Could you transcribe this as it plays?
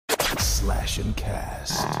Slash and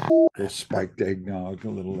Cast. A little spiked eggnog, a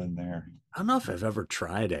little in there. I don't know if I've ever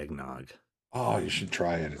tried eggnog. Oh, you should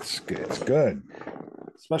try it. It's good. It's good.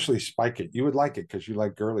 Especially spike it. You would like it because you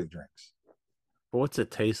like girly drinks. But what's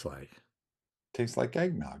it taste like? Tastes like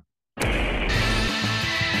eggnog.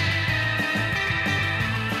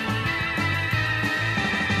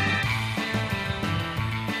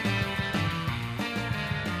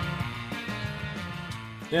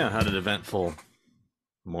 Yeah, I had an eventful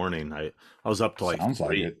morning. I was up to like Sounds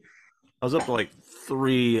like it. I was up to like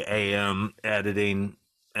 3 a.m. editing,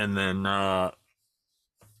 and then I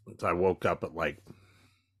woke up at like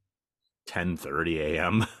 10:30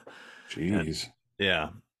 a.m. Jeez. Yeah.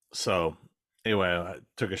 So anyway, I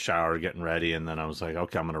took a shower, getting ready, and then I was like,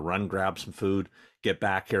 okay, I'm gonna run grab some food, get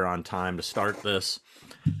back here on time to start this.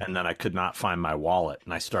 And then I could not find my wallet,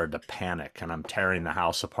 and I started to panic, and I'm tearing the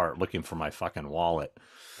house apart looking for my fucking wallet.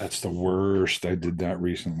 That's the worst. I did that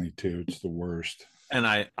recently too. It's the worst. And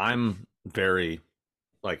I'm very,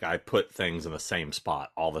 like, I put things in the same spot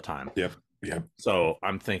all the time. Yep. So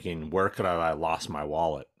I'm thinking, where could I lost my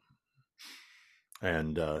wallet?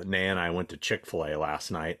 And Nan and I went to Chick-fil-A last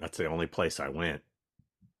night. That's the only place I went.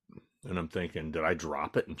 And I'm thinking, did I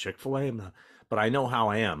drop it in Chick-fil-A? But I know how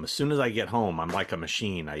I am. As soon as I get home, I'm like a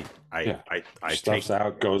machine. I Stuff's take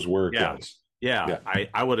out, goes where it goes. Yeah.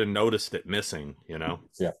 I would have noticed it missing, you know?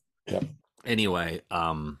 Yeah. Anyway,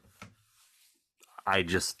 I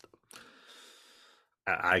guess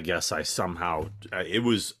I somehow, it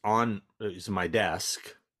was my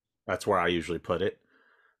desk. That's where I usually put it.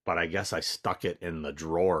 But I guess I stuck it in the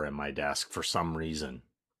drawer in my desk for some reason.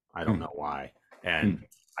 I don't know why. And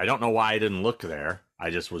I don't know why I didn't look there.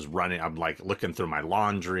 I just was running. I'm like looking through my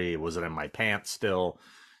laundry. Was it in my pants still?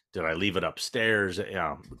 Did I leave it upstairs? You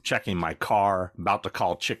know, checking my car, about to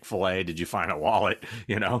call Chick-fil-A. Did you find a wallet?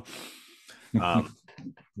 You know, I'm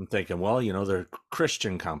thinking, well, you know, they're a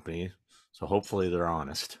Christian company, so hopefully they're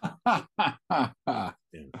honest. That'll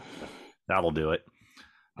do it.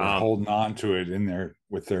 They're holding on to it in there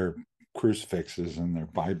with their crucifixes and their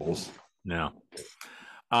Bibles. No.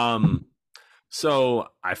 So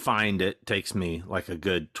I find it. Takes me like a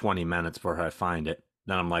good 20 minutes before I find it.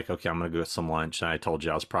 Then I'm like, okay, I'm going to go get some lunch. And I told you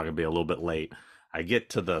I was probably going to be a little bit late. I get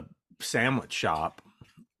to the sandwich shop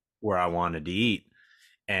where I wanted to eat.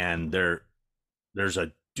 And there's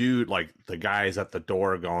a dude, like the guy's at the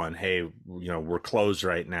door going, hey, you know, we're closed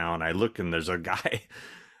right now. And I look and there's a guy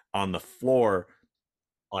on the floor,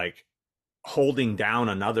 like holding down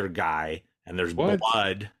another guy. And there's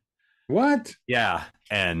blood. What? Yeah.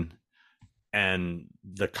 And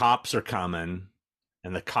the cops are coming,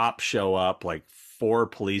 and the cops show up, like 4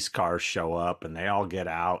 police cars show up, and they all get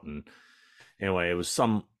out. And anyway, it was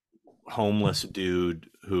some homeless dude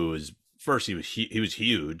who was, first he was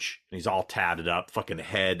huge, and he's all tatted up, fucking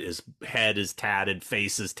head is tatted,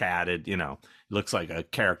 face is tatted, you know, looks like a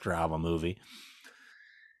character out of a movie.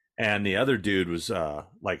 And the other dude was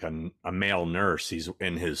like a male nurse. He's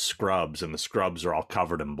in his scrubs, and the scrubs are all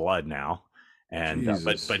covered in blood now. And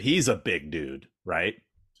but he's a big dude, right?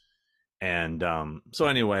 And so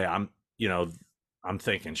anyway, I'm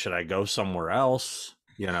thinking, should I go somewhere else?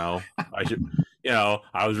 You know, I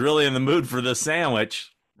was really in the mood for this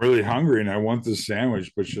sandwich. Really hungry, and I want this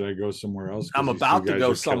sandwich, but should I go somewhere else? I'm about to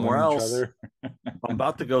go somewhere else. I'm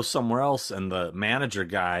about to go somewhere else, and the manager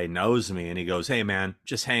guy knows me, and he goes, "Hey, man,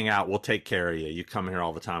 just hang out. We'll take care of you. You come here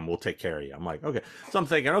all the time. We'll take care of you." I'm like, okay. So I'm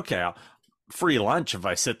thinking, okay, free lunch if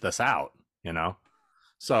I sit this out. You know,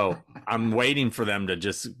 so I'm waiting for them to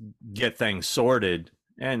just get things sorted,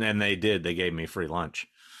 and they did. They gave me free lunch.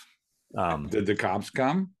 Did the cops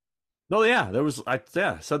come? Oh yeah, there was. I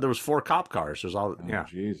said there was 4 cop cars. There's all. Yeah,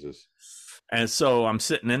 Jesus. And so I'm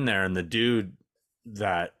sitting in there, and the dude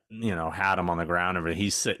that had him on the ground, and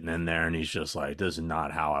he's sitting in there, and he's just like, "This is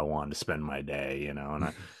not how I wanted to spend my day," you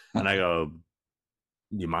know. And I go, "Do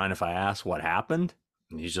you mind if I ask what happened?"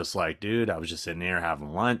 And he's just like, "Dude, I was just sitting here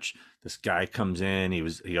having lunch. This guy comes in. He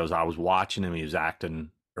goes, I was watching him. He was acting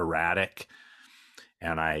erratic.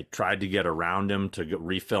 And I tried to get around him to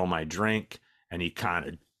refill my drink. And he kind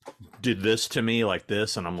of did this to me like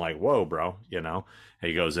this. And I'm like, whoa, bro, you know." And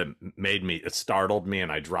he goes, it startled me.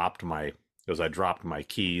 And I dropped my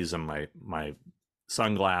keys and my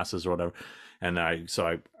sunglasses or whatever. And I'm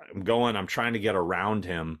trying to get around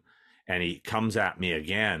him. And he comes at me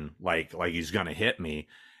again, like he's going to hit me.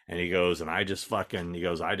 And he goes, I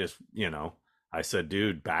said,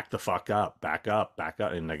 "Dude, back the fuck up, back up, back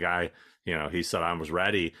up." And the guy, he said I was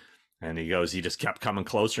ready. And he goes, he just kept coming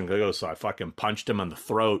closer and goes, so I fucking punched him in the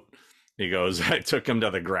throat. He goes, I took him to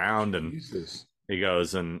the ground, and Jesus. he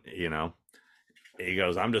goes, I'm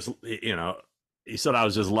just, he said I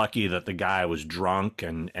was just lucky that the guy was drunk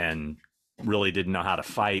and really didn't know how to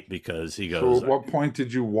fight, because he So goes, at what point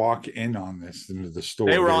did you walk in on this into the store?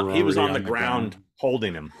 they were on, he was already on the ground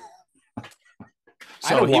holding him. I'd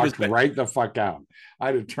So have he was walked right the fuck out.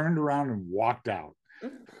 I'd have turned around and walked out.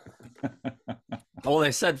 well,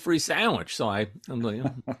 they said free sandwich, so I'm like,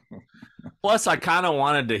 plus I kind of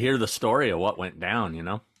wanted to hear the story of what went down, you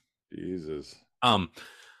know. Jesus.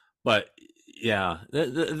 But yeah,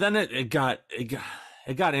 then it got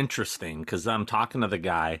interesting, because I'm talking to the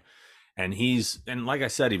guy, and like I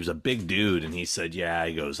said, he was a big dude, and he said, yeah,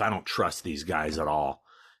 he goes, I don't trust these guys at all.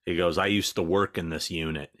 He goes, I used to work in this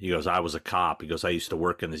unit. He goes, I was a cop. He goes, I used to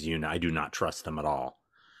work in this unit. I do not trust them at all.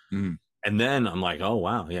 Mm. And then I'm like, oh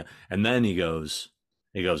wow, yeah. And then he goes,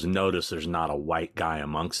 notice there's not a white guy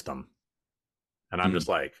amongst them. And I'm just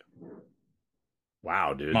like,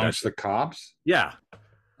 wow, dude. Amongst the cops? Yeah.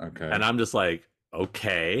 Okay. And I'm just like,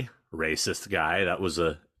 okay, racist guy. That was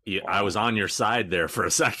I was on your side there for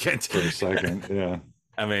a second. For a second, yeah.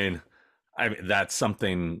 I mean, that's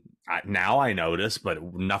something now I notice, but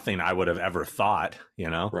nothing I would have ever thought, you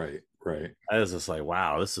know? Right. I was just like,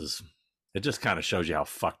 wow, it just kind of shows you how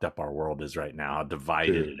fucked up our world is right now, how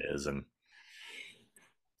divided it is. And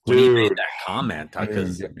when he made that comment,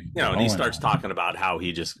 because, you know, and he starts talking about how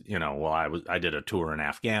he just, you know, well, I did a tour in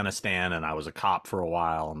Afghanistan and I was a cop for a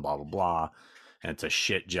while and blah, blah, blah. And it's a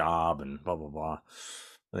shit job and blah, blah, blah.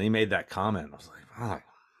 And he made that comment. I was like, oh,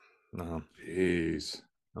 no. Jeez.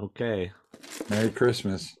 Okay. Merry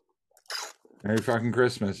Christmas. Merry fucking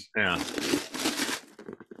Christmas. Yeah.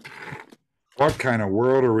 What kind of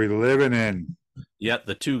world are we living in? Yet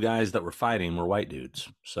the two guys that were fighting were white dudes.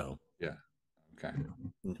 So yeah. Okay.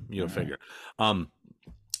 You'll figure. I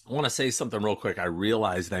want to say something real quick. I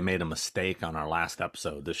realized I made a mistake on our last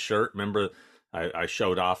episode. The shirt, remember I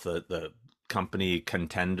showed off the company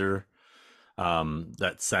Contender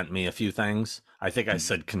that sent me a few things. I think I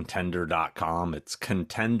said contender.com. It's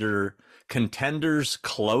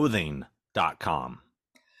contendersclothing.com.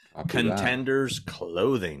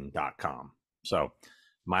 Contendersclothing.com. So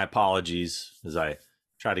my apologies as I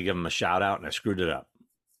tried to give them a shout out and I screwed it up.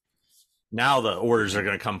 Now the orders are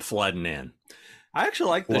going to come flooding in. I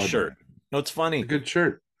actually like this shirt. No, it's funny. It's a good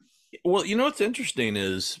shirt. Well, you know what's interesting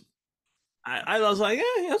is I was like,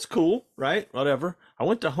 yeah, that's cool, right? Whatever. I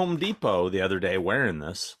went to Home Depot the other day wearing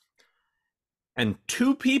this, and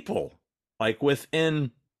two people, like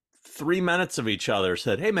within 3 minutes of each other,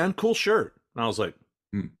 said, hey, man, cool shirt. And I was like,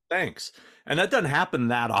 thanks. And that doesn't happen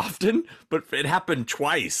that often, but it happened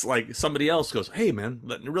twice. Like somebody else goes, hey, man,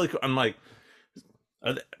 really cool. I'm like,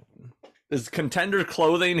 is Contender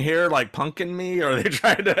Clothing here like punking me, or are they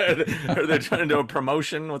trying to do a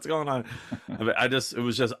promotion? What's going on? It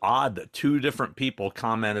was just odd that two different people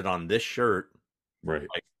commented on this shirt. Right.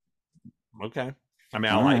 Like, okay. I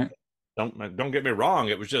mean, I like it. Don't get me wrong.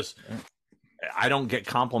 It was just, I don't get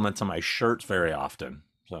compliments on my shirts very often.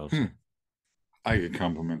 So I get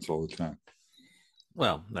compliments all the time.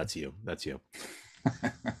 Well, that's you. But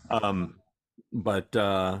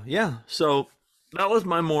yeah, so that was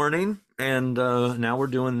my morning, and now we're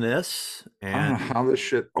doing this. And I don't know how this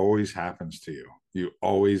shit always happens to you. You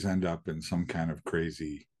always end up in some kind of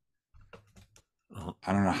crazy.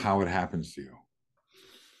 I don't know how it happens to you.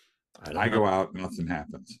 I go out, nothing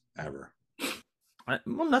happens ever.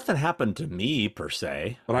 Well, nothing happened to me per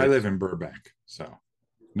se. But I live in Burbank, so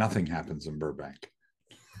nothing happens in Burbank.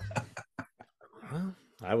 Well,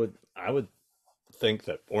 I would think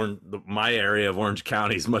that my area of Orange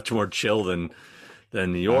County is much more chill than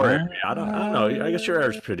your area. I don't know. I guess your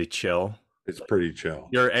area is pretty chill. It's pretty chill.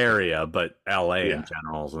 Your area, but LA in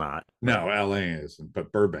general is not. No, LA isn't,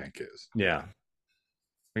 but Burbank is. Yeah.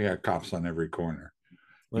 We got cops on every corner.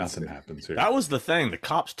 Nothing happens here. That was the thing. The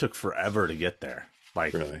cops took forever to get there.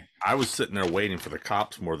 Like, really? I was sitting there waiting for the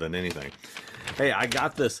cops more than anything. Hey, I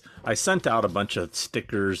got this. I sent out a bunch of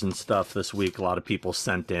stickers and stuff this week. A lot of people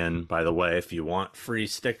sent in. By the way, if you want free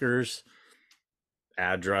stickers,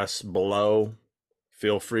 address below.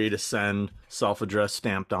 Feel free to send self-addressed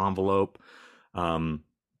stamped envelope.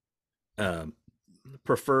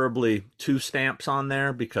 Preferably 2 stamps on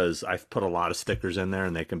there, because I've put a lot of stickers in there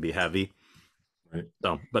and they can be heavy. Right.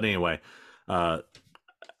 So, but anyway, I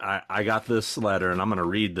got this letter, and I'm going to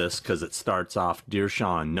read this because it starts off, Dear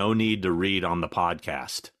Sean, no need to read on the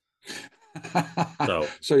podcast.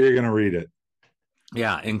 So you're going to read it.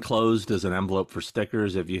 Yeah. Enclosed is an envelope for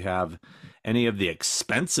stickers. If you have any of the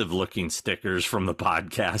expensive looking stickers from the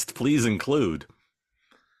podcast, please include.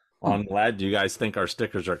 Well, I'm glad you guys think our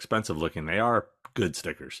stickers are expensive looking. They are good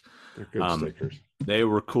stickers. They're good stickers. They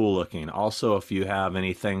were cool looking. Also, if you have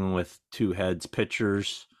anything with 2 heads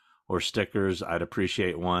pictures, or stickers, I'd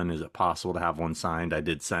appreciate one. Is it possible to have one signed? I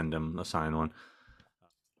did send him a signed one.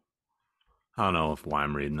 I don't know why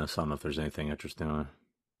I'm reading this. I don't know if there's anything interesting on it.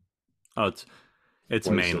 Oh, it's What is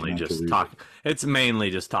it mainly meant to just read? It's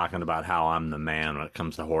mainly just talking about how I'm the man when it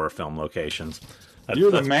comes to horror film locations.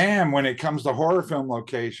 You're the man when it comes to horror film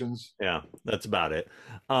locations. Yeah, that's about it.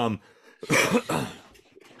 I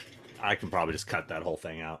can probably just cut that whole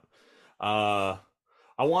thing out. I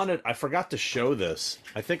forgot to show this.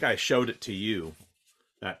 I think I showed it to you.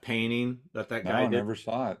 That painting that No, guy I did. never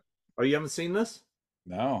saw it. Oh, you haven't seen this?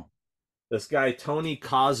 No. This guy, Tony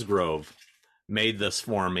Cosgrove, made this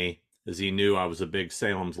for me as he knew I was a big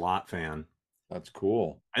Salem's Lot fan. That's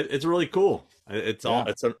cool. It's really cool. It's Yeah.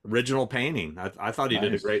 it's an original painting. I thought he did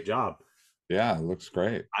a Nice. great job. Yeah, it looks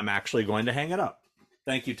great. I'm actually going to hang it up.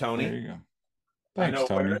 Thank you, Tony. There you go. I Thanks, know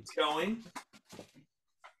Tony. where it's going,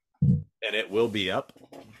 and it will be up.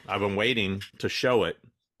 I've been waiting to show it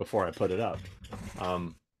before I put it up.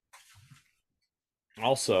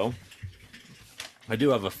 Also, I do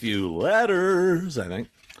have a few letters, I think.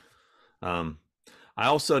 I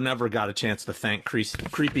also never got a chance to thank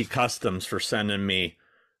Creepy Customs for sending me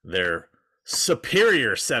their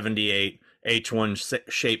Superior 78 H1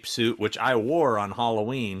 shape suit, which I wore on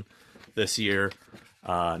Halloween this year.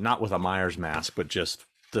 Not with a Myers mask, but just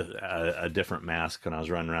a different mask when I was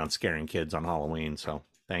running around scaring kids on Halloween. So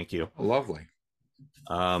thank you. Lovely.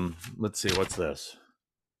 Let's see. What's this?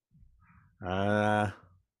 Nah,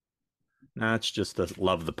 it's just the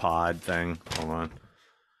love the pod thing. Hold on.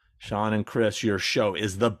 Sean and Chris, your show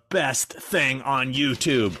is the best thing on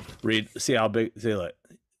YouTube. See how big, see like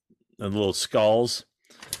the little skulls.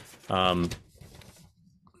 Let's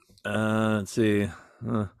see.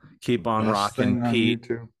 Keep on Best rocking, thing Pete.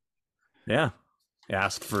 on YouTube. Yeah.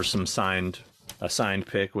 Asked for a signed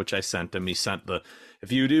pic, which I sent him. He sent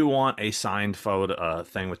if you do want a signed photo,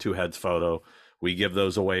 thing with two heads photo, we give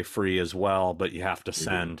those away free as well, but you have to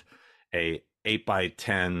send a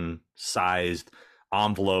 8x10 sized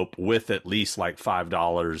envelope with at least like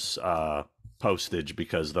 $5 postage,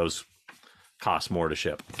 because those cost more to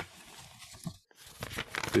ship.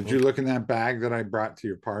 Did you look in that bag that I brought to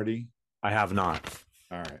your party? I have not.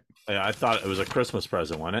 All right. I thought it was a Christmas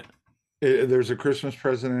present, wasn't it? There's a Christmas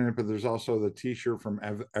present in it, but there's also the T-shirt from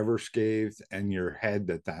Everscathed and your head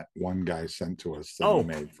that one guy sent to us that he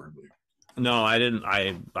made for you. No, I didn't.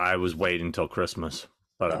 I was waiting until Christmas.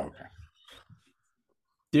 But okay.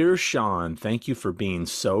 Dear Sean, thank you for being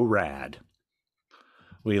so rad.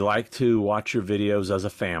 We like to watch your videos as a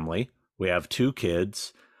family. We have 2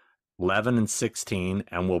 kids, 11 and 16,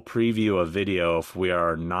 and we'll preview a video if we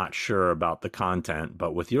are not sure about the content.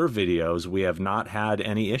 But with your videos, we have not had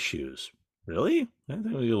any issues. Really? I think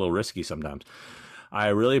it would be a little risky sometimes. I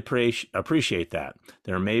really appreciate that.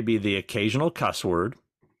 There may be the occasional cuss word,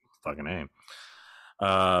 fucking name,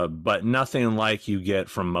 but nothing like you get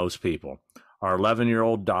from most people. Our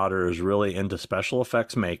 11-year-old daughter is really into special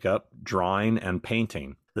effects makeup, drawing, and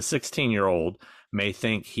painting. The 16-year-old may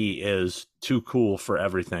think he is too cool for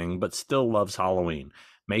everything, but still loves Halloween,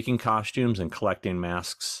 making costumes and collecting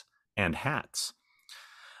masks and hats.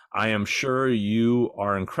 I am sure you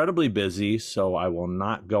are incredibly busy, so I will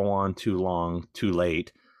not go on too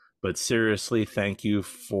late. But seriously, thank you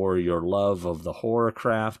for your love of the horror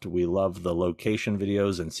craft. We love the location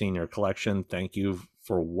videos and seeing your collection. Thank you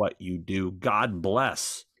for what you do. God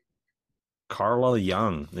bless. Carla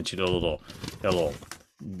Young. Then she did a little Jack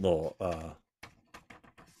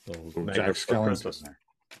Skellington there.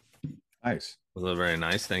 Nice. It was a very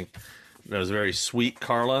nice thing. That was very sweet,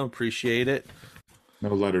 Carla. Appreciate it. No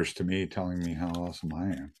letters to me telling me how awesome I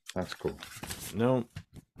am. That's cool. No.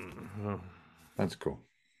 That's cool.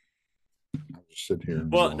 I'll just sit here.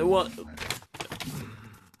 Well,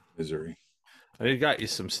 misery. I got you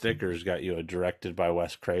some stickers. Got you a directed by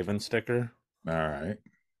Wes Craven sticker. All right.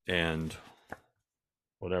 And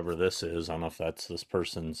whatever this is, I don't know if that's this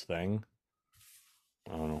person's thing.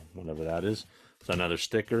 I don't know, whatever that is. It's another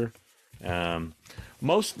sticker.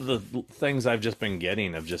 Most of the things I've just been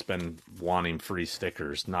getting have just been wanting free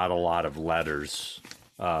stickers, not a lot of letters.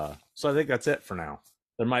 So I think that's it for now.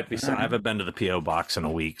 There might be some. I haven't been to the P.O. box in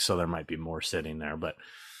a week, so there might be more sitting there. But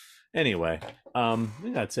anyway, I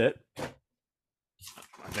think that's it.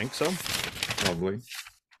 I think so. Lovely.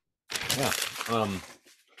 Yeah.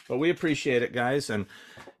 But we appreciate it, guys,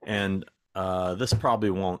 and this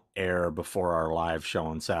probably won't air before our live show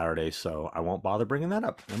on Saturday, so I won't bother bringing that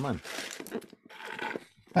up. Never mind.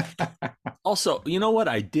 Also, you know what?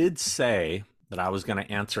 I did say that I was going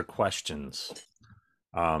to answer questions.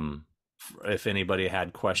 If anybody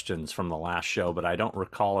had questions from the last show, but I don't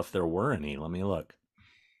recall if there were any. Let me look.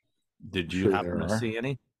 Did you happen to see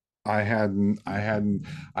any? I don't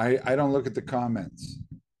look at the comments.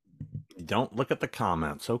 You don't look at the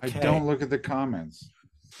comments. I Okay. don't look at the comments.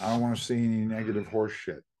 I don't want to see any negative horse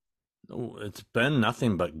shit. Oh, it's been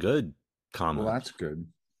nothing but good Well, comments. that's good.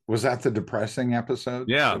 Was that the depressing episode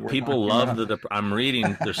Yeah, that we're people talking love about? the. I'm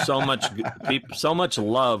reading. There's so much people, so much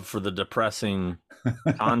love for the depressing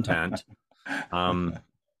content. Um,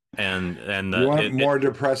 and You the want it more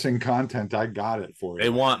depressing content? I got it for they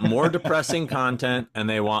you. want more depressing content, and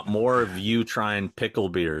they want more of you trying pickle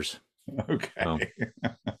beers. So, Okay.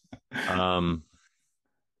 um,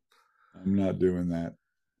 I'm not doing that.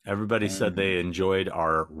 everybody said they enjoyed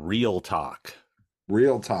our real talk.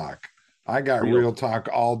 Real talk. I got Real. real talk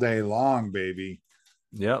all day long, baby.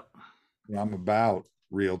 Yep. I'm about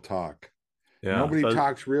real talk. Yeah. Nobody So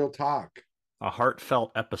talks real talk. a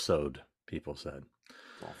heartfelt episode, people said.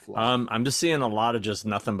 It's all fluff. I'm just seeing a lot of just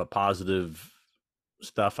nothing but positive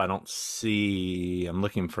stuff. I don't see. I'm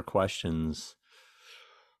looking for questions.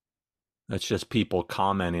 It's just people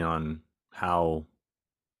commenting on how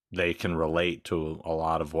they can relate to a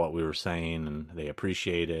lot of what we were saying and they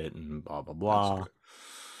appreciate it and blah blah blah.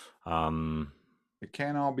 It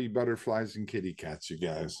can't all be butterflies and kitty cats, you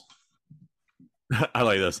guys. I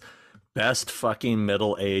like this. Best fucking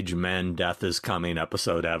middle-aged men death is coming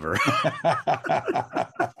episode ever.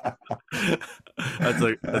 That's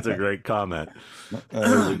a great comment. That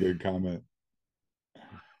is a good comment.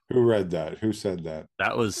 Who read that? Who said that?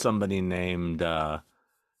 That was somebody named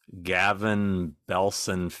Gavin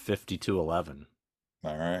Belson 5211.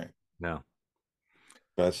 All right. No.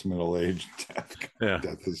 Best middle-aged death. Yeah.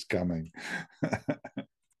 Death is coming.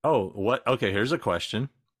 Oh, what? Okay, here's a question.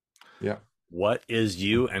 Yeah. What is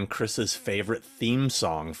you and Chris's favorite theme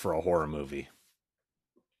song for a horror movie?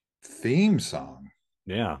 Theme song.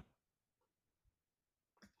 Yeah.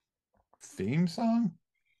 Theme song?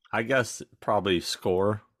 I guess probably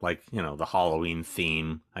score, like, you know, the Halloween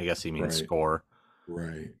theme. I guess he means score.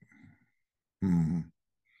 Right. Hmm.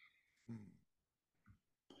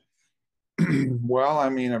 Well, I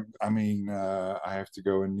have to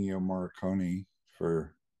go in Neo Morricone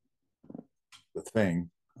for The Thing.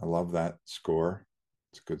 I love that score.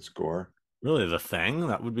 It's a good score. Really, The Thing?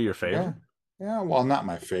 That would be your favorite? Yeah. Well, not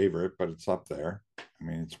my favorite, but it's up there. I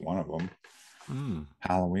mean, it's one of them.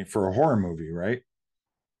 Halloween for a horror movie, right?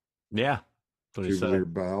 Yeah. Tubular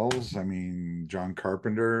Bells. I mean, John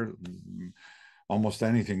Carpenter. Almost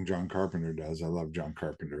anything John Carpenter does. I love John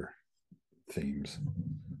Carpenter themes.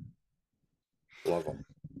 Love them.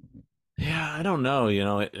 Yeah, I don't know. You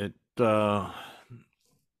know,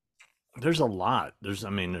 there's a lot. There's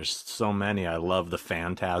so many. I love the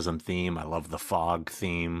Phantasm theme. I love the Fog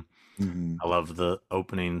theme. Mm-hmm. I love the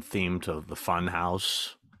opening theme to the Fun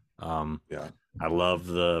House. Yeah. I love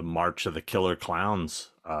the March of the Killer Clowns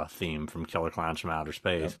theme from Killer Clowns from Outer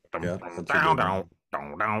Space. Yep.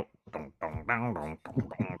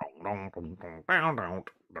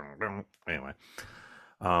 Anyway,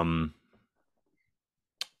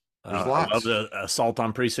 there's I lots. love the Assault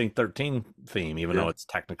on Precinct 13 theme, even though it's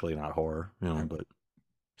technically not horror, you know. But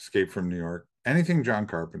Escape from New York, anything John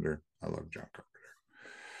Carpenter. I love John Carpenter.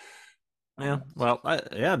 Yeah, well,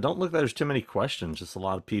 don't look. There's too many questions. Just a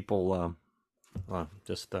lot of people,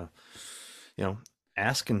 you know,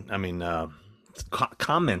 asking. I mean,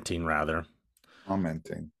 commenting rather.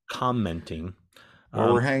 Commenting.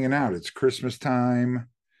 Well, we're hanging out. It's Christmas time.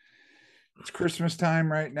 It's Christmas time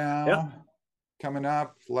right now. Yep. Coming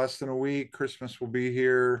up, less than a week. Christmas will be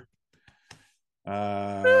here.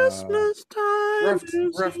 Christmas time.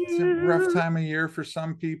 Rough time of year for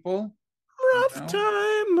some people. Rough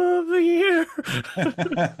time of the year.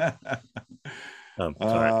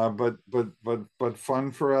 But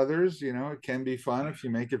fun for others. You know, it can be fun if you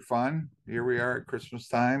make it fun. Here we are at Christmas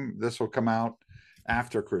time. This will come out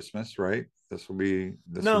after Christmas, right? This will be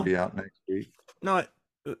out next week. No,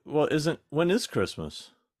 well, when is Christmas?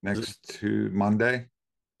 To Monday.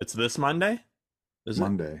 It's this Monday? Is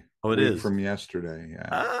Monday. It? Oh, it is from yesterday.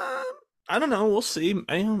 Yeah. I don't know. We'll see.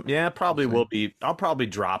 Yeah, probably will be. I'll probably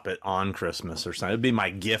drop it on Christmas or something. It'd be my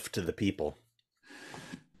gift to the people.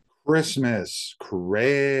 Christmas. One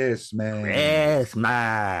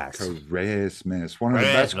of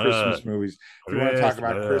the best Christmas movies. If you want to talk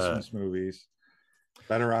about Christmas movies,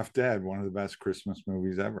 Better Off Dead, one of the best Christmas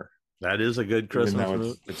movies ever. That is a good Christmas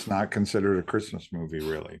movie. It's not considered a Christmas movie,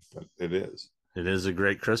 really, but it is. It is a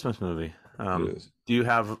great Christmas movie. It is. Do you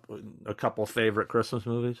have a couple favorite Christmas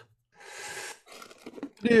movies?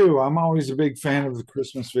 I'm always a big fan of the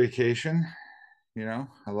Christmas Vacation. You know,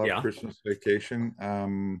 I love Christmas Vacation.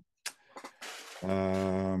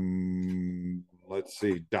 let's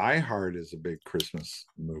see. Die Hard is a big Christmas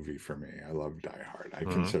movie for me. I love Die Hard. I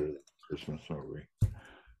consider it a Christmas movie.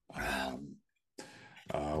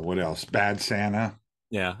 What else? Bad Santa.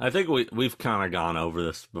 Yeah, I think we've kind of gone over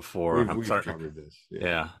this before. We've covered this.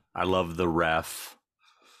 Yeah, I love The Ref.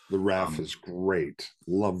 The Ref is great.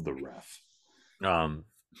 Love The Ref.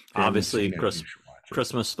 Obviously,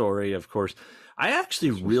 Christmas Story, of course. I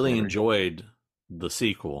actually really enjoyed the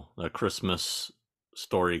sequel, the Christmas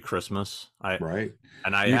Story Christmas. Right.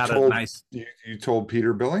 And I had a nice. You told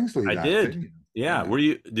Peter Billingsley that, I did. Didn't you? Yeah.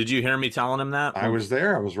 Did you hear me telling him that? I was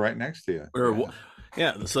there. I was right next to you.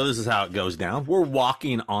 Yeah. So this is how it goes down. We're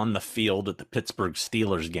walking on the field at the Pittsburgh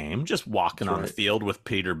Steelers game, just walking on the field with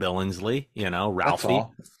Peter Billingsley, Ralphie.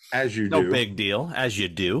 As you do. No big deal, as you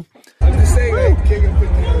do. I'm just saying, King of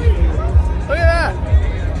 50 Look at that.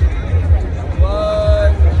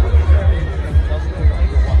 What?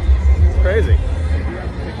 Crazy.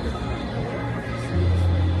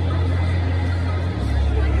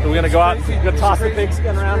 So we're going to go out, go toss the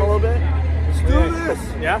pigskin around a little bit? Let's do this.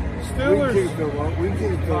 Yeah? Steelers. We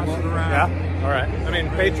can toss it around. Yeah? All right. I mean,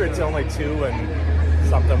 Patriots only 2 and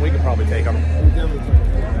something. We could probably take them.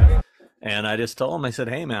 And I just told him, I said,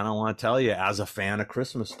 hey, man, I want to tell you, as a fan of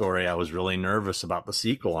Christmas Story, I was really nervous about the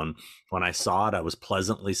sequel. And when I saw it, I was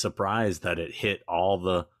pleasantly surprised that it hit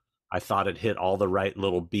I thought it hit all the right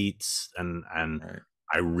little beats. And right.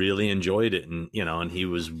 I really enjoyed it. And, and he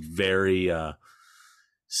was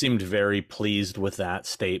seemed very pleased with that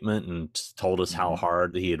statement and told us how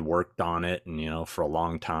hard he had worked on it and, for a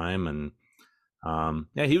long time. And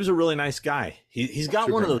yeah, he was a really nice guy. He's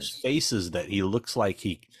got one of those faces that he looks like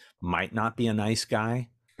he might not be a nice guy.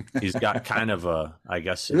 He's got kind of I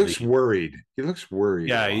guess he looks worried. He looks worried.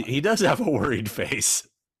 Yeah, he does have a worried face.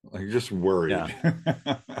 Like just worried. Yeah.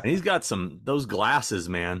 And he's got those glasses,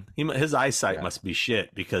 man. His eyesight must be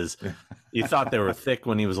shit because he thought they were thick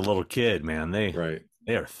when he was a little kid, man. They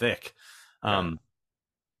are thick. Hell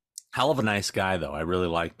of a nice guy though. I really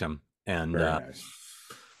liked him. And nice.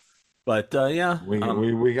 But yeah,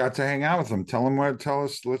 we got to hang out with him.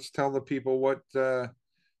 Let's tell the people what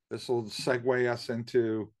this will segue us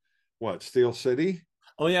into Steel City.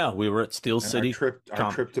 Oh yeah, we were at Steel City.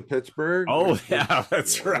 Our trip to Pittsburgh. Oh yeah,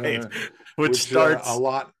 that's right. Which starts a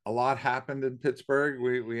lot happened in Pittsburgh.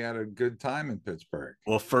 We had a good time in Pittsburgh.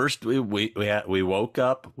 Well, first we woke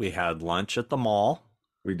up. We had lunch at the mall.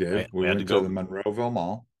 We did. We went to the Monroeville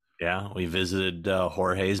Mall. Yeah, we visited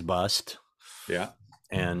Jorge's bust. Yeah,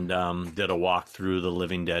 and did a walk through the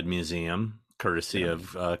Living Dead Museum, courtesy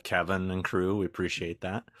of Kevin and crew. We appreciate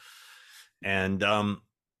that. And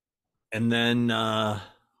then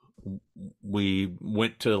we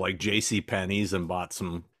went to like J.C. Penney's and bought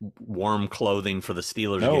some warm clothing for the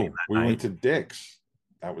Steelers game. We went to Dick's.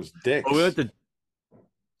 That was Dick's. Oh, we went to.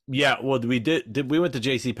 Yeah, well, we did. We went to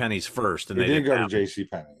J.C. Penney's first, and we did go to J.C.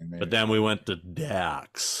 Penney, but then we went to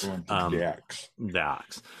Dax. Dax,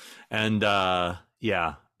 and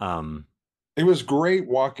yeah. It was great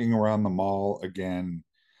walking around the mall again.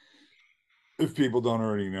 If people don't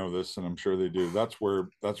already know this, and I'm sure they do, that's where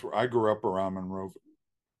I grew up around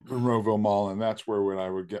Monroeville Mall, and that's where I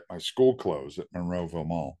would get my school clothes at Monroeville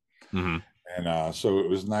Mall. Mm-hmm. And so it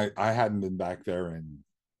was nice. I hadn't been back there in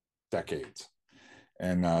decades.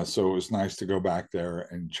 And so it was nice to go back there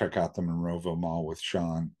and check out the Monroeville Mall with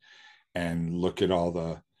Sean and look at all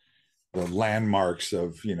the landmarks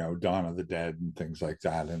of, Dawn of the Dead and things like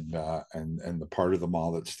that. And the part of the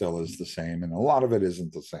mall that still is the same. And a lot of it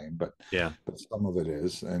isn't the same, but some of it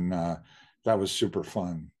is. And that was super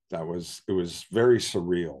fun. It was very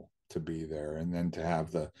surreal to be there. And then to have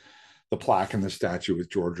the plaque and the statue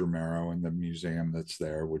with George Romero and the museum that's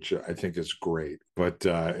there, which I think is great. But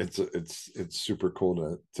it's super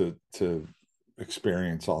cool to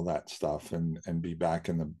experience all that stuff and be back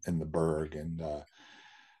in the Burg. And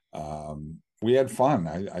we had fun.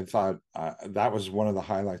 I thought that was one of the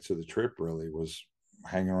highlights of the trip. Really was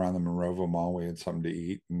hanging around the Monroeville Mall. We had something to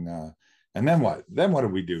eat, and then what? Then what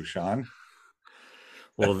did we do, Sean?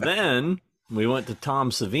 Well, then we went to Tom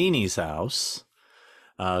Savini's house.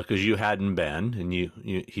 Because you hadn't been, and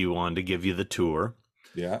he wanted to give you the tour.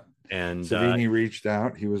 Yeah. And Savini reached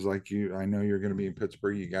out. He was like, I know you're going to be in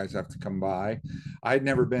Pittsburgh. You guys have to come by. I'd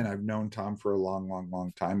never been. I've known Tom for a long, long,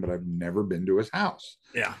 long time, but I've never been to his house.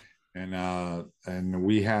 Yeah. And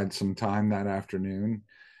we had some time that afternoon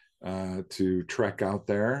to trek out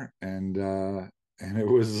there, and it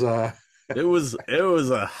was it was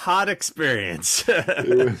a hot experience.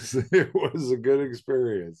 it was a good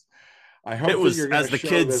experice. I hope it was, as the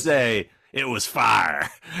kids say, it was fire.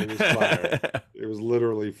 It was fire. It was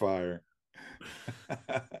literally fire.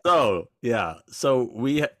 So yeah, so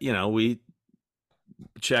we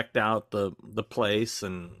checked out the place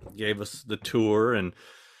and gave us the tour, and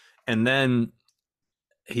then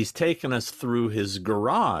he's taken us through his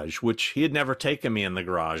garage, which he had never taken me in the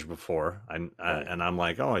garage before. And I'm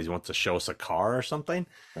like, oh, he wants to show us a car or something.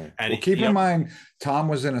 Right. And well, keep in mind, Tom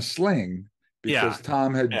was in a sling because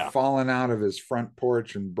Tom had fallen out of his front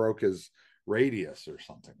porch and broke his radius or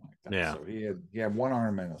something like that. Yeah. So he had one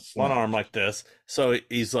arm in a sling. One arm like this. So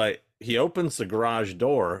he's like, he opens the garage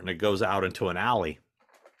door and it goes out into an alley.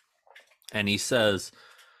 And he says,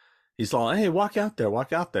 he's all, hey, walk out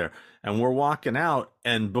there. And we're walking out.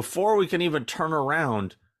 And before we can even turn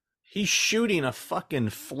around, he's shooting a fucking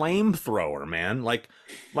flamethrower, man. Like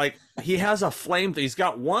he has a flame. He's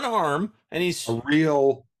got one arm and he's a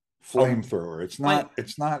real flamethrower. It's not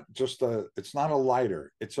a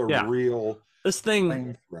lighter. It's a real this thing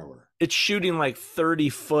flamethrower. It's shooting like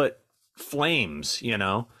 30-foot flames,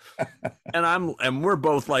 and we're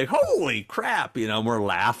both like, holy crap, we're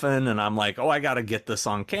laughing, and I'm like, oh, I got to get this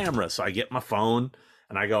on camera. So I get my phone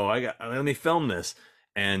and I go, let me film this.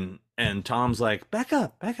 And Tom's like, back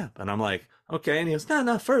up. And I'm like, okay. And he goes,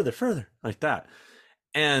 no, further, like that.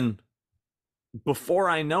 And before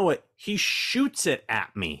I know it, he shoots it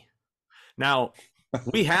at me. Now,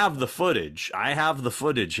 we have the footage. I have the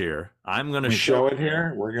footage here. I'm going to show it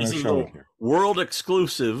here. We're going to show it here. World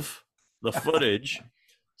exclusive, the footage.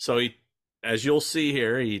 So he, as you'll see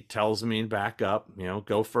here, he tells me back up,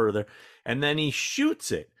 go further. And then he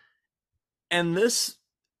shoots it. And this,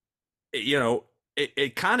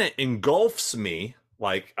 it kind of engulfs me.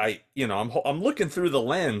 Like I'm looking through the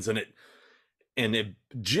lens and it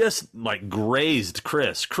just like grazed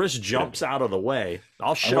Chris. Chris jumps out of the way.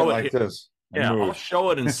 I'll show it like this. I'll show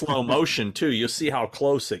it in slow motion too. You'll see how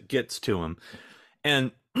close it gets to him.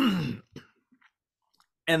 And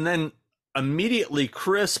then immediately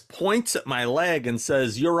Chris points at my leg and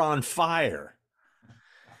says, "You're on fire."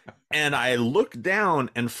 And I look down,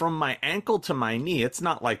 and from my ankle to my knee, it's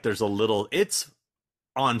not like there's it's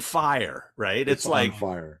on fire, right? It's like on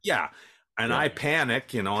fire. Yeah. And I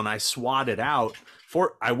panic, and I swat it out.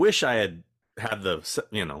 I wish I had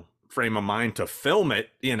the, frame of mind to film it,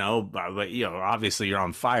 but obviously you're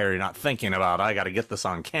on fire. You're not thinking about, I got to get this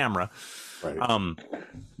on camera. Right.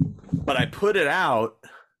 But I put it out.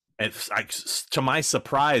 To my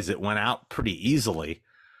surprise, it went out pretty easily.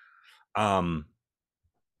 And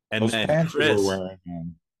those then pants Chris, you were wearing,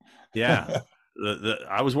 man. Yeah.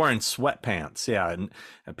 I was wearing sweatpants. Yeah. And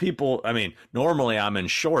people, normally I'm in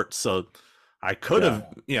shorts, so I could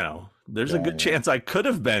have, there's a good chance I could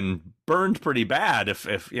have been burned pretty bad if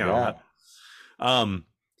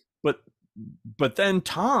but then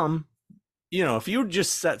Tom, if you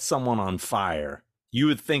just set someone on fire, you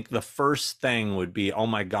would think the first thing would be, oh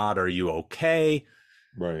my God, are you okay?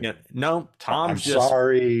 Right. No, Tom's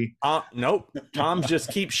sorry. Nope. Tom just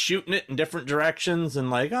keeps shooting it in different directions and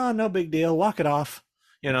like, oh, no big deal. Walk it off,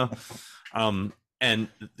 and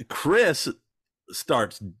Chris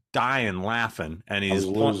starts dying laughing, and he's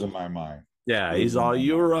losing my mind. Yeah. He's all,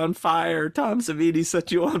 you were on fire. Tom Savini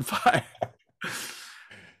set you on fire.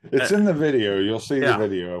 It's in the video. You'll see the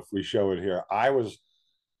video if we show it here. I was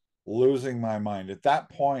losing my mind at that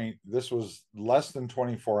point. This was less than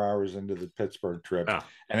 24 hours into the Pittsburgh trip,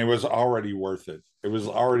 and it was already worth it. It was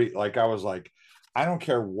already like, I was like, I don't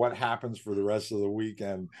care what happens for the rest of the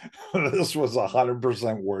weekend. This was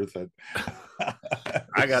 100% worth it.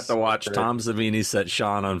 I got to watch Tom Savini set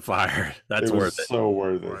Sean on fire. That's worth it. So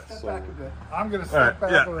worth it. Step back a bit. I'm going to step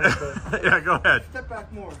back a little bit. Yeah, go ahead. Step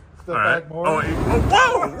back more. Step back more. Oh,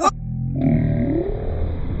 whoa! What?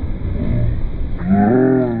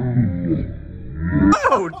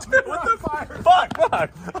 Oh, dude, what the fuck? What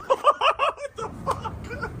the fuck?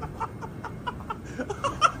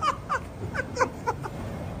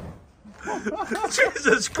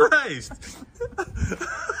 Jesus Christ!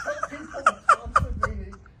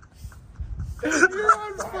 You're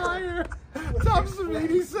on fire. Tom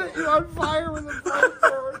Savini set you on fire with a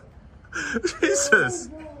flamethrower. Jesus.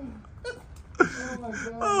 Oh my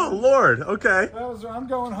God. Oh Lord. Okay. I'm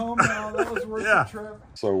going home now. That was worth the trip.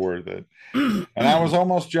 So worth it. And I was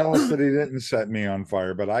almost jealous that he didn't set me on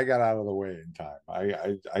fire, but I got out of the way in time.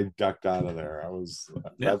 I ducked out of there.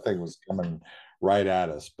 That thing was coming right at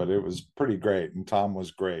us, but it was pretty great. And Tom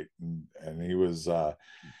was great, and he was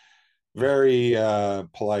very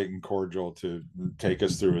polite and cordial to take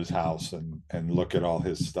us through his house and look at all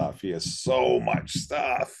his stuff. He has so much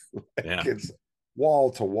stuff. It's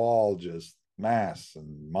wall to wall, just masks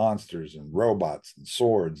and monsters and robots and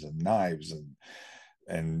swords and knives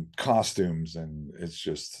and costumes, and it's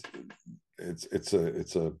just it's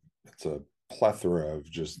a plethora of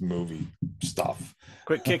just movie stuff.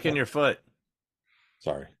 Quit kicking your foot.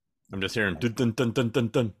 Sorry. I'm just hearing dun dun dun dun dun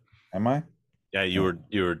dun. Am I? Yeah, you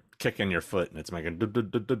were kicking your foot and it's making dun dun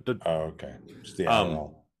dun dun dun. Oh, okay. It's the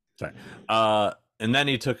Adderall. Sorry. And then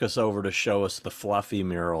he took us over to show us the Fluffy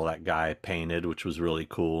mural that guy painted, which was really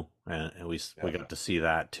cool, and we got to see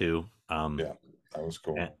that too. Yeah, that was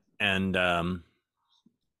cool. And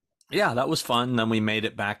yeah, that was fun. Then we made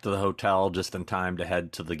it back to the hotel just in time to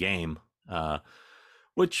head to the game,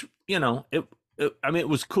 which, you know, I mean, it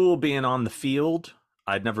was cool being on the field.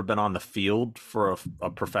 I'd never been on the field for a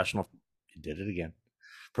professional. You did it again.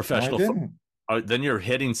 Professional. No, I didn't. Then you're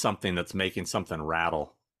hitting something that's making something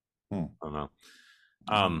rattle. I don't know.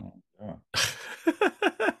 Not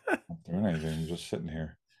doing anything. I'm just sitting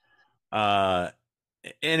here.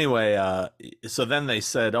 Anyway, so then they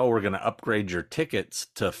said, "Oh, we're going to upgrade your tickets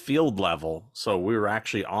to field level." So we were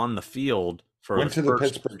actually on the field for went to the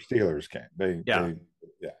Pittsburgh Steelers game. Yeah,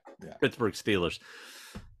 Pittsburgh Steelers,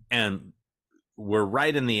 and we're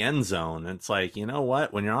right in the end zone. And it's like, you know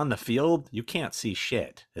what? When you're on the field, you can't see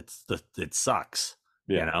shit. It sucks.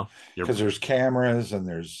 Yeah. You know, because there's cameras and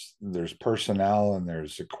there's personnel and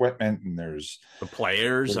there's equipment and there's the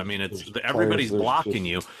players. I mean, everybody's blocking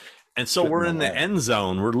you. And so we're in the end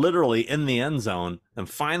zone. We're literally in the end zone. And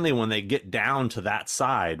finally, when they get down to that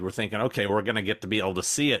side, we're thinking, okay, we're going to get to be able to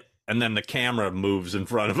see it. And then the camera moves in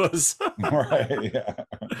front of us. Right. Yeah.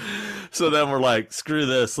 So then we're like, screw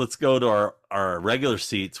this. Let's go to our regular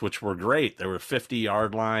seats, which were great. They were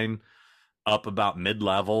 50-yard line up about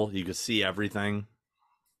mid-level. You could see everything.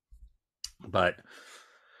 But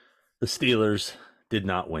the Steelers did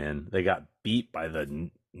not win. They got beat by the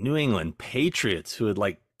New England Patriots, who had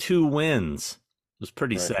like 2 wins. It was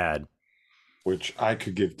pretty sad. Which I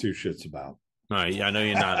could give 2 shits about. Right, I know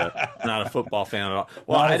you're not a football fan at all.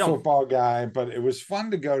 Well, I don't football guy, but it was fun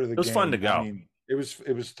to go to the game. It was fun to go. I mean, it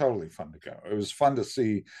was totally fun to go. It was fun to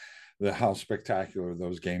see how spectacular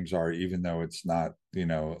those games are, even though it's not, you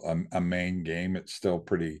know, a main game. It's still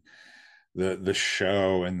pretty. The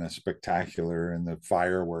show and the spectacular and the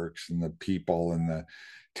fireworks and the people and the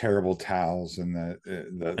terrible towels and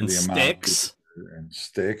the Sticks and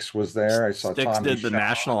Sticks was there. I saw Sticks Tommy did the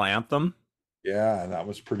national anthem. Yeah, that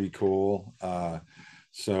was pretty cool.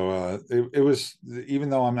 So it was, even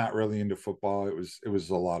though I'm not really into football, it was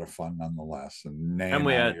a lot of fun nonetheless. And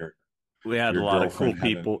we had a lot of cool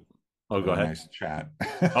people. Oh, go ahead. Nice chat.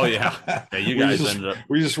 Oh yeah, you guys ended up.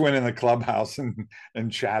 We just went in the clubhouse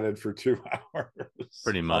and chatted for 2 hours.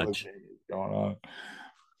 Pretty much going on.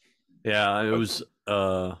 Yeah, it was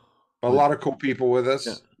a lot of cool people with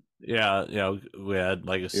us. Yeah. We had,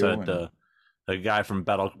 like I said, the guy from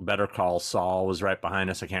Better Call Saul was right behind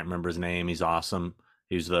us. I can't remember his name. He's awesome.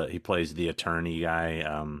 He plays the attorney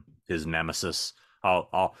guy, his nemesis.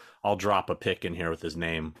 I'll drop a pic in here with his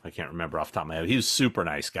name. I can't remember off the top of my head. He was a super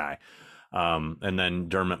nice guy. And then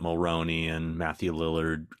Dermot Mulroney and Matthew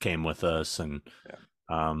Lillard came with us, and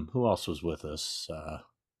who else was with us? It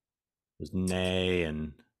was Nay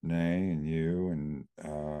and you, and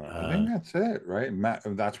I think that's it, right?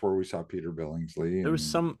 That's where we saw Peter Billingsley. There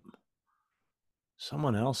was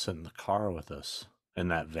someone else in the car with us in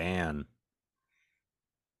that van.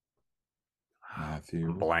 Matthew,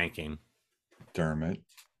 I'm blanking. Dermot,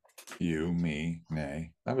 you, me,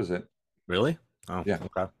 Nay. That was it. Really? Oh, yeah.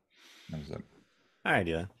 Okay. That was it. All right,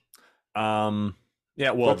 yeah.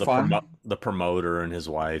 Yeah, well, the promoter and his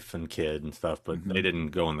wife and kid and stuff, but they didn't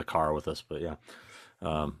go in the car with us. But yeah,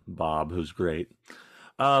 Bob, who's great.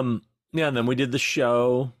 Yeah, and then we did the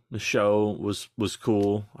show. The show was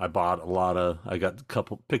cool. I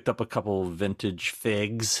picked up a couple vintage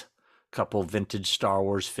figs, vintage Star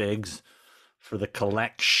Wars figs for the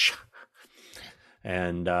collection.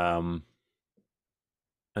 And then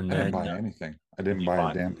I didn't buy anything. I didn't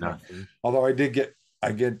buy a damn thing. Although I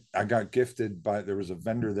got gifted there was a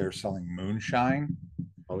vendor there selling moonshine.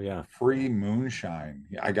 Oh yeah. Free moonshine.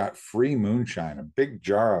 I got free moonshine, a big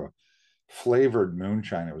jar of flavored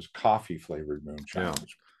moonshine. It was coffee flavored moonshine. Yeah.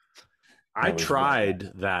 I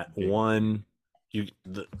tried that one.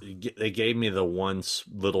 They gave me the one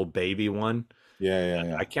little baby one.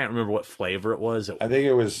 Yeah. I can't remember what flavor it was. I think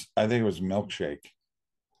it was milkshake.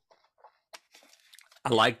 I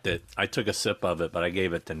liked it. I took a sip of it, but I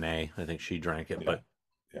gave it to Nay. I think she drank it. But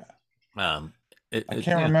I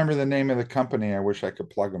can't remember the name of the company. I wish I could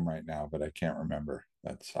plug them right now, but I can't remember.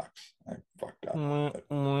 That sucks. I fucked up.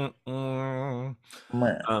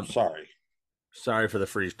 Sorry for the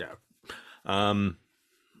freeze down.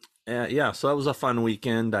 Yeah, so that was a fun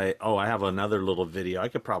weekend. I have another little video. I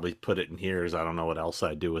could probably put it in here because I don't know what else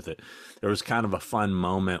I'd do with it. There was kind of a fun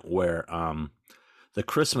moment where the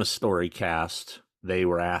Christmas Story cast, they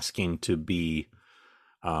were asking to be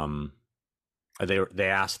they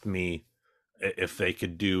asked me if they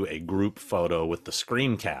could do a group photo with the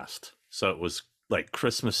Scream cast. So it was like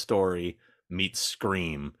Christmas Story meets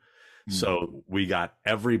Scream. So we got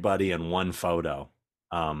everybody in one photo.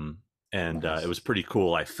 And Nice. it was pretty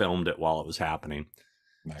cool. I filmed it while it was happening.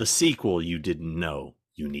 Nice. The sequel you didn't know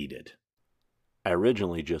you needed. I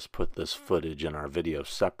originally just put this footage in our video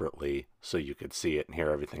separately so you could see it and hear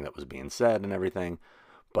everything that was being said and everything,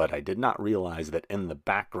 but I did not realize that in the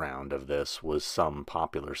background of this was some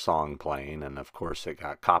popular song playing, and of course it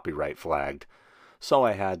got copyright flagged, so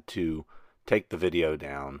I had to take the video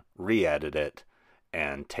down, re-edit it,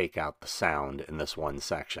 and take out the sound in this one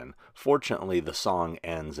section. Fortunately, the song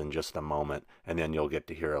ends in just a moment, and then you'll get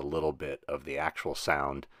to hear a little bit of the actual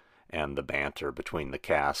sound and the banter between the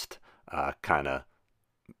cast, kind of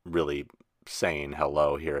really saying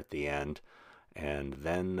hello here at the end. And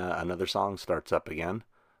then another song starts up again,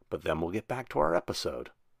 but then we'll get back to our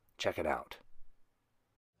episode. Check it out.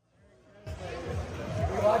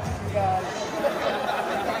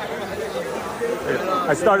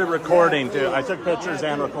 I started recording too. I took pictures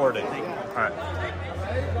and recording. All right.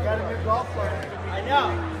 You got a new golf player. I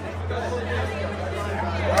know.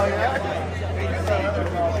 Oh, yeah?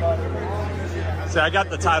 See, I got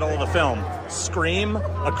the title of the film, Scream,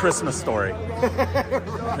 A Christmas Story.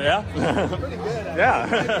 Yeah? Pretty good.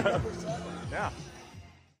 Yeah. Yeah.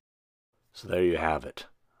 So there you have it.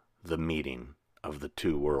 The meeting of the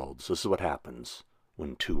two worlds. This is what happens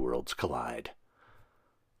when two worlds collide.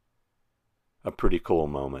 A pretty cool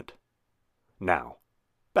moment. Now,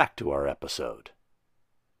 back to our episode.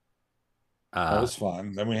 That was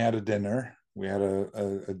fun. Then we had a dinner. We had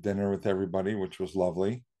a dinner with everybody, which was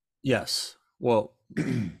lovely. Yes. Well,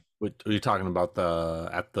 are you talking about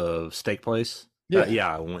at the steak place? Yeah.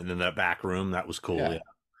 Yeah, in that back room. That was cool. Yeah. It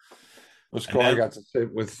was cool. then, I got to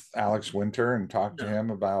sit with Alex Winter and talk to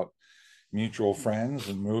him about mutual friends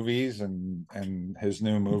and movies and his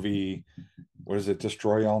new movie. What is it?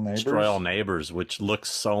 Destroy All Neighbors? Destroy All Neighbors, which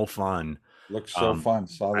looks so fun. Looks so fun.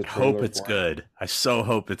 Saw the I hope trailer it's for it. good. I so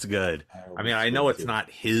hope it's good. I mean, I know it's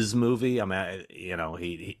not his movie. I mean,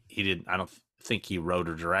 he didn't. I don't think he wrote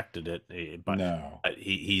or directed it, but No.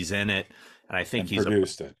 He's in it, and I think he's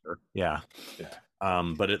produced it. Yeah.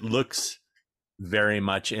 But it looks very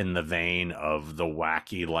much in the vein of the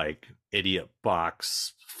wacky, like Idiot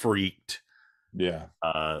Box, Freaked. Yeah.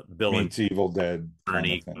 Bill Meets and Evil Dead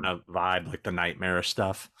Bernie kind of vibe, like the nightmare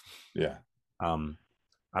stuff. Yeah.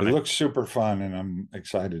 It looks super fun, and I'm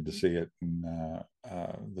excited to see it. And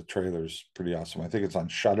the trailer's pretty awesome. I think it's on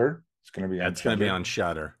Shudder. It's going to be on. It's going to be on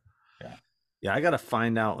Shudder. Yeah. Yeah, I got to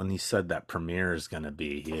find out when he said that premiere is going to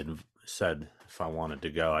be. He had said if I wanted to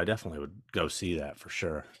go, I definitely would go see that for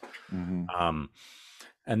sure. Mm-hmm.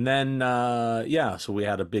 And then, so we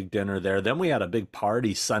had a big dinner there. Then we had a big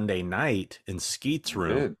party Sunday night in Skeet's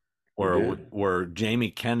room where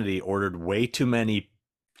Jamie Kennedy ordered way too many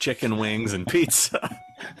chicken wings and pizza.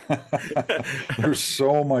 There's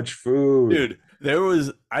so much food.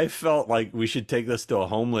 Dude, I felt like we should take this to a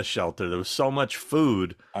homeless shelter. There was so much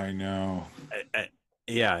food. I know.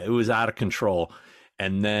 Yeah, it was out of control.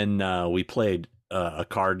 And then we played a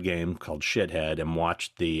card game called Shithead and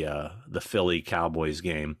watched the Philly Cowboys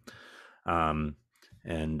game.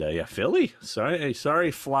 Philly.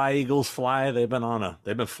 Sorry, Fly Eagles fly. They've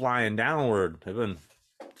been flying downward. They've been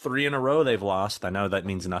 3 in a row they've lost. I know that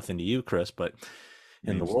means nothing to you, Chris, but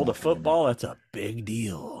in the world of football, that's a big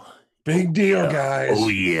deal. Big deal, guys. Oh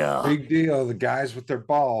yeah. Big deal. The guys with their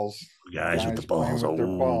balls. Guys with the balls. With their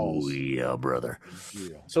balls. Yeah, brother.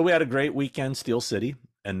 So we had a great weekend, Steel City.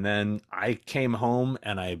 And then I came home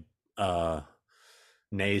and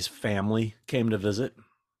Nay's family came to visit.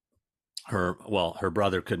 Her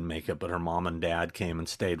brother couldn't make it, but her mom and dad came and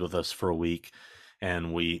stayed with us for a week.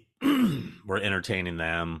 And we were entertaining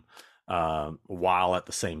them while at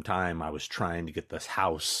the same time I was trying to get this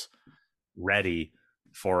house ready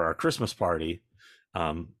for our Christmas party,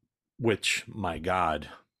 which, my God,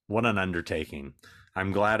 what an undertaking.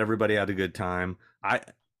 I'm glad everybody had a good time. I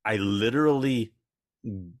literally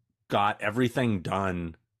got everything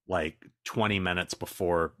done like 20 minutes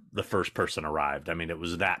before the first person arrived. I mean, it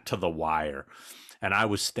was that to the wire. And I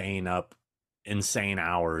was staying up insane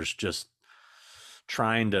hours just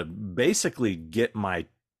trying to basically get my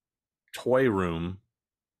toy room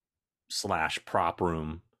 / prop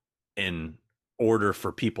room in order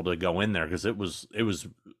for people to go in there, because it was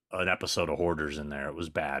an episode of Hoarders in there. It was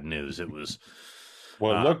bad news. It was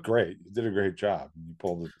well, it looked great. You did a great job. You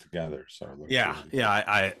pulled it together. So it looked really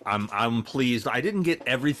good. I'm pleased. I didn't get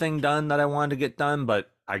everything done that I wanted to get done, but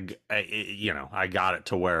I got it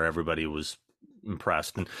to where everybody was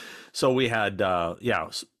impressed. And so we had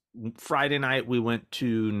Friday night we went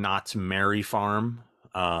to Knott's Merry Farm.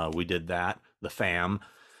 We did that, the fam,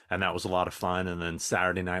 and that was a lot of fun. And then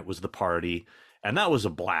Saturday night was the party, and that was a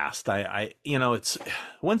blast. It's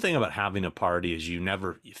one thing about having a party is you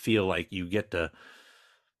never feel like you get to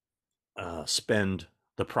spend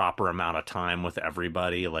the proper amount of time with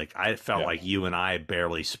everybody. Like I felt like you and I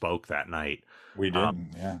barely spoke that night. We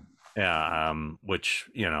didn't, yeah. Yeah. Which,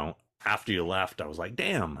 after you left, I was like,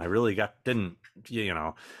 damn, I really didn't,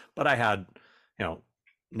 but I had,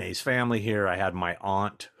 Nay's family here. I had my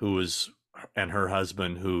aunt and her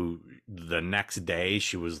husband who the next day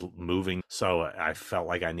she was moving. So I felt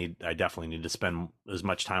like I definitely need to spend as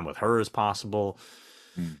much time with her as possible.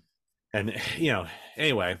 And,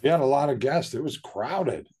 anyway. We had a lot of guests. It was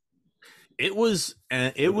crowded. It was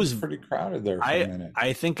pretty crowded there for a minute.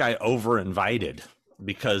 I think I over invited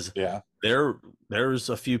because there's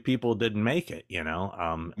a few people didn't make it,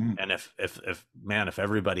 and if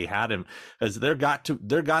everybody had him, because there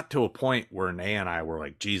got to a point where Nay and I were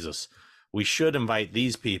like, Jesus, we should invite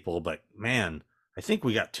these people, but man, I think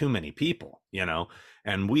we got too many people,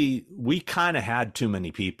 and we kind of had too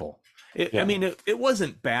many people. I mean, it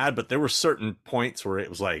wasn't bad, but there were certain points where it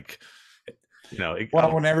was like,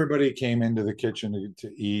 when everybody came into the kitchen to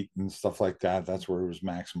eat and stuff like that, that's where it was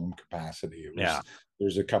maximum capacity.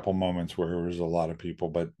 There's a couple moments where there was a lot of people,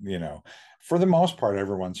 but for the most part,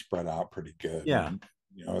 everyone spread out pretty good. Yeah.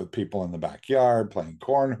 And, people in the backyard playing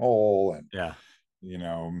cornhole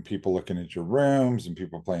and, people looking at your rooms and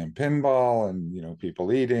people playing pinball and,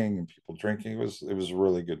 people eating and people drinking. It was a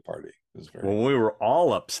really good party. It was very when we were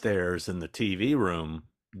all upstairs in the TV room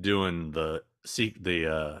doing the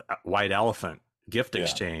White Elephant gift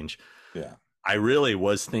exchange. Yeah. I really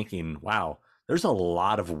was thinking, wow, there's a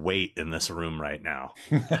lot of weight in this room right now.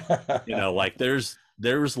 Like there's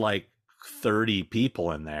like 30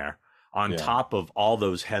 people in there on top of all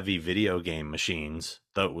those heavy video game machines.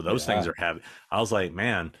 Those things are heavy. I was like,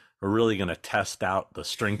 man, we're really going to test out the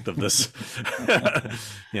strength of this,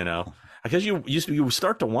 because you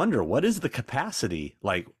start to wonder, what is the capacity?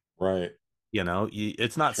 Like, right.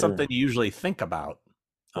 It's not something you usually think about.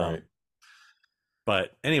 Right.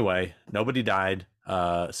 But anyway, nobody died.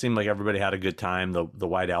 Seemed like everybody had a good time. The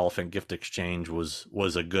White Elephant gift exchange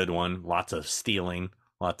was a good one. Lots of stealing.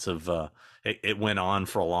 Lots of it went on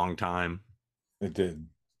for a long time. It did.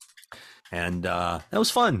 And it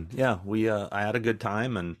was fun. Yeah, I had a good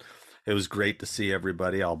time, and it was great to see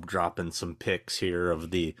everybody. I'll drop in some pics here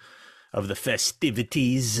of the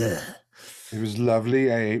festivities. It was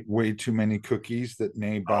lovely. I ate way too many cookies that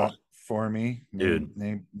Nay bought for me. Dude.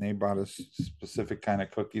 Nay bought a specific kind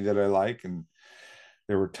of cookie that I like, and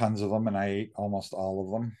there were tons of them, and I ate almost all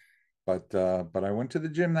of them. But I went to the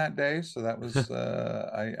gym that day, so that was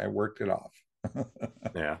I worked it off.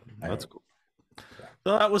 Yeah, that's cool.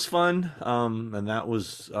 So that was fun. And that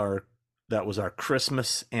was our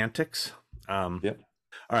Christmas antics. Yep.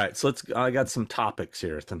 All right, so I got some topics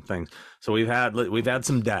here, some things. So we've had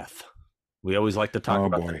some death. We always like to talk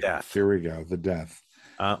about the death. Here we go, the death.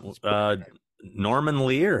 Norman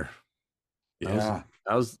Lear. Yeah.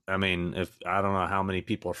 I mean, I don't know how many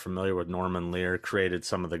people are familiar with Norman Lear, created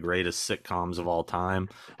some of the greatest sitcoms of all time.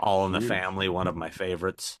 All in the Family, one of my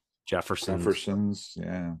favorites. Jeffersons,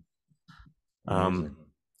 yeah.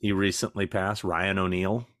 He recently passed. Ryan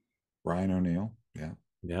O'Neal, yeah.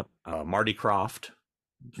 Yep. Marty Krofft.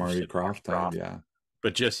 Yeah.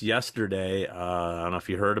 But just yesterday, I don't know if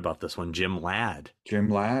you heard about this one, Jim Ladd.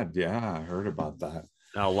 Yeah, I heard about that.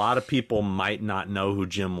 Now, a lot of people might not know who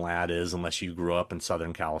Jim Ladd is unless you grew up in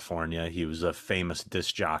Southern California. He was a famous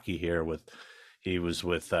disc jockey here. He was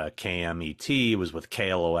with KMET, he was with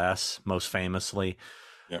KLOS most famously.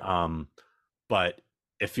 Yep. But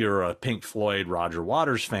if you're a Pink Floyd Roger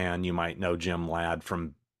Waters fan, you might know Jim Ladd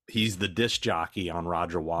he's the disc jockey on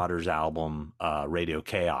Roger Waters' album, Radio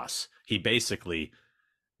Chaos. He basically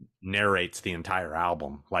narrates the entire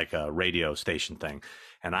album like a radio station thing.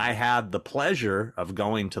 And I had the pleasure of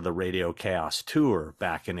going to the Radio Chaos tour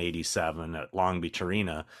back in '87 at Long Beach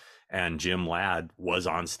Arena, and Jim Ladd was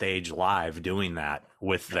on stage live doing that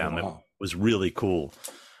with them. Oh, wow. It was really cool.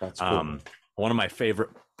 That's cool. One of my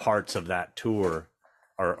favorite parts of that tour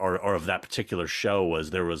or of that particular show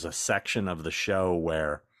was there was a section of the show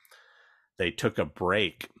where they took a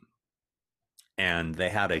break and they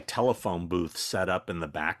had a telephone booth set up in the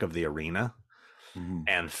back of the arena. Mm-hmm.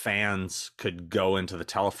 And fans could go into the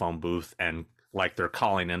telephone booth and like they're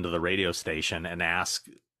calling into the radio station and ask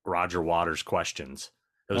Roger Waters questions.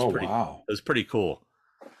 It was Wow. It was pretty cool.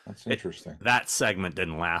 That's interesting. That segment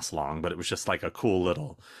didn't last long, but it was just like a cool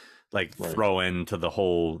little throw into the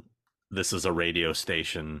whole, this is a radio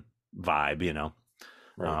station vibe,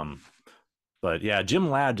 Right. But yeah, Jim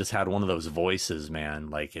Ladd just had one of those voices,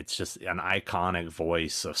 man. Like it's just an iconic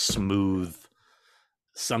voice, a smooth,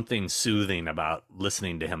 something soothing about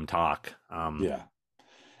listening to him talk. Yeah.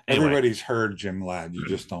 Anyway, Everybody's heard Jim Ladd. You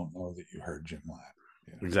just don't know that you heard Jim Ladd.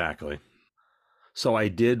 Yeah. exactly. So I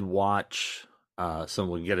did watch. So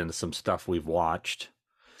we'll get into some stuff we've watched.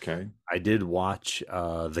 Okay. I did watch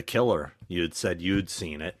The Killer. You had said you'd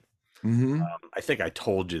seen it. Mm-hmm. I think I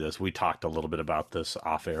told you this. We talked a little bit about this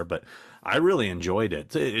off air, but I really enjoyed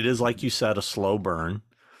it. It is, like you said, a slow burn.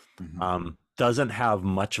 Mm-hmm. Doesn't have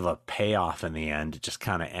much of a payoff in the end. It just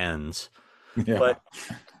kind of ends. Yeah.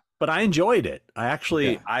 But I enjoyed it. I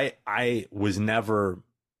actually, Yeah. I was never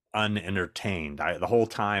unentertained. The whole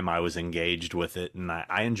time I was engaged with it, and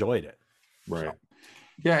I enjoyed it. Right. So,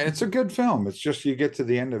 Yeah, it's a good film. It's just you get to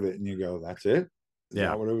the end of it and you go, that's it? Is Yeah.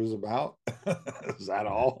 that what it was about? Is that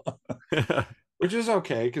all? Which is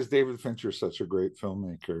okay because David Fincher's such a great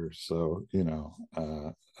filmmaker. So,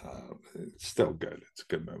 it's still good. It's a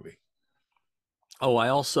good movie. Oh, I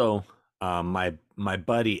also my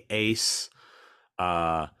buddy Ace,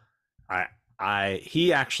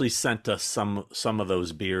 he actually sent us some of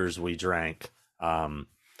those beers we drank on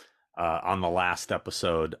the last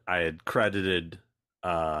episode. I had credited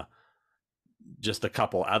just a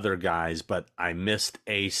couple other guys, but I missed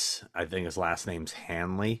Ace. I think his last name's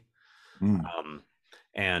Hanley.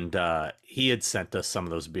 And he had sent us some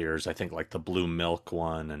of those beers. I think like the blue milk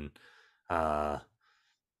one and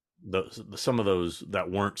some of those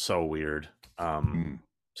that weren't so weird.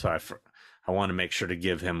 So I want to make sure to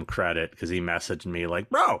give him credit because he messaged me like,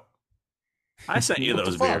 bro, I sent you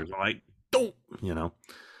those beers. I'm like, don't, He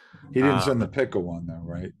didn't send the pickle one though,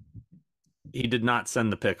 right? He did not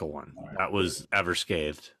send the pickle one. Right. That was ever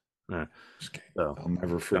scathed. So I'll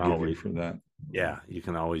never forgive you for that. Yeah, you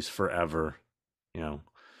can always forever,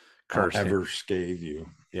 curse I'll him. ever scathe you.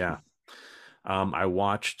 Yeah. I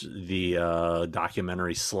watched the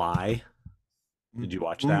documentary Sly. Did you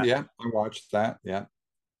watch that? Yeah, I watched that. Yeah.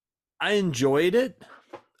 I enjoyed it.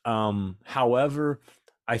 However,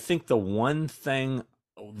 I think the one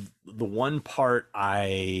part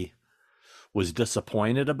I was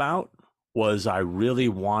disappointed about was I really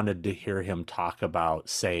wanted to hear him talk about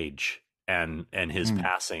Sage and his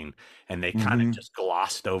passing, and they kind of just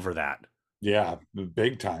glossed over that. Yeah,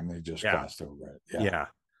 big time. They just glossed over it. Yeah.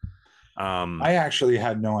 I actually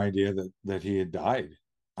had no idea that he had died.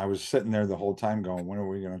 I was sitting there the whole time going, when are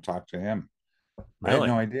we going to talk to him? Really? I had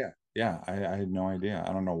no idea. Yeah, I had no idea.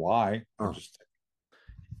 I don't know why.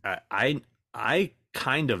 I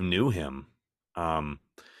kind of knew him.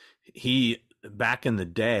 He back in the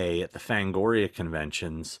day at the Fangoria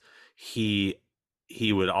conventions, he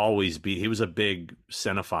would always be. He was a big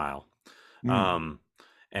cinephile,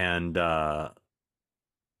 and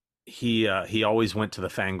he always went to the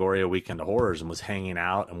Fangoria Weekend of Horrors and was hanging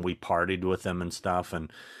out, and we partied with him and stuff. And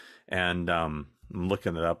I'm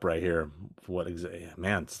looking it up right here.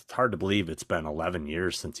 Man, it's hard to believe it's been 11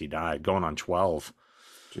 years since he died, going on 12.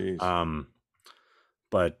 Jeez.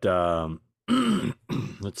 But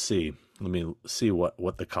let's see. Let me see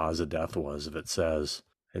what the cause of death was. If it says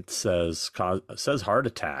heart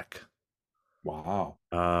attack. Wow.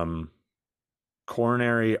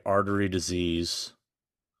 Coronary artery disease,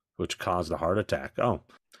 which caused a heart attack. Oh,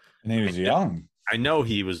 and he was young. I know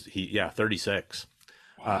he was 36.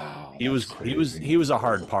 Wow. He was a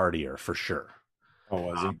hard partier for sure. Oh,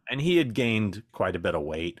 was he? And he had gained quite a bit of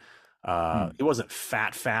weight. He wasn't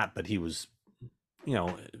fat, but he was,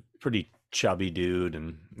 pretty chubby dude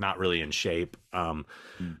and not really in shape.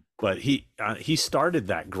 But he started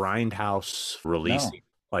that Grindhouse releasing,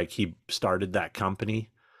 like he started that company.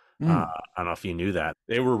 I don't know if you knew that.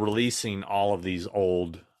 They were releasing all of these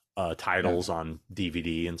old titles on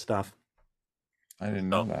DVD and stuff. I didn't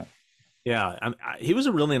know that. Yeah, he was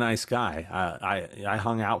a really nice guy. I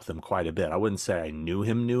hung out with him quite a bit. I wouldn't say I knew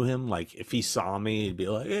him. Like if he saw me, he'd be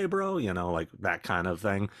like, "Hey, bro," like that kind of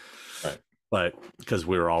thing. Right. But because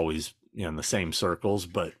we were always in the same circles,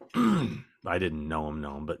 but I didn't know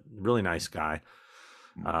him. But really nice guy.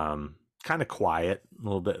 Kind of quiet, a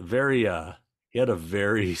little bit. Very. He had a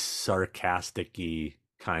very sarcastic-y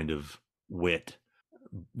kind of wit.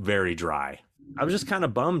 Very dry. I was just kind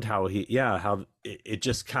of bummed how it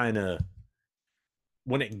just kind of,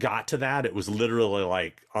 when it got to that, it was literally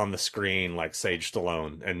like on the screen, like Sage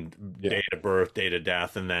Stallone and date of birth, date of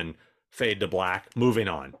death, and then fade to black, moving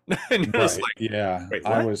on. And right. Wait,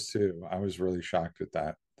 I was too. I was really shocked at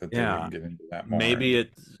that they didn't get into that more. Maybe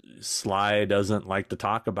Sly doesn't like to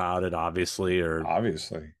talk about it, obviously.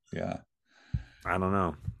 Yeah. I don't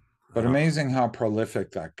know. But amazing how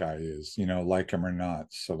prolific that guy is, like him or not,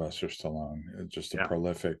 Sylvester Stallone, just a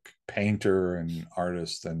prolific painter and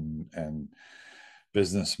artist and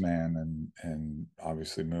businessman and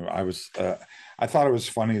obviously I thought it was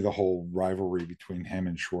funny, the whole rivalry between him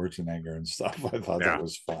and Schwarzenegger and stuff. I thought that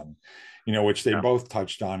was fun, which they both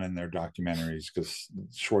touched on in their documentaries, because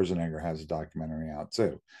Schwarzenegger has a documentary out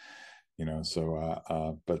too,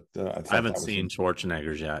 but I haven't seen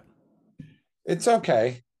Schwarzenegger's yet. It's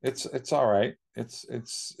okay. It's all right.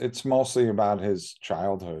 It's mostly about his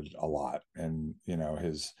childhood a lot, and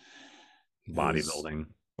his bodybuilding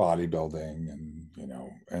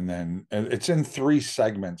and then it's in 3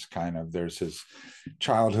 segments kind of. There's his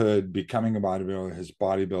childhood, becoming a bodybuilder, his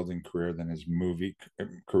bodybuilding career, then his movie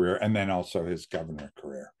career, and then also his governor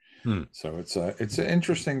career. So it's an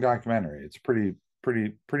interesting documentary. It's pretty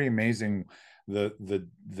amazing,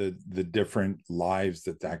 the different lives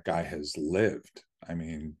that guy has lived. I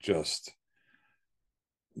mean, just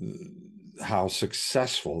how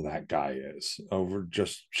successful that guy is over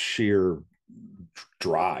just sheer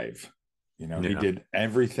drive. He did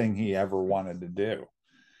everything he ever wanted to do.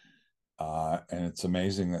 And it's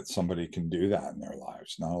amazing that somebody can do that in their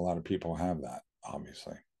lives. Not a lot of people have that,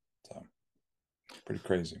 obviously. So pretty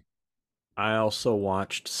crazy. I also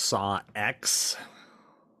watched Saw X.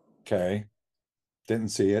 Okay. Didn't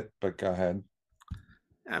see it, but go ahead.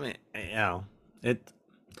 I mean,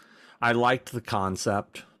 I liked the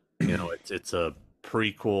concept. It's a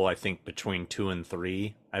prequel, I think, between 2 and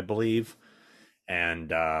 3, I believe.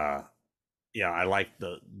 And I like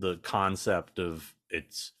the concept of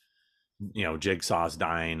it's, Jigsaw's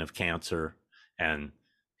dying of cancer and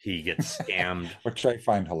he gets scammed. Which I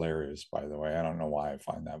find hilarious, by the way. I don't know why I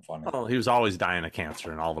find that funny. Oh, he was always dying of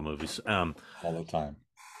cancer in all the movies. All the time.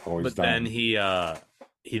 Always but dying. Then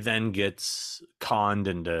he then gets conned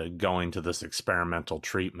into going to this experimental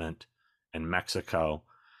treatment in Mexico.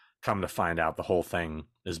 Come to find out the whole thing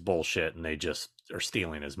is bullshit and they just are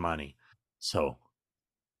stealing his money. So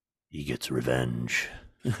he gets revenge.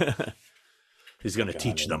 He's going to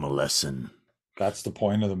teach them a lesson. That's the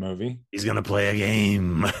point of the movie? He's going to play a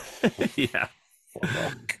game. Yeah.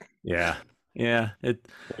 Yeah. Yeah.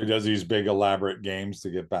 He does these big elaborate games to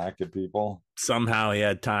get back at people. Somehow he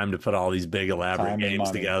had time to put all these big elaborate games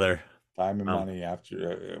together. Time and money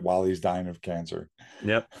after while he's dying of cancer.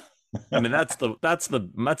 Yep. I mean, that's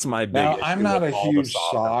my big. Now, I'm not a huge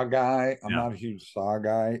Saw guy. I'm not a huge Saw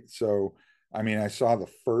guy. So, I mean, I saw the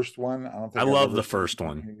first one. I love the first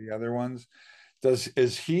one. The other ones.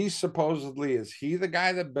 Is he the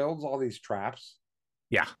guy that builds all these traps?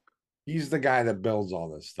 Yeah. He's the guy that builds all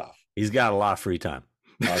this stuff. He's got a lot of free time.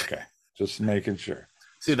 Okay. Just making sure.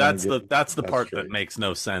 See, that's the part that makes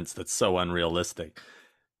no sense. That's so unrealistic.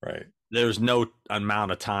 Right. There's no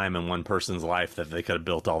amount of time in one person's life that they could have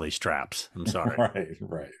built all these traps. I'm sorry.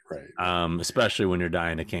 Right. Especially when you're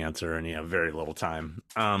dying of cancer and you have very little time.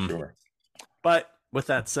 Sure. But with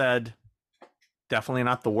that said, definitely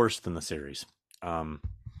not the worst in the series.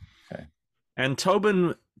 Okay. And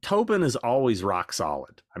Tobin is always rock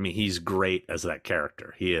solid. I mean, he's great as that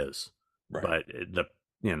character. He is. Right. But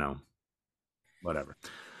whatever.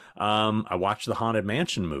 I watched the Haunted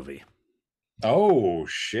Mansion movie. Oh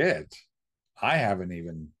shit. I haven't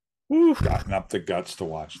even gotten up the guts to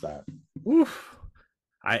watch that. Oof.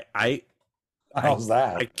 How's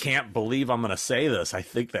that? I can't believe I'm going to say this. I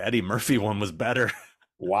think the Eddie Murphy one was better.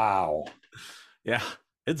 Wow. Yeah,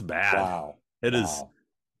 it's bad. Wow. It is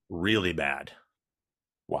really bad.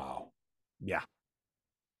 Wow. Yeah.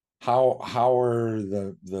 How are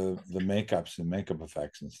the makeups and makeup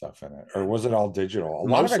effects and stuff in it? Or was it all digital?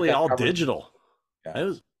 Mostly all digital. Yeah. It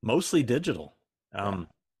was mostly digital.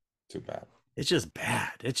 Too bad. It's just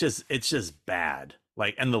bad. It's just bad.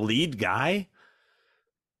 Like, and the lead guy,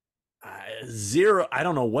 zero. I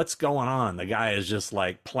don't know what's going on. The guy is just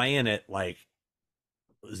like playing it like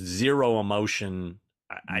zero emotion.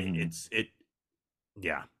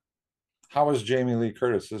 Yeah. How is Jamie Lee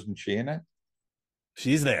Curtis? Isn't she in it?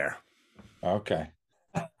 She's there. Okay.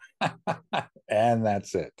 And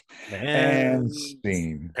that's it. And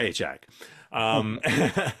scene. Paycheck.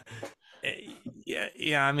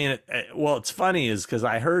 Yeah. I mean, it's funny is because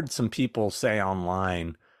I heard some people say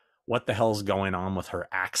online, what the hell's going on with her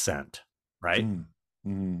accent, right?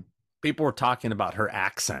 Mm-hmm. People were talking about her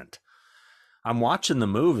accent. I'm watching the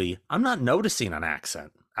movie. I'm not noticing an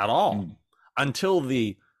accent at all until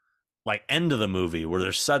the end of the movie where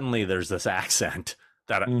there's this accent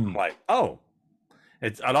that I'm like, oh,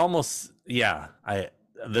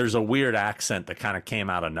 there's a weird accent that kind of came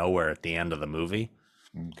out of nowhere at the end of the movie.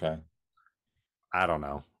 Okay. I don't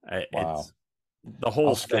know. Wow. The whole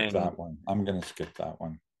I'll skip thing. that one. I'm going to skip that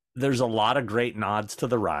one. there's a lot of great nods to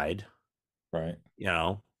the ride, Right. you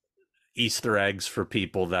know, Easter eggs for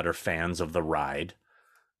people that are fans of the ride,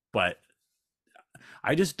 but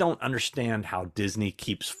I just don't understand how Disney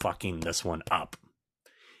keeps fucking this one up.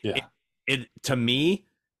 Yeah. It to me,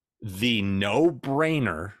 the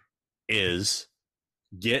no-brainer is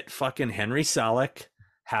get fucking Henry Selick,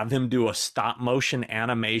 have him do a stop motion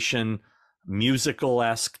animation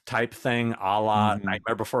musical-esque type thing a la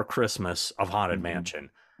Nightmare Before Christmas of Haunted Mansion.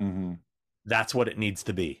 Mm-hmm. That's what it needs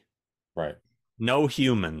to be. Right. No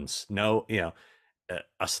humans, no,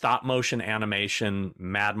 a stop motion animation,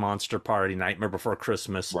 Mad Monster Party, Nightmare Before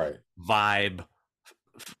Christmas Right. vibe,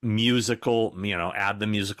 musical, add the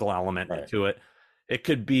musical element Right. to it. It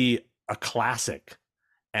could be a classic.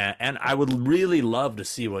 And I would really love to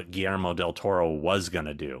see what Guillermo del Toro was going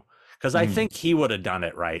to do, because I think he would have done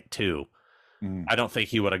it right too. I don't think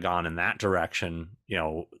he would have gone in that direction,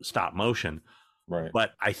 stop motion. Right.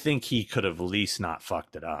 But I think he could have at least not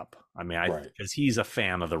fucked it up. I mean, because he's a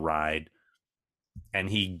fan of the ride, and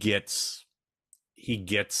he gets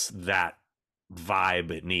that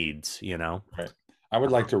vibe it needs, Right. I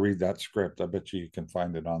would like to read that script. I bet you can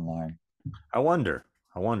find it online. I wonder.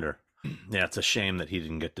 Yeah, it's a shame that he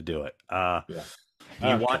didn't get to do it. Yeah.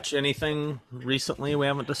 You watch anything recently we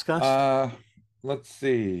haven't discussed? Let's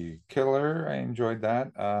see. Killer. I enjoyed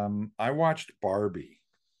that. I watched Barbie.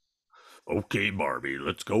 Okay, Barbie,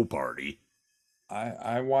 let's go party.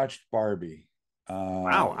 I watched Barbie.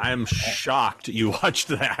 Wow, I'm shocked you watched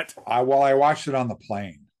that. I watched it on the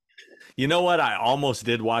plane. You know what? I almost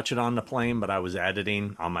did watch it on the plane, but I was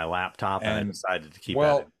editing on my laptop, and I decided to keep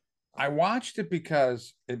editing. I watched it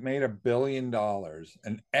because it made $1 billion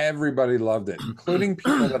and everybody loved it, including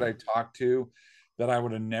people that I talked to that I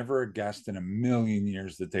would have never guessed in a million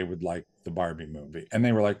years that they would like the Barbie movie. And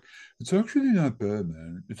they were like, it's actually not bad,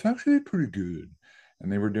 man. It's actually pretty good. And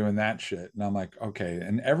they were doing that shit. And I'm like, okay.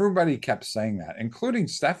 And everybody kept saying that, including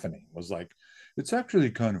Stephanie was like, it's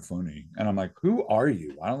actually kind of funny. And I'm like, who are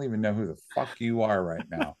you? I don't even know who the fuck you are right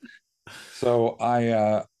now. So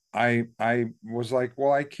I was like,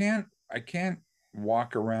 well, I can't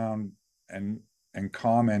walk around and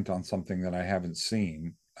comment on something that I haven't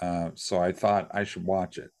seen. So I thought I should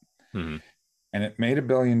watch it. Mm-hmm. And it made $1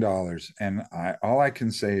 billion. And all I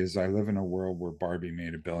can say is I live in a world where Barbie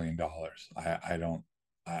made $1 billion.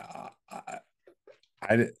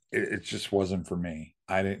 It just wasn't for me.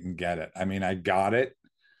 I didn't get it. I mean, I got it.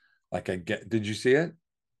 Did you see it?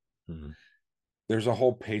 Mm-hmm. There's a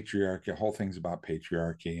whole patriarchy, whole things about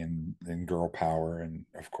patriarchy and girl power, and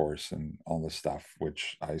of course, and all this stuff,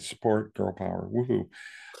 which I support girl power. Woohoo.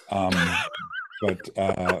 But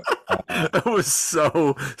it was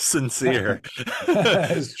so sincere.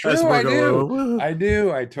 It's true. I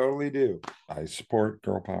do. I totally do. I support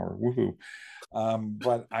girl power. Woohoo.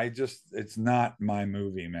 But it's not my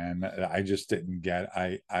movie, man. I just didn't get,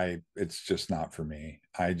 it's just not for me.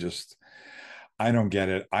 I don't get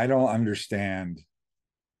it. I don't understand.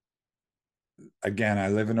 Again, I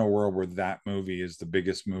live in a world where that movie is the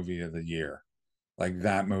biggest movie of the year. Like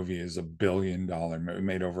that movie is $1 billion movie. It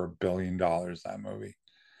made over $1 billion, that movie.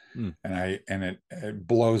 And it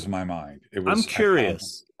blows my mind. I'm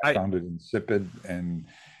curious. I found it insipid and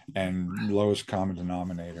lowest common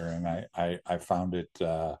denominator. And I found it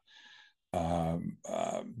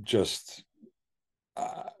just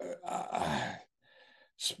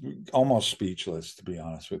almost speechless, to be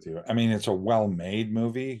honest with you. I mean, it's a well-made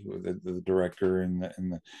movie. The director and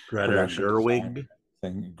the Greta Gerwig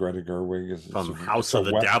thing. Greta Gerwig is from House of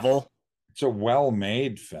the Devil. It's a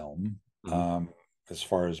well-made film, as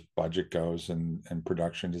far as budget goes and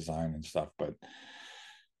production design and stuff. But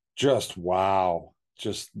just wow,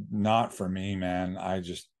 just not for me, man. I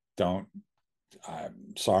just don't.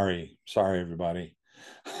 I'm sorry, everybody.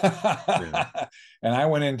 And I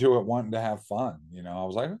went into it wanting to have fun. I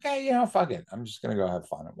was like, okay, fuck it. I'm just gonna go have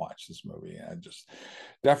fun and watch this movie. And I just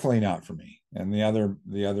definitely not for me. And the other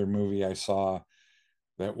movie I saw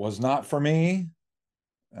that was not for me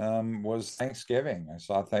was Thanksgiving. I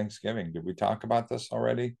saw Thanksgiving. Did we talk about this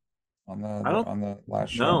already on the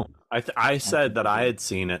last show? No, I said that I had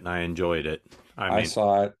seen it and I enjoyed it. I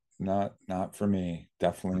saw it. Not for me.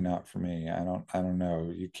 Definitely not for me. I don't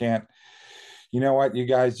know. You can't. You know what, you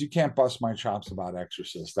guys, you can't bust my chops about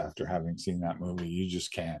Exorcist after having seen that movie. You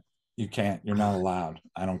just can't. You can't. You're not allowed.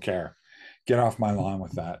 I don't care. Get off my lawn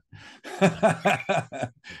with that.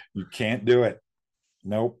 You can't do it.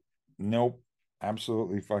 Nope.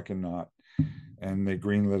 Absolutely fucking not. And they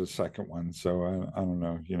greenlit a second one. So I don't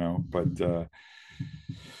know,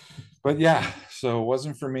 but yeah, so it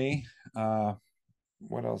wasn't for me.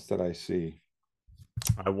 What else did I see?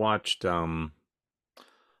 I watched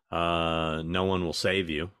No One Will Save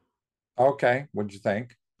You. Okay, what'd you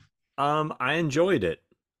think? I enjoyed it.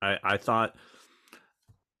 I thought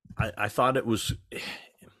I thought it was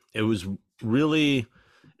really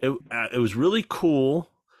it was really cool.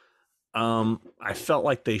 I felt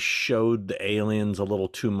like they showed the aliens a little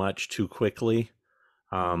too much too quickly.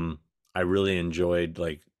 I really enjoyed,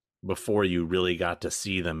 like, before you really got to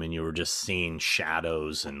see them and you were just seeing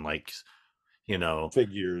shadows and, like, you know,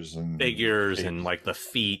 Figures and figures and shapes. like the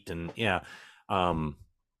feet and yeah. Um,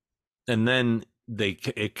 and then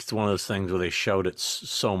it's one of those things where they showed it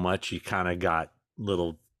so much you kind of got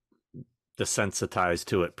little desensitized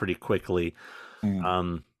to it pretty quickly. Mm,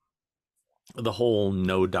 Um, the whole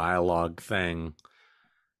no dialogue thing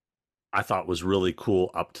I thought was really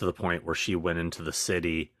cool up to the point where she went into the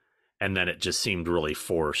city and then it just seemed really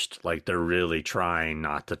forced. Like they're really trying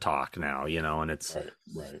not to talk now, you know, and right,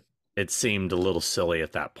 right. it seemed a little silly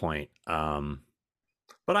at that point.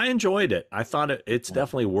 But I enjoyed it. I thought it's Yeah,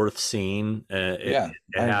 definitely worth seeing. yeah,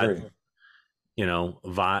 It I had, agree. you know,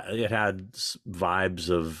 it had vibes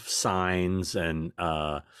of Signs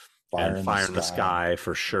Fire and in the Fire in the Sky. Sky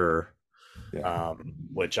for sure. Yeah,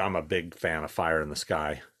 Which I'm a big fan of Fire in the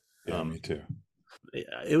Sky. yeah, me too.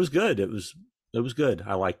 It was good. It was good.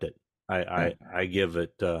 I liked it. Yeah, I give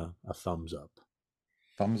it a thumbs up.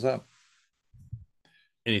 thumbs up.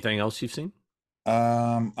 Anything else you've seen?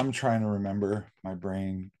 I'm trying to remember. My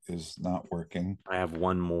brain is not working. I have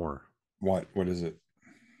one more. What is it?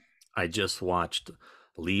 I just watched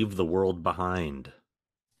Leave the World Behind.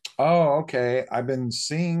 Oh, okay. I've been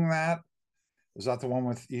seeing that. Is that the one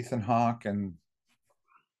with Ethan Hawke and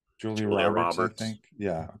Julia Julia Roberts, I Roberts think?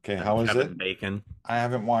 Yeah. Okay. and How is it? Kevin Bacon. I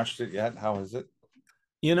haven't watched it yet. How is it?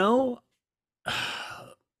 You know,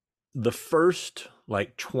 the first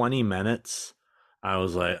like 20 minutes, I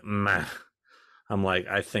was like, meh. I'm like,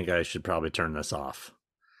 I think I should probably turn this off.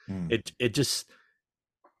 Hmm. It just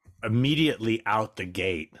immediately out the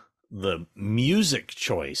gate, the music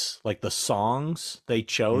choice, like the songs they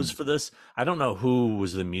chose Hmm. for this. I don't know who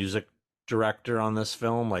was the music director on this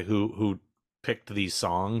film, like who picked these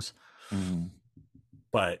songs, Hmm.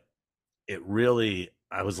 but it really,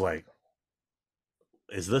 I was like,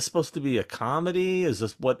 is this supposed to be a comedy? Is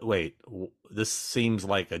this what? Wait, this seems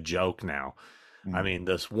like a joke now. I Hmm. mean,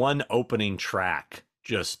 this one opening track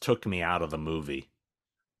just took me out of the movie.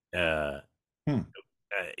 Uh, Hmm.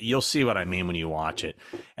 you'll see what I mean when you watch it.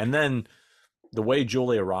 And then the way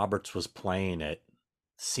Julia Roberts was playing it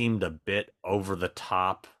seemed a bit over the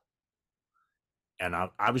top. And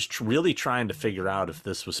I was really trying to figure out if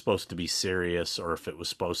this was supposed to be serious or if it was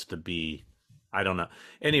supposed to be, I don't know.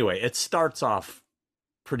 Anyway, it starts off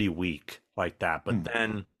pretty weak like that. But Hmm.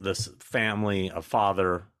 then this family, a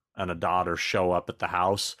father and a daughter, show up at the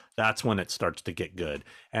house. That's when it starts to get good.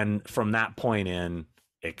 And from that point in,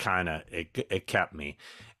 it kept me.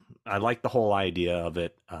 I like the whole idea of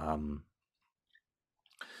it.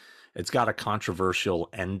 It's got a controversial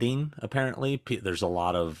ending. Apparently, there's a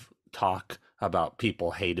lot of talk about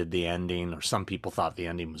people hated the ending, or some people thought the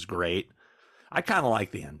ending was great. I kind of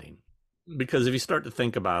like the ending because if you start to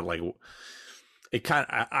think about it, like it kind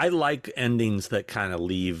of, I like endings that kind of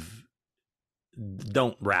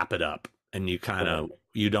don't wrap it up, and you kind Right. of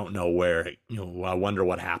you don't know where I wonder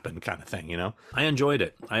what happened, kind of thing. I enjoyed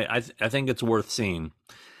it. I think it's worth seeing.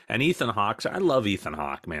 And Ethan Hawke, I love Ethan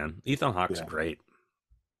Hawke, man. Ethan Hawke's Yeah. great.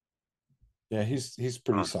 Yeah, he's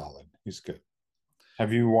pretty solid. He's good.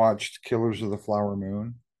 Have you watched Killers of the Flower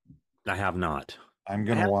Moon? I have not. I'm I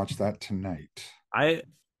gonna have, watch that tonight. I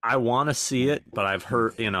I want to see it, but I've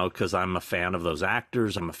heard, because I'm a fan of those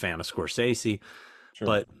actors. I'm a fan of Scorsese, Sure.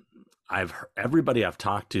 but everybody I've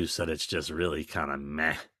talked to said it's just really kind of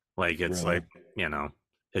meh. Like it's Really? like,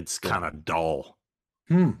 it's Yeah. kind of dull.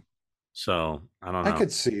 Hmm. So I don't I know.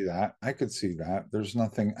 could see that. I could see that. There's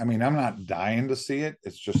nothing. I mean, I'm not dying to see it.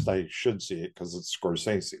 It's just I should see it because it's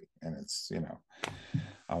Scorsese, and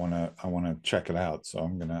I wanna check it out. So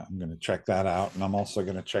I'm gonna check that out, and I'm also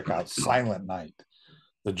gonna check out Silent Night,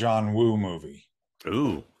 the John Woo movie,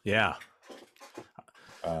 Ooh, yeah.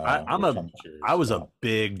 I, I'm which a I'm I curious was a about.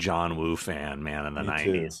 big John Woo fan, man, in the Me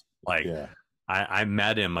too. '90s. Like Yeah. I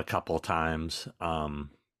met him a couple times.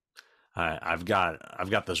 I've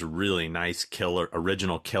got this really nice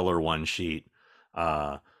original Killer one sheet,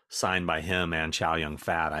 uh, signed by him and Chow Yun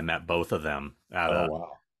Fat. I met both of them Oh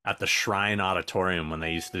wow. at the Shrine Auditorium when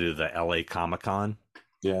they used to do the L.A. Comic Con.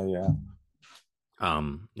 Yeah, yeah.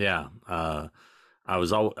 Yeah. I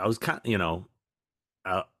was kind,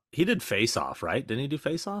 he did Face Off, right? Didn't he do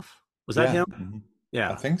Face Off? Was that Yeah. him? Mhm. I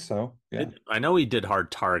Yeah. think so. Yeah. I know he did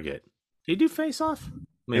Hard Target. Did he do Face Off?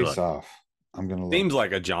 Let me Face look. Off. I'm gonna Seems look.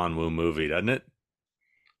 like a John Woo movie, doesn't it?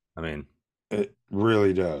 I mean, It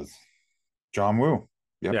really does. John Woo.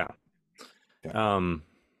 Yep. yeah. Yep.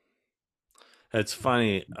 It's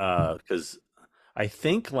funny because I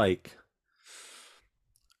think like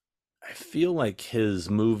I feel like his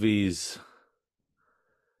movies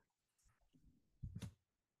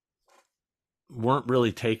weren't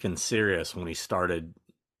really taken serious when he started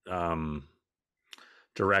um,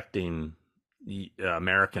 directing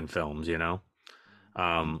American films. You know,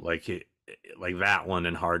 like like that one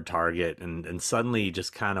and Hard Target, and suddenly he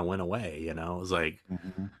just kind of went away. You know, it was like,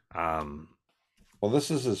 Mhm. um, Well,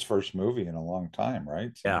 this is his first movie in a long time,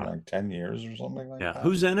 right? Something yeah, like 10 years or something like yeah. that.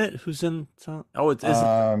 Who's in it? Who's in? Oh, it's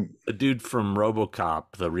Um, the dude from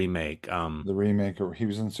RoboCop, the remake. the remake, he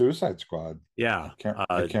was in Suicide Squad. Yeah,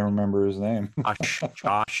 I can't remember his name.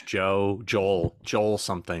 Joel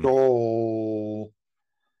something, Joel.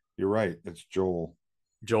 You're right. It's Joel.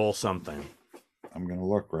 Joel something. I'm gonna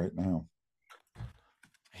look right now.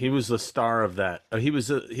 He was the star of that. He was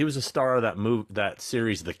a star of that that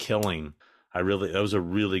series, The Killing. That was a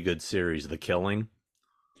really good series, The Killing.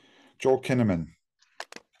 Joel Kinnaman.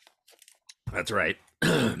 That's right.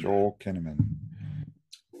 Joel Kinnaman,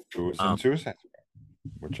 who was in Suicide Squad,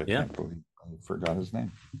 which I Yeah. can't believe I forgot his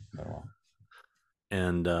name. Oh, well.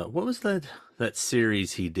 And what was that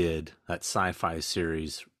series he did? That sci-fi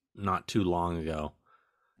series not too long ago.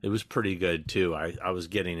 It was pretty good too. I was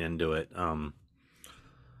getting into it.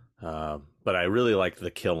 But I really liked The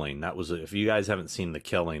Killing. That was if you guys haven't seen The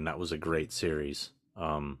Killing, that was a great series.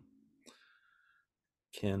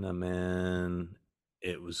 Kinnaman.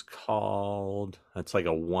 It was called. That's like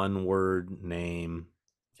a one-word name.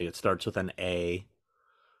 I think it starts with an A,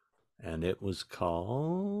 and it was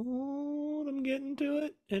called. I'm getting to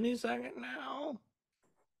it any second now.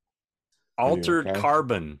 Altered Okay?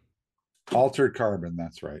 Carbon. Altered Carbon.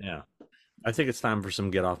 That's right. Yeah, I think it's time for some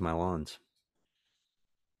Get Off My Lawns.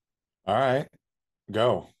 All right,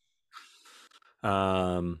 go.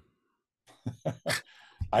 Um,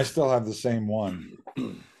 I still have the same one.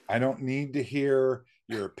 I don't need to hear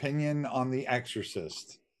your opinion on The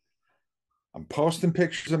Exorcist. I'm posting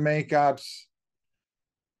pictures of makeups.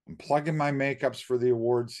 I'm plugging my makeups for the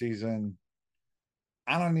award season.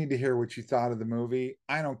 I don't need to hear what you thought of the movie.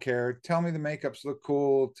 I don't care. Tell me the makeups look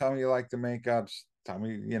cool. Tell me you like the makeups. Tell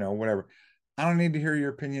me, whatever. I don't need to hear your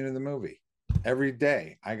opinion of the movie. Every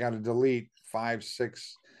day, I got to delete 5,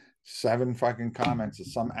 6, 7 fucking comments of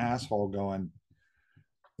some asshole going,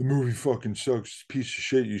 the movie fucking sucks. Piece of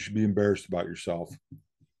shit. You should be embarrassed about yourself.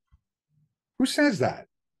 Who says that?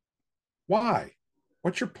 Why?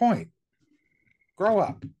 What's your point? Grow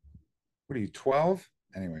up. What are you, 12?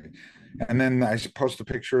 Anyway. And then I post a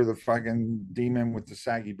picture of the fucking demon with the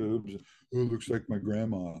saggy boobs. Oh, looks like my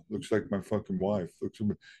grandma. Looks like my fucking wife.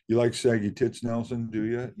 You like saggy tits, Nelson? Do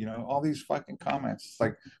you? All these fucking comments. It's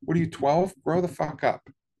like, what are you, 12? Grow the fuck up.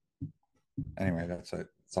 Anyway, that's it.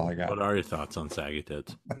 That's all I got. what are your thoughts on saggy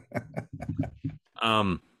tits?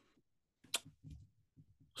 um.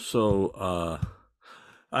 So,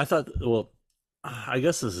 I thought, well, I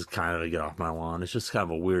guess this is kind of a Get Off My Lawn. It's just kind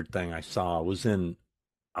of a weird thing I saw. I was in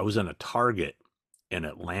a Target in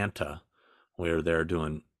Atlanta where they're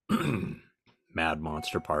doing Mad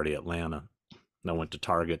Monster Party Atlanta. And I went to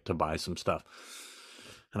Target to buy some stuff.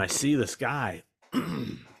 And I see this guy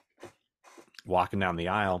walking down the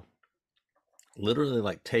aisle, literally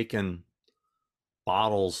like taking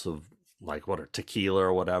bottles of like tequila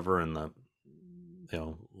or whatever in the,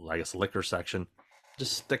 I guess liquor section,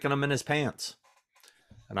 just sticking them in his pants.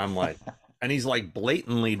 And I'm like, and he's like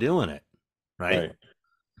blatantly doing it. Right.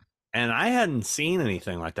 And I hadn't seen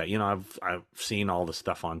anything like that. I've seen all the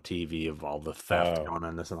stuff on TV of all the theft going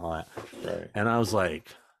on, this and all that. Right. And I was like,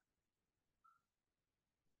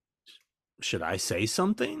 should I say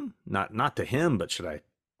something? Not to him, but should I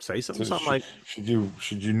say something? So should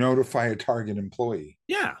you notify a Target employee?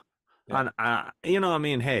 Yeah.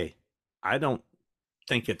 Hey, I don't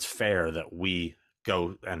think it's fair that we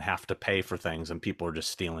go and have to pay for things and people are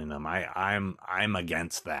just stealing them. I'm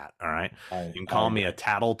against that. All right. You can call me a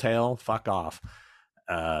tattletale, fuck off.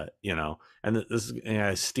 And this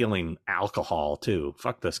is stealing alcohol too.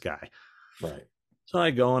 Fuck this guy. Right. So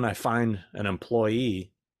I go and I find an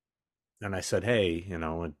employee and I said, hey,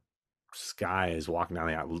 this guy is walking down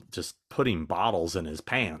the aisle just putting bottles in his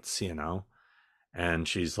pants, and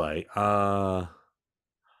she's like, and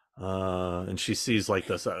she sees like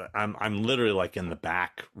this. I'm literally like in the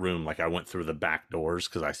back room, like I went through the back doors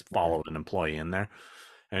because I followed an employee in there,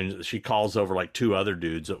 and she calls over like 2 other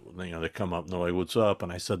dudes. They come up and they're like, "What's up?"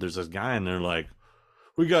 And I said, "There's this guy," and they're like,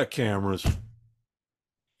 "We got cameras."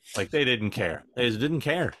 Like they didn't care. They just didn't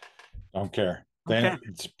care. Don't care.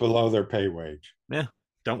 It's below their pay wage. Yeah.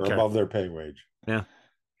 Don't Or care. above their pay wage. Yeah.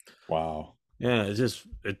 Wow. Yeah, it's just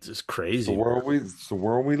It's crazy. it's the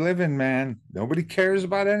world we live in, man. Nobody cares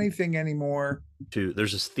about anything anymore.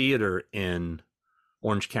 There's this theater in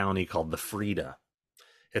Orange County called the Frida.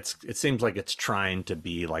 It seems like it's trying to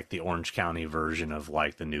be like the Orange County version of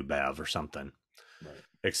like the New Bev or something. Right.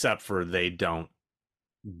 Except for they don't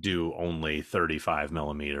do only 35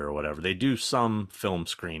 millimeter or whatever. They do some film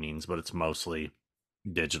screenings, but it's mostly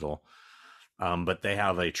digital. But they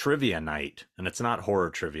have a trivia night, and it's not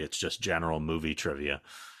horror trivia, it's just general movie trivia.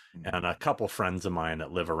 And a couple friends of mine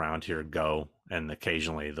that live around here go, and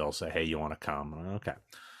occasionally they'll say, hey, you want to come? I'm like, okay.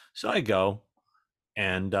 So I go,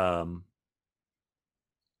 and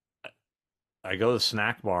I go to the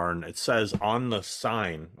snack bar, and it says on the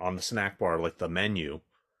sign on the snack bar, like the menu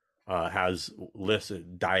has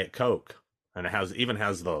listed Diet Coke, and it even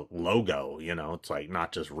has the logo. It's like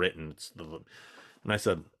not just written. And I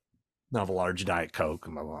said, I have a large Diet Coke,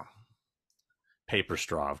 and blah, blah. Paper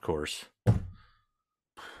straw, of course.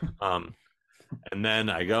 And then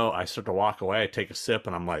I start to walk away, I take a sip,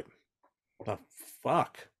 and I'm like, the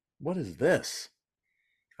fuck? What is this?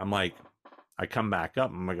 I'm like, I come back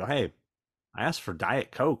up, and I go, hey, I asked for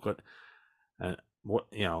Diet Coke. What,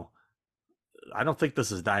 I don't think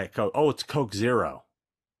this is Diet Coke. Oh, it's Coke Zero.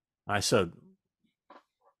 I said,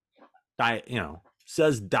 Diet,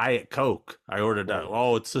 says Diet Coke. I ordered that.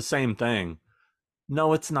 Oh, it's the same thing.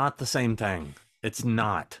 No, it's not the same thing. It's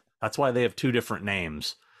not. That's why they have two different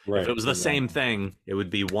names. Right. If it was the same thing, it would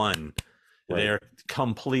be one. Right. They're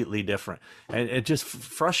completely different. And it just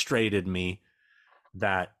frustrated me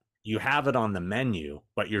that you have it on the menu,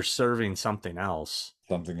 but you're serving something else.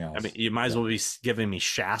 Something else. I mean, you might as well be giving me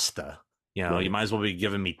Shasta. Right. You might as well be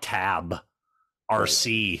giving me Tab,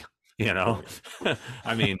 RC. Right.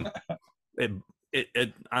 I mean, it.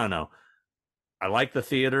 I don't know. I like the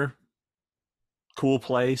theater. Cool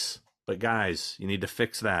place, but guys, you need to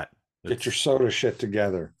fix that. Get your soda shit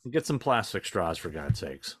together. Get some plastic straws, for God's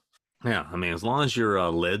sakes. Yeah, I mean, as long as your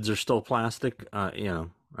lids are still plastic,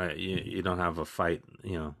 you don't have a fight,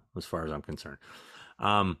 as far as I'm concerned.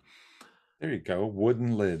 There you go,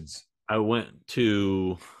 wooden lids. I went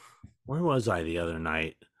to, where was I the other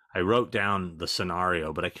night? I wrote down the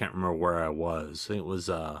scenario, but I can't remember where I was. It was,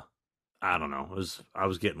 I don't know. I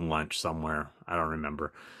was getting lunch somewhere. I don't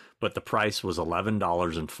remember. But the price was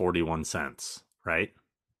 $11.41, right?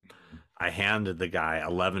 I handed the guy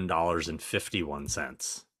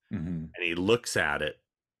 $11.51. Mm-hmm. And he looks at it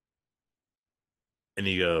and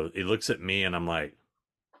he looks at me and I'm like,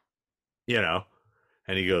 and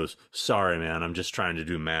he goes, sorry, man, I'm just trying to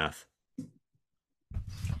do math.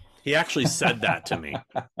 He actually said that to me.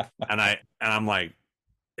 And I'm like,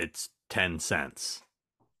 it's 10 cents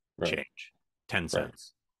change, 10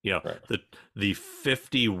 cents. The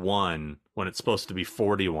 51 when it's supposed to be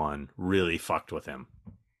 41 really fucked with him.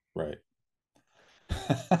 Right.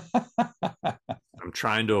 I'm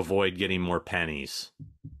trying to avoid getting more pennies.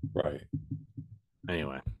 Right.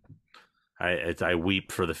 Anyway, I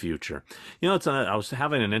weep for the future. I was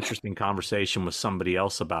having an interesting conversation with somebody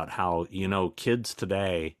else about how, kids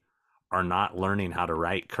today are not learning how to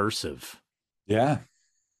write cursive. Yeah.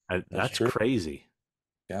 That's crazy.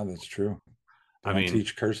 Yeah, that's true. I don't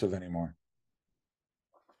teach cursive anymore.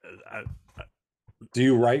 Do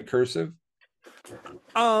you write cursive?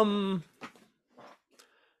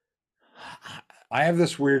 I have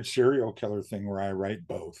this weird serial killer thing where I write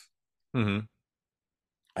both. Mm-hmm.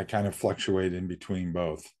 I kind of fluctuate in between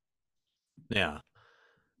both. Yeah.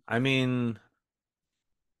 I mean,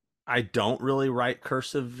 I don't really write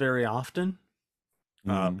cursive very often,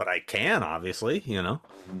 but I can, obviously,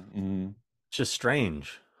 Mm-hmm. It's just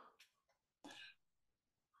strange.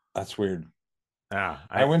 That's weird. Yeah.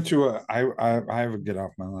 I went to I have a get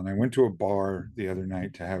off my lawn. I went to a bar the other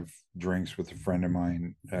night to have drinks with a friend of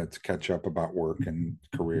mine to catch up about work and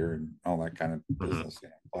career and all that kind of business.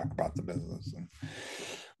 Talk about the business. And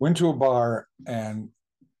went to a bar, and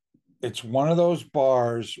it's one of those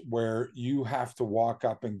bars where you have to walk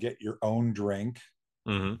up and get your own drink.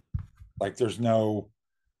 Mm-hmm. Like there's no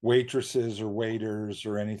waitresses or waiters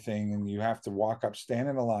or anything, and you have to walk up, stand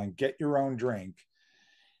in a line, get your own drink.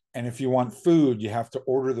 And if you want food, you have to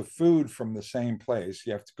order the food from the same place.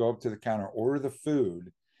 You have to go up to the counter, order the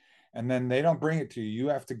food, and then they don't bring it to you. You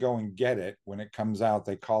have to go and get it. When it comes out,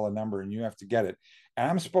 they call a number and you have to get it. And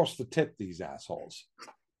I'm supposed to tip these assholes.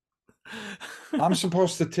 I'm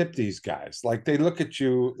supposed to tip these guys. Like they look at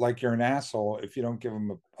you like you're an asshole if you don't give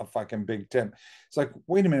them a fucking big tip. It's like,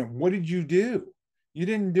 wait a minute, what did you do? You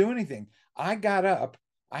didn't do anything. I got up.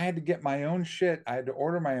 I had to get my own shit. I had to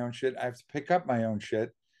order my own shit. I have to pick up my own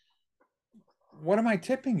shit. What am I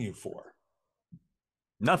tipping you for?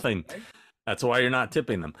 Nothing. That's why you're not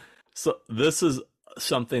tipping them. So this is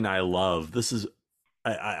something I love. This is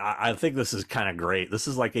I think this is kind of great. This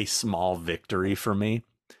is like a small victory for me,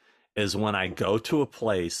 is when I go to a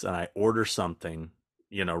place and I order something,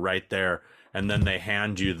 you know, right there, and then they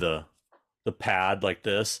hand you the pad like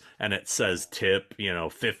this, and it says tip, you know,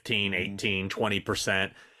 15, 18,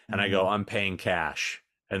 20%, and I go, I'm paying cash,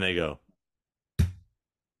 and they go,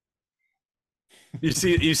 you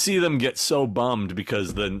see them get so bummed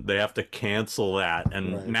because then they have to cancel that,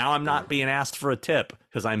 and now I'm not being asked for a tip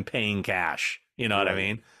because I'm paying cash. You know what I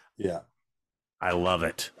mean? Yeah. I love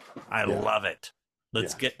it. I love it.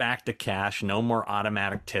 Let's get back to cash. No more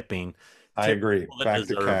automatic tipping. I agree. Back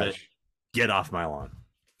to cash. Get off my lawn.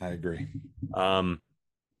 I agree.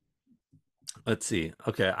 Let's see.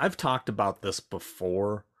 Okay, I've talked about this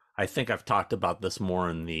before. I think I've talked about this more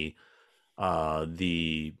in the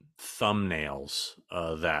thumbnails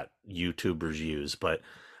that YouTubers use, but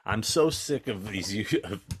I'm so sick of these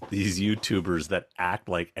YouTubers that act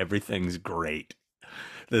like everything's great.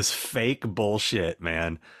 This fake bullshit,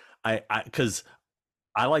 man. Because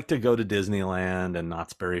I like to go to Disneyland and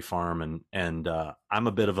Knott's Berry Farm, and I'm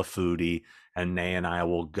a bit of a foodie, and Nay and I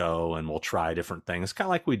will go and we'll try different things, kind of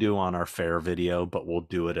like we do on our fair video, but we'll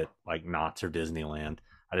do it at like Knott's or Disneyland.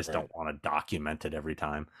 I just don't want to document it every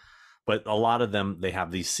time. But a lot of them, they have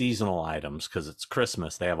these seasonal items because it's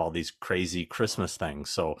Christmas. They have all these crazy Christmas things.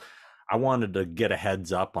 So I wanted to get a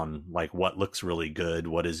heads up on like what looks really good,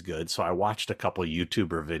 what is good. So I watched a couple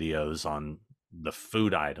YouTuber videos on the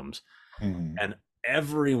food items, and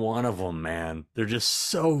every one of them, man, they're just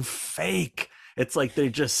so fake. It's like they're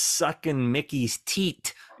just sucking Mickey's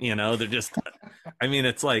teat, you know. They're just, I mean,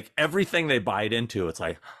 it's like everything they bite into, it's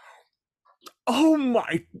like, oh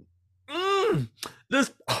my,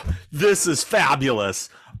 this is fabulous.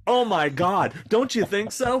 Oh my God, don't you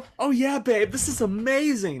think so? Oh yeah, babe, this is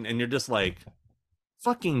amazing. And you're just like,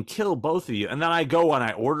 fucking kill both of you. And then I go and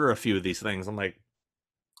I order a few of these things. I'm like,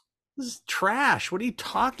 this is trash. What are you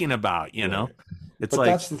talking about? You know? It's but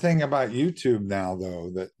like, that's the thing about YouTube now,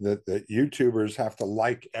 though, that YouTubers have to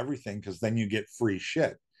like everything because then you get free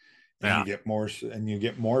shit. And you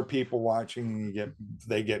get more people watching, and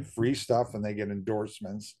they get free stuff and they get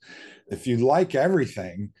endorsements. If you like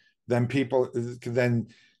everything, then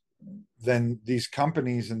then these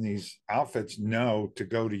companies and these outfits know to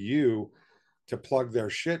go to you to plug their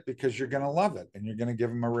shit because you're going to love it and you're going to give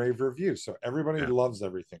them a rave review. So everybody loves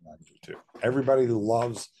everything on YouTube. Everybody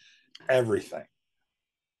loves everything.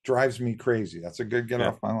 Drives me crazy. That's a good get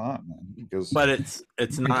off my lawn, man. But it's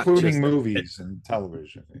not including just movies and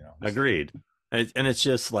television. You know, agreed. And it's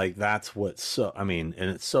just like that's what's so. I mean, and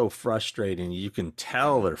it's so frustrating. You can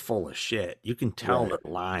tell they're full of shit. You can tell they're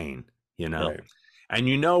lying. You know, and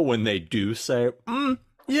you know when they do say,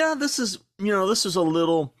 "Yeah, this is a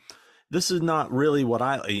little." This is not really what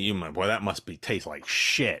boy, that must taste like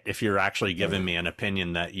shit if you're actually giving me an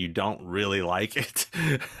opinion that you don't really like it.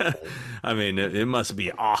 I mean, it must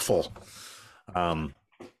be awful.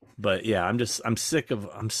 But yeah, I'm sick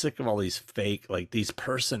of all these fake, like these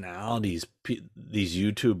personalities these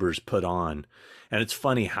YouTubers put on. And it's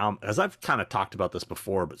funny how, as I've kind of talked about this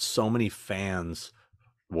before, but so many fans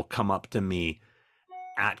will come up to me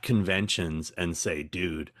at conventions and say,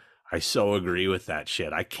 dude, I so agree with that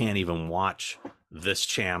shit. I can't even watch this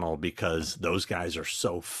channel because those guys are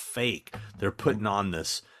so fake. They're putting on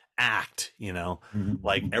this act, you know,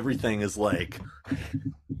 like everything is like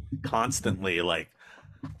constantly like,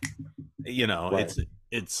 you know,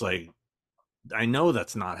 it's like, I know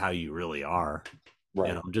that's not how you really are. You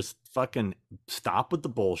know, just fucking stop with the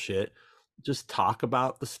bullshit. Just talk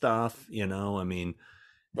about the stuff, you know, I mean.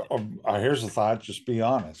 Here's the thought, just be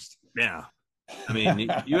honest. Yeah. I mean,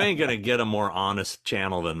 you ain't going to get a more honest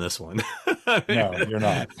channel than this one. No, you're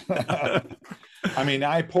not. I mean,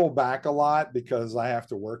 I pull back a lot because I have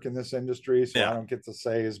to work in this industry. So I don't get to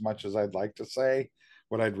say as much as I'd like to say,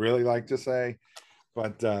 what I'd really like to say.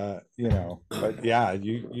 But, you know, but yeah,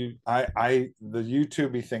 the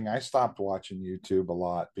YouTubey thing, I stopped watching YouTube a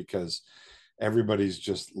lot because everybody's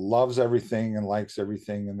just loves everything and likes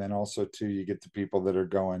everything. And then also too, you get the people that are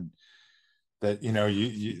going, that, you know,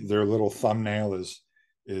 their little thumbnail is,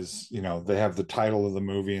 you know, they have the title of the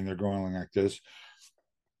movie and they're going like this.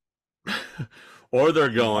 Or they're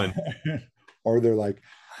going. Or they're like.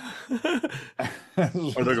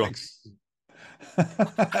 Or they're going.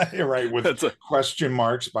 You're right, with question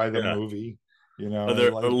marks by the movie, you know. Or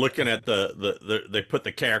they're looking at they put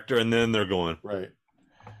the character and then they're going. Right.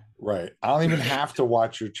 I don't even have to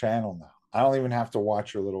watch your channel now. I don't even have to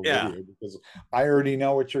watch your little video because I already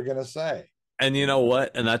know what you're going to say. And you know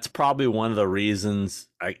what? And that's probably one of the reasons.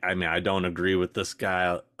 I mean, I don't agree with this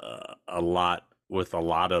guy a lot with a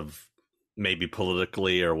lot of maybe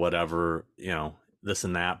politically or whatever, this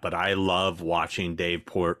and that. But I love watching Dave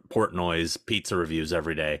Portnoy's pizza reviews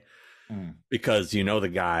every day because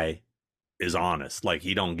the guy is honest. Like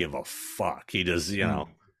he don't give a fuck. He just,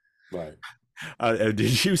 Right.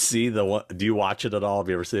 Did you see do you watch it at all? Have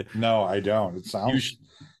you ever seen it? No, I don't. It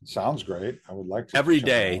sounds great. I would like to. Every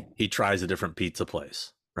day he tries a different pizza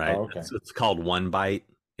place, right? Oh, okay. It's called One Bite.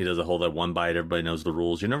 He does a whole that One Bite. Everybody knows the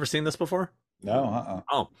rules. You've never seen this before? No.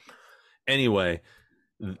 Oh, anyway,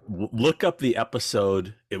 look up the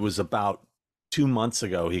episode. It was about 2 months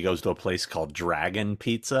ago. He goes to a place called Dragon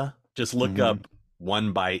Pizza. Just look up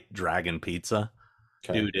One Bite Dragon Pizza.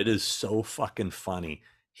 Okay. Dude, it is so fucking funny.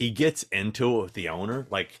 He gets into it with the owner.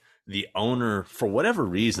 Like the owner, for whatever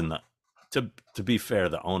reason, to be fair,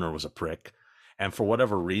 the owner was a prick. And for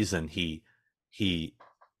whatever reason, he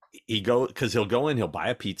because he'll go in, he'll buy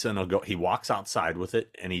a pizza and he walks outside with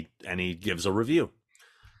it and he gives a review.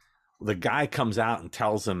 The guy comes out and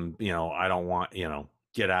tells him, I don't want,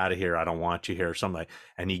 get out of here. I don't want you here or something.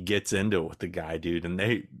 And he gets into it with the guy, dude. And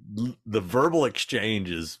the verbal exchange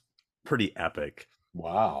is pretty epic.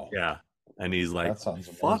 Wow. Yeah. And he's like,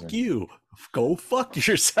 fuck you, go fuck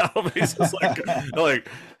yourself. He's just like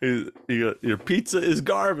your pizza is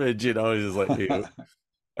garbage. He's just like,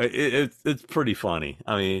 it's pretty funny.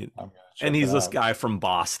 I mean, and he's this guy from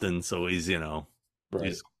Boston. So he's,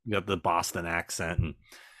 he's got the Boston accent. And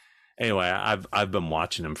anyway, I've been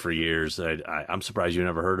watching him for years. I'm surprised you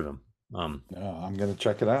never heard of him. No, I'm going to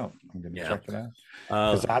check it out. Check it out.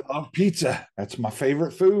 Because I love pizza. That's my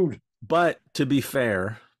favorite food. But to be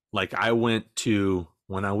fair, like I went to,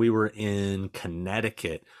 when we were in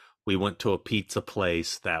Connecticut, we went to a pizza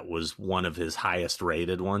place that was one of his highest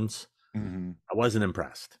rated ones. I wasn't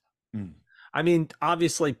impressed. I mean,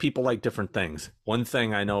 obviously people like different things. One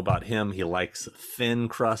thing I know about him, he likes thin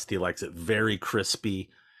crust. He likes it very crispy.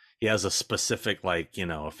 He has a specific,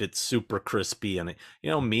 if it's super crispy and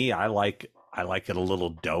me, I like it a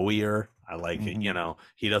little doughier. I like it,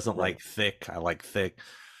 he doesn't like thick. I like thick.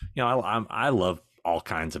 I love all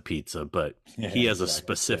kinds of pizza, but he has his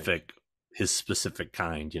specific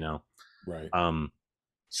kind, Right.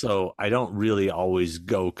 So I don't really always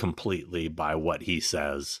go completely by what he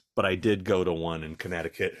says, but I did go to one in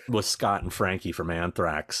Connecticut with Scott and Frankie from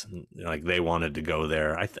Anthrax. Like they wanted to go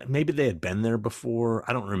there. Maybe they had been there before.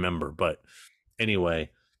 I don't remember, but anyway,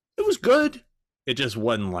 it was good. It just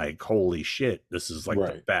wasn't like, holy shit, this is like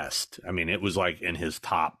the best. I mean, it was like in his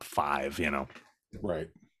top 5, Right.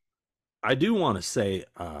 I do want to say,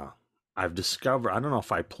 I've discovered, I don't know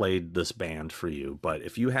if I played this band for you, but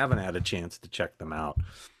if you haven't had a chance to check them out,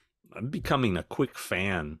 I'm becoming a quick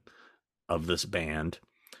fan of this band.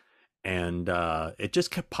 And it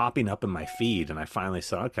just kept popping up in my feed. And I finally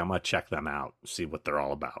said, okay, I'm going to check them out, see what they're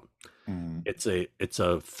all about. It's a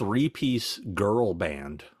 3-piece girl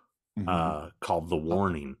band called The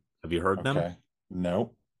Warning. Have you heard them?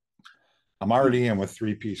 Nope. I'm already in with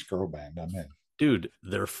 3-piece girl band. I'm in. Dude,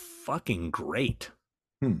 they're fucking great.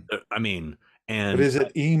 I mean, but is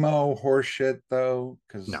it emo horseshit though?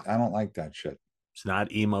 Because no, I don't like that shit. It's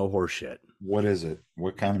not emo horseshit. What is it?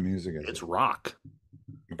 What kind of music is it? It's rock.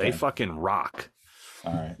 Okay. They fucking rock.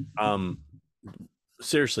 All right.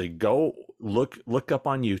 Seriously, go look up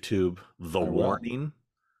on YouTube The Warning.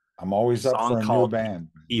 I'm always up for a new band.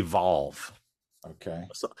 Evolve. Okay.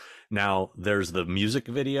 So now there's the music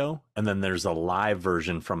video, and then there's a live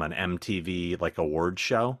version from an MTV award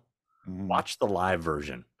show. Watch the live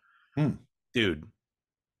version. Dude,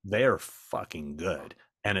 they are fucking good.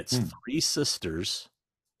 And it's 3 sisters.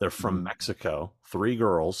 They're from Mexico, 3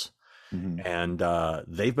 girls. And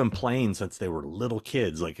they've been playing since they were little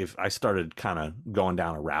kids. Like if I started kind of going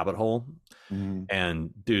down a rabbit hole, and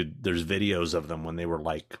dude, there's videos of them when they were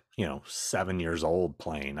 7 years old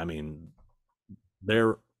playing. I mean,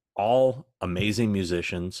 they're all amazing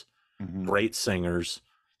musicians, great singers,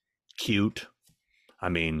 cute. I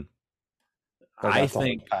mean, I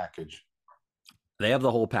think package. They have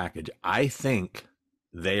the whole package. I think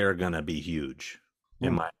they are going to be huge.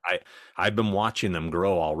 I've been watching them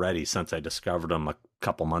grow already since I discovered them a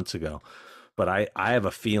couple months ago, but I have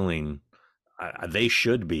a feeling they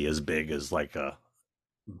should be as big as like a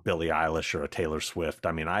Billie Eilish or a Taylor Swift.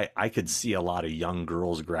 I mean, I could see a lot of young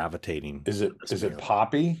girls gravitating. Is it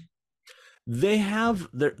poppy? They have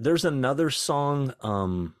there's another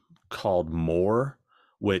song called More,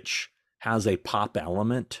 which has a pop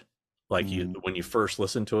element. Like when you first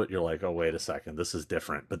listen to it, you're like, oh, wait a second, this is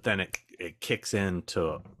different. But then it kicks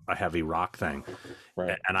into a heavy rock thing.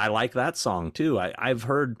 Right. And I like that song too. I've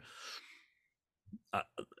heard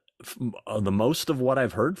the most of what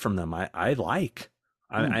I've heard from them, I like.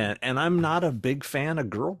 And I'm not a big fan of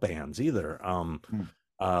girl bands either.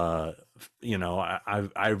 You know,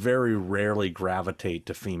 I very rarely gravitate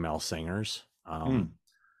to female singers.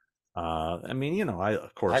 I mean, you know,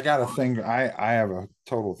 of course I got a thing. I have a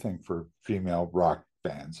total thing for female rock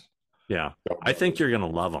bands. Yeah, I think you're gonna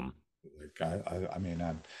love them. Like, I mean,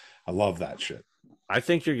 I love that shit. I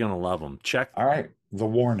think you're gonna love them. Check. All right, The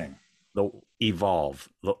Warning. The Evolve.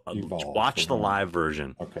 Watch the live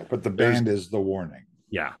version. Okay, but the band is The Warning.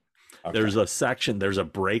 Yeah. Okay. There's a section, there's a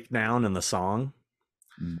breakdown in the song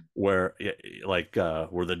where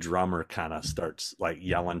where the drummer kind of starts like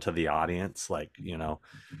yelling to the audience, like, you know,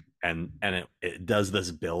 and it does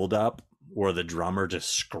this build up where the drummer just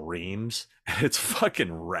screams. It's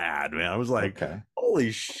fucking rad, man. I was like,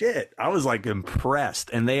 holy shit. I was like impressed.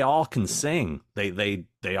 And they all can sing. They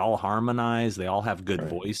all harmonize. They all have good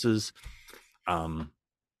voices. And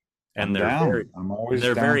they're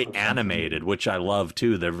very animated, which I love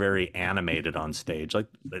too. They're very animated on stage. Like,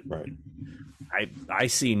 I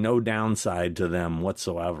see no downside to them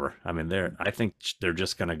whatsoever. I mean, I think they're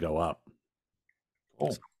just going to go up.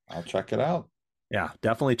 Cool. I'll check it out. Yeah,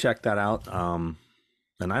 definitely check that out. And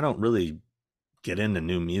I don't really get into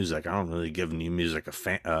new music. I don't really give new music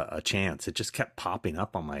a chance. It just kept popping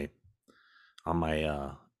up on my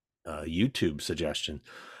YouTube suggestion.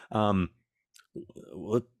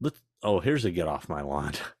 Here's a get off my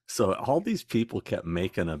lawn. So all these people kept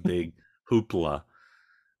making a big hoopla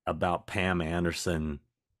about Pam Anderson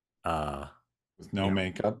with no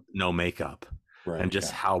makeup, right, and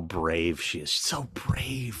just how brave she is. She's so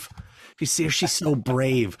brave. You see her, she's so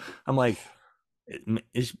brave. I'm like,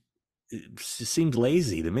 it seems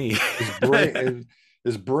lazy to me.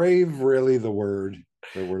 Is brave really the word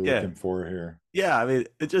that we're looking for here? Yeah, I mean,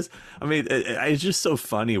 it's just so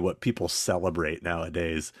funny what people celebrate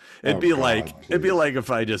nowadays. It'd be like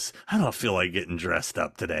if I don't feel like getting dressed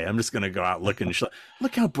up today. I'm just gonna go out looking.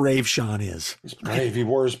 Look how brave Sean is. He's brave. He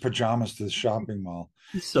wore his pajamas to the shopping mall.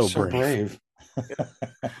 He's so brave.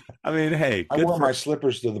 I mean, hey, I wore my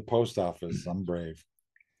slippers to the post office. I'm brave.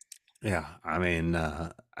 Yeah, I mean,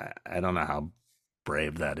 I don't know how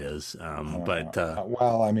brave that is, but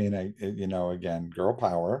well, I mean, again, girl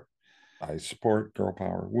power. I support girl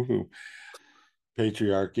power. Woohoo!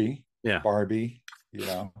 Patriarchy. Yeah. Barbie. You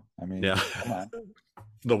know, I mean, come on.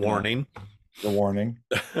 The Warning. The Warning.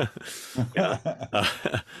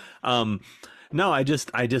 No, I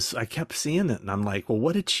kept seeing it, and I'm like, well,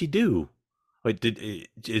 what did she do? Wait,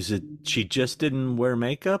 she just didn't wear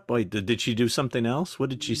makeup? Wait, did she do something else?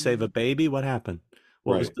 What did she save a baby? What happened?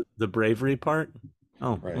 What was the bravery part?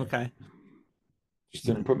 Oh, okay. Just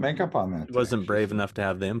didn't put makeup on that. She wasn't brave enough to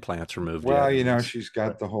have the implants removed. Well, yet. You know, she's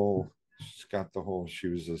got the whole, she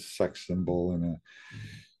was a sex symbol and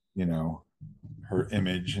her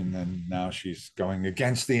image, and then now she's going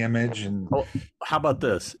against the image. And how about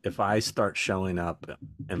this? If I start showing up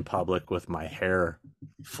in public with my hair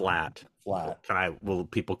flat, will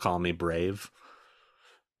people call me brave?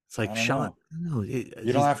 It's like, Sean, no, you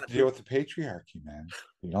don't have to deal with the patriarchy, man.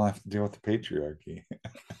 You don't have to deal with the patriarchy.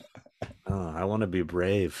 I want to be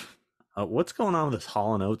brave. What's going on with this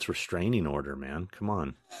Hall & Oates restraining order, man? Come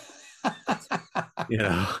on. You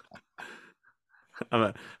know,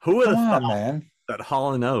 who would have thought, man, that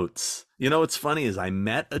Hall & Oates? You know, what's funny is I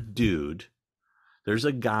met a dude. There's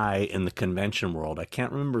a guy in the convention world. I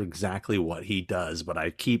can't remember exactly what he does, but I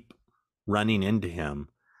keep running into him.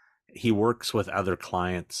 He works with other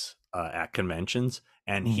clients at conventions,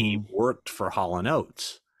 and he worked for Hall &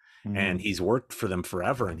 Oates. And he's worked for them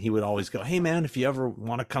forever. And he would always go, hey, man, if you ever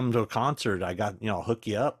want to come to a concert, I got, I'll hook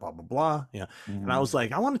you up, blah, blah, blah. Yeah. And I was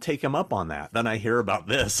like, I want to take him up on that. Then I hear about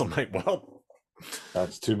this. I'm like, well,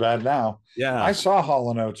 that's too bad now. Yeah. I saw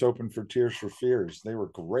Hall & Oates open for Tears for Fears. They were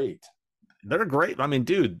great. They're great. I mean,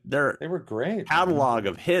 dude, they were great. Catalog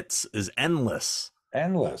of hits is endless.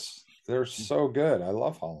 Endless. They're so good. I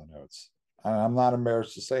love Hall & Oates. I'm not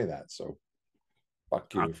embarrassed to say that. So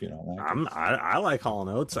fuck you if you don't like it. I like Hall &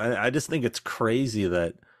 Oates. I just think it's crazy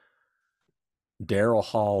that Daryl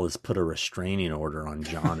Hall has put a restraining order on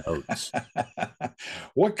John Oates.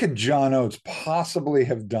 What could John Oates possibly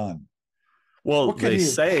have done? Well, they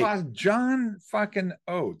say John fucking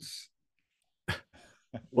Oates.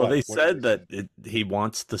 Well, they said that he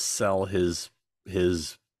wants to sell his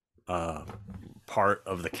part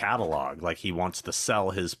of the catalog. Like, he wants to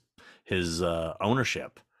sell his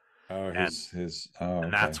ownership.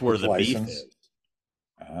 And that's where the license. beef is.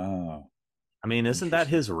 Oh, I mean, isn't that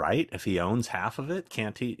his right? If he owns half of it,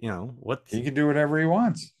 can't he? What? He can do whatever he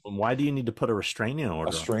wants. Why do you need to put a restraining order?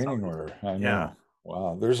 A restraining order. I know. Yeah.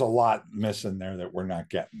 Wow, there's a lot missing there that we're not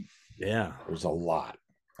getting. Yeah, There's a lot.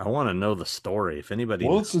 I want to know the story. If anybody,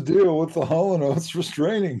 What's the deal with the Hall & Oates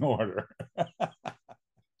restraining order?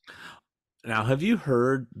 now, have you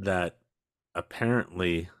heard that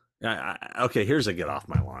apparently? Okay, here's a get off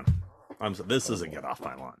my lawn. This is a get off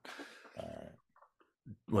my lawn. All right.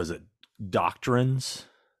 Was it doctrines?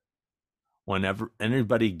 Whenever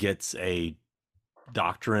anybody gets a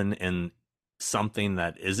doctrine in something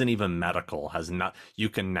that isn't even medical, you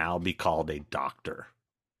can now be called a doctor.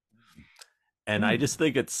 And I just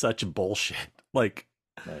think it's such bullshit. Like,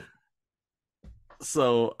 Right.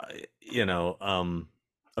 so,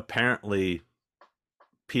 apparently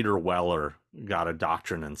Peter Weller got a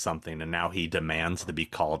doctorate in something, and now he demands to be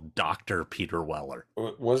called Dr. Peter Weller.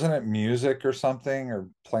 Wasn't it music or something, or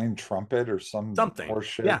playing trumpet or something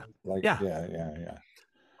horseshit? Yeah. Like, yeah.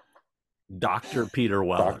 Dr. Peter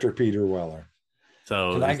Weller. Dr. Peter Weller.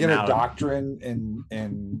 So can I get a doctorate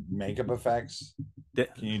in makeup effects? Can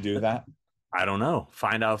you do that? I don't know.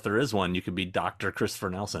 Find out if there is one. You could be Dr. Christopher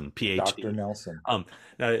Nelson, PhD. Dr. Nelson.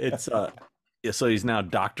 It's so he's now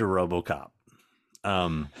Dr. RoboCop.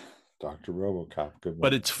 Dr. RoboCop. Good one.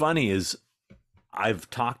 But it's funny is I've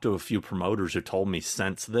talked to a few promoters who told me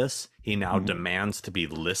since this, he now demands to be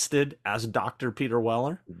listed as Dr. Peter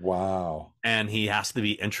Weller. Wow. And he has to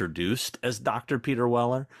be introduced as Dr. Peter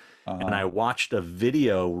Weller. And I watched a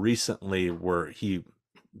video recently where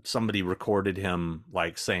somebody recorded him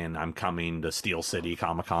like saying, "I'm coming to Steel City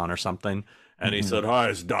Comic-Con" or something. And he said, "Hi,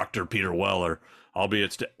 it's Dr. Peter Weller.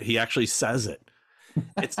 He actually says it.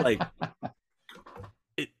 It's like,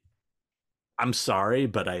 I'm sorry,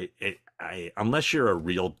 but I unless you're a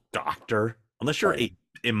real doctor, unless you're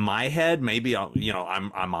in my head, maybe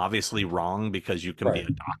I'm obviously wrong, because you can be a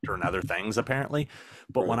doctor and other things apparently.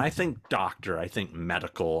 But when I think doctor, I think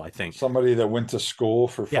medical. I think somebody that went to school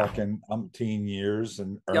for fucking umpteen years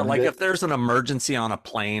and earned it. If there's an emergency on a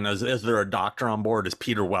plane, is there a doctor on board? Is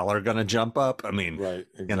Peter Weller going to jump up? I mean,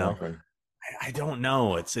 exactly. I don't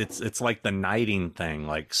know. It's like the knighting thing.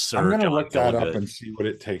 Like, Sir, I'm going to look that up and see what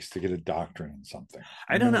it takes to get a doctorate in something.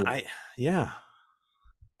 I don't know. I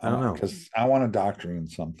don't know, because I want a doctorate in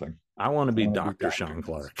something. I want to be Dr. Sean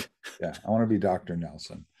Clark. Yeah, I want to be Dr.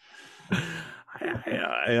 Nelson. I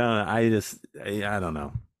don't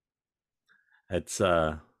know. It's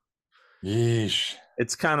yeesh.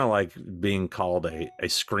 It's kind of like being called a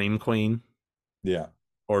scream queen. Yeah.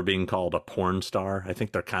 Or being called a porn star. I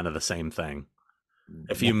think they're kind of the same thing.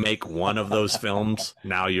 If you make one of those films,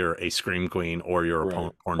 now you're a scream queen or you're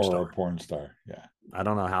a porn star. Or a porn star, yeah. I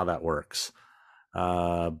don't know how that works.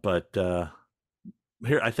 But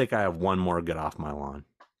here, I think I have one more get off my lawn.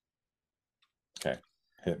 Okay.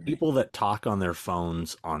 Hit me. People that talk on their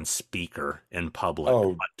phones on speaker in public.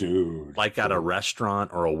 Oh, dude. Like at a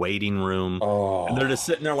restaurant or a waiting room. Oh. And they're just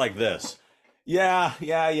sitting there like this. Yeah.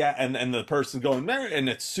 And the person going there, and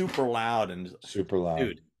it's super loud.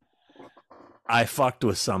 Dude, I fucked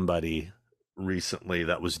with somebody recently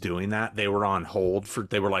that was doing that. They were on hold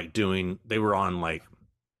they were on like,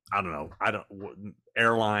 I don't know,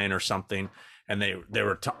 airline or something. And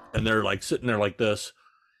they're like sitting there like this.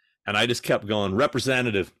 And I just kept going,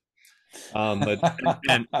 representative. And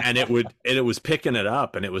it was picking it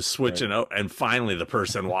up, and it was switching out, and finally the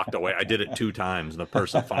person walked away. I did it 2 times, and the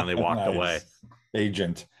person finally walked away.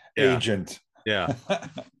 Agent. Yeah.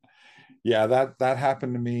 Yeah, that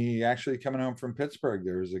happened to me actually coming home from Pittsburgh.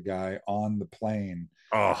 There was a guy on the plane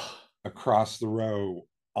across the row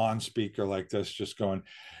on speaker like this, just going,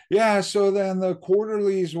 yeah, so then the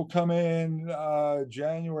quarterlies will come in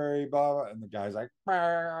January, blah, blah, and the guy's like,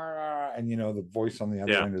 and the voice on the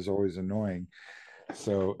other end is always annoying.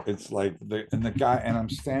 So it's like the guy, and I'm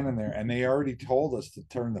standing there, and they already told us to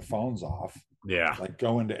turn the phones off. Yeah. Like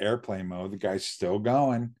go into airplane mode. The guy's still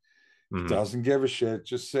going. Doesn't give a shit,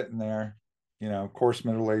 just sitting there, of course,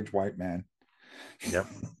 middle-aged white man. Yep.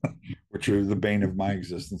 Which are the bane of my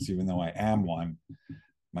existence, even though I am one.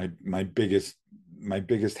 My biggest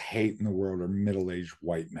hate in the world are middle-aged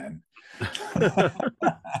white men.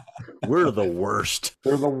 We're the worst.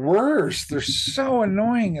 They're the worst. They're so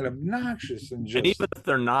annoying and obnoxious and just even if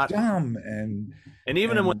they're not dumb and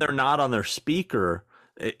even when they're not on their speaker,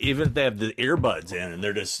 even if they have the earbuds in and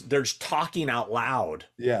they're just talking out loud.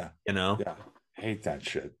 Yeah. Yeah. Hate that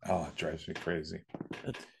shit. Oh, it drives me crazy.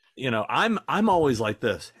 I'm always like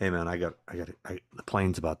this. Hey man, the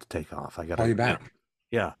plane's about to take off. I got to call you back.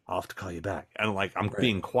 Yeah, I'll have to call you back. And I'm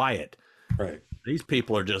being quiet. Right. These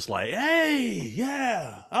people are just like, hey,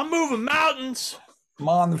 yeah, I'm moving mountains. I'm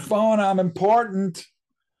on the phone. I'm important.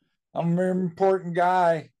 I'm an important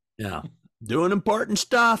guy. Yeah. Doing important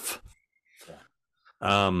stuff.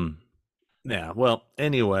 Yeah. Yeah. Well,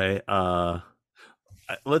 anyway,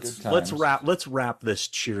 let's Good times. let's wrap this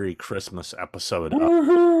cheery Christmas episode up.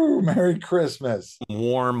 Woohoo! Merry Christmas.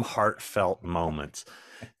 Warm, heartfelt moments.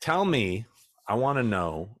 Tell me, I want to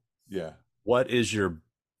know, Yeah. what is your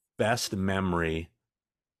best memory?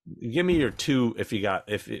 Give me your two, if you got,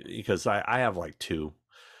 because I have like two.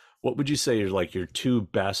 What would you say are like your two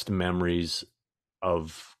best memories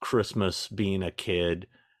of Christmas being a kid,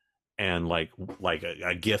 and like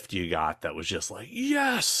a gift you got that was just like,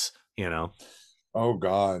 yes, you know? Oh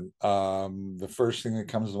God. The first thing that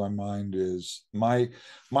comes to my mind is my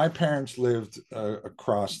parents lived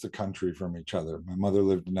across the country from each other. My mother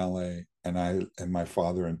lived in LA and my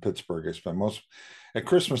father in Pittsburgh. I spent most at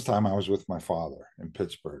Christmas time I was with my father in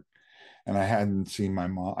Pittsburgh, and I hadn't seen my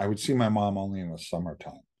mom. I would see my mom only in the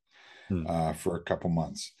summertime Hmm. for a couple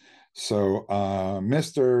months. So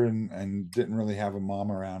missed her and didn't really have a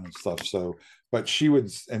mom around and stuff. So, but she would,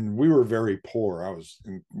 and we were very poor.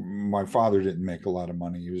 My father didn't make a lot of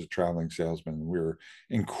money. He was a traveling salesman. And we were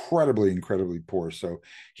incredibly poor. So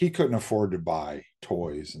he couldn't afford to buy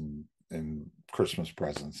toys and Christmas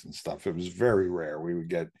presents and stuff. It was very rare. We would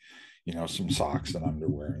get, some socks and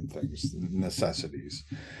underwear and things, necessities.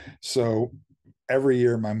 So every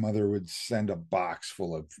year my mother would send a box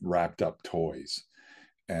full of wrapped up toys,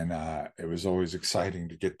 and it was always exciting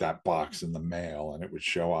to get that box in the mail, and it would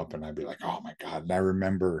show up and I'd be like, oh my God. And I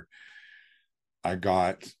remember I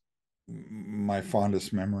got, my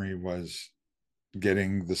fondest memory was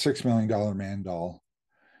getting the $6 Million Man doll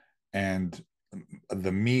and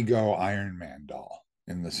the Mego Iron Man doll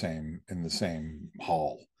in the same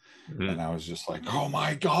hall. Mm-hmm. And I was just like, oh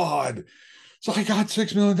my God. So I got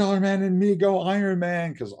 $6 Million Man and Mego Iron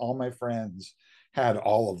Man, because all my friends had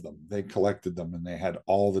all of them. They collected them and they had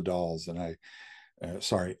all the dolls, and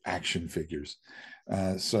action figures.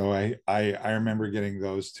 So I remember getting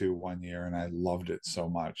those two one year, and I loved it so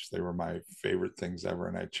much. They were my favorite things ever,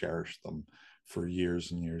 and I cherished them for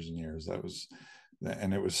years and years and years.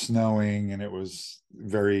 And it was snowing, and it was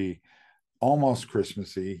very almost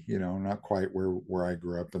Christmassy, not quite where I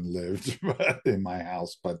grew up and lived, but in my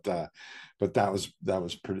house. But that was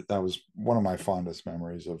one of my fondest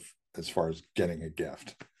memories of, as far as getting a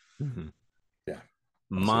gift. Mm-hmm. Yeah.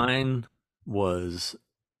 Mine was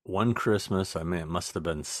one Christmas. I mean, it must have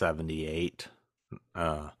been 78.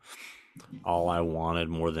 All I wanted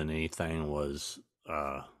more than anything was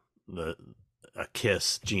a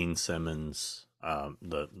Kiss Gene Simmons,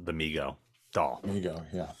 the Mego doll. Mego,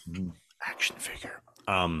 yeah. Mm-hmm. Action figure.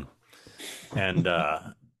 And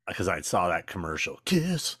because I saw that commercial,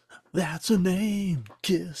 Kiss, that's a name.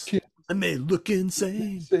 Kiss. I may look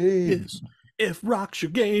insane. Kiss. If rock's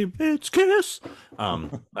your game, it's Kiss.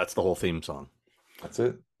 That's the whole theme song. That's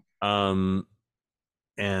it. And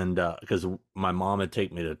because my mom had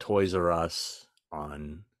taken me to Toys R Us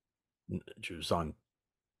she was on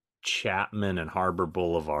Chapman and Harbor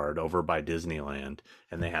Boulevard over by Disneyland,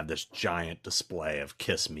 and they had this giant display of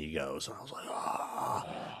Kiss Migos, and I was like,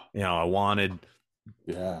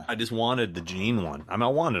 I just wanted the Gene one. I mean, I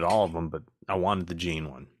wanted all of them, but I wanted the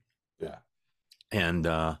Gene one. Yeah. And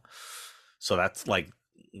so that's like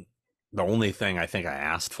the only thing I think I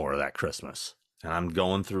asked for that Christmas. And I'm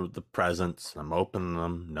going through the presents, I'm opening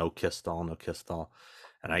them, no Kiss doll, and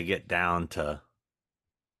I get down to,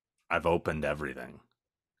 I've opened everything.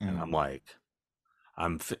 And I'm like,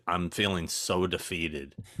 I'm feeling so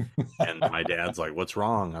defeated. And my dad's like, what's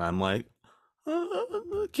wrong? And I'm like,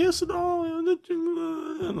 Kiss doll.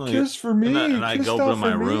 Kiss for me. And I go to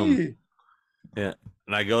my room. Yeah.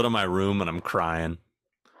 And I go to my room and I'm crying.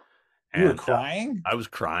 You were crying? I was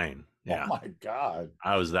crying. Yeah. Oh my God.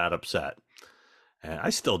 I was that upset. And I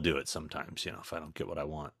still do it sometimes, if I don't get what I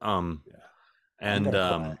want. And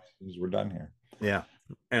we're done here. Yeah.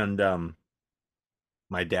 And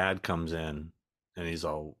my dad comes in and he's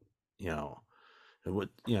all, I was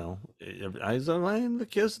like, the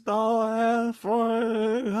Kiss doll for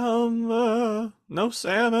no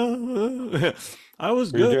Santa. I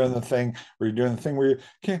was good. Were you doing the thing where you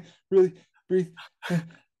can't really breathe?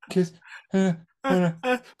 Kiss.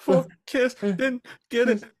 For Kiss, didn't get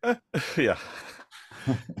it. Yeah.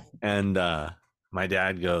 And my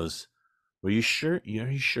dad goes, Are you sure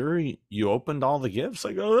you opened all the gifts?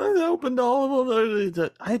 I go, I opened all of them.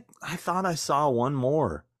 I thought I saw one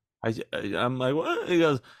more. I'm like, what? He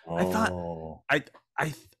goes, I thought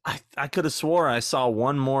I could have swore I saw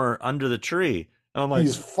one more under the tree. And I'm like,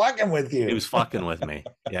 he's fucking with you. He was fucking with me.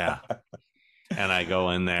 Yeah. And I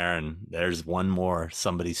go in there and there's one more.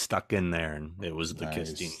 Somebody stuck in there, and it was the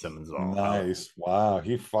Kiss Gene Simmons doll. Nice. Wow.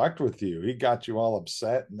 He fucked with you. He got you all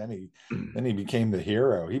upset, and then he became the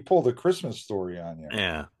hero. He pulled a Christmas Story on you.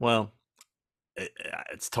 Yeah. Well,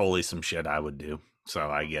 it's totally some shit I would do. So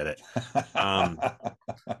I get it. Um,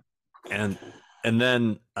 and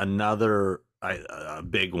then another a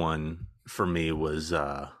big one for me was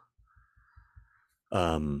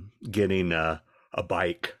getting a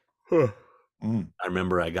bike. I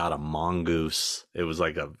remember I got a mongoose. It was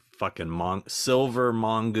like a fucking silver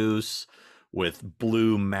mongoose with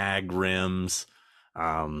blue mag rims.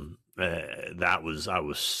 That was, I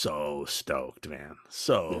was so stoked, man.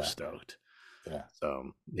 So Yeah. stoked. Yeah.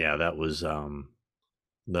 So yeah, that was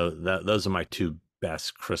those are my two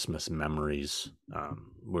best Christmas memories. And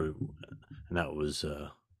that was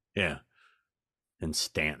yeah, in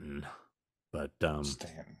Stanton. But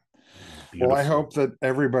Stanton. Well, I beautiful. hope that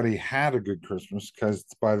everybody had a good Christmas, because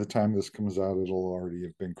by the time this comes out, it'll already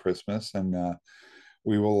have been Christmas, and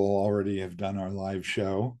we will already have done our live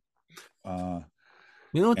show.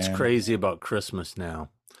 You know what's And crazy about Christmas now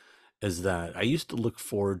is that I used to look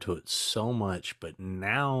forward to it so much, but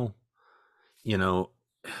now, you know,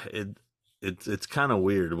 it it's kind of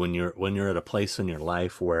weird when you're at a place in your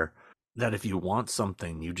life where that if you want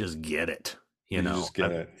something, you just get it. You you know, just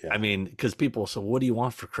get it. I Yeah. mean, because people say, "What do you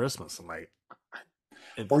want for Christmas?" I'm like,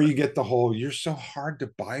 Or you get the whole, you're so hard to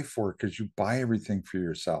buy for because you buy everything for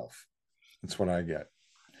yourself. That's what I get.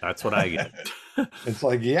 that's what I get. It's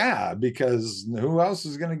like, yeah, because who else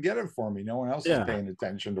is going to get it for me? No one else is Yeah. paying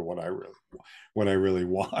attention to what I really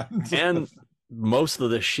want. And most of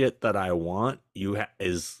the shit that I want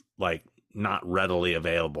is like not readily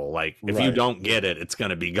available. Like if you Right. don't get it, it's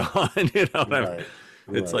gonna be gone. You know what I mean? Right.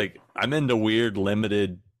 It's Right. like I'm into weird,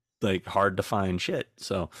 limited, like hard to find shit.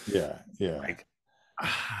 So Yeah. Yeah. like,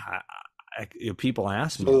 people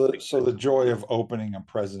ask me, So the joy of opening a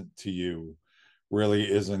present to you really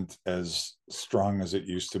isn't as strong as it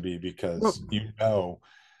used to be, because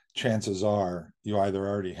chances are you either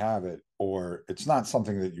already have it, or it's not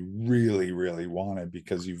something that you really, really wanted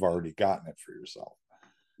because you've already gotten it for yourself.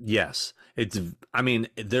 yes, it's. I mean,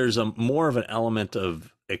 there's a more of an element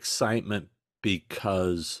of excitement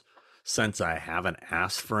because since I haven't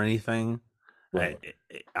asked for anything, Right.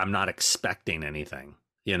 I'm not expecting anything.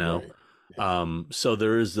 You know, Right. Yeah. so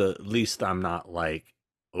there is at least I'm not like,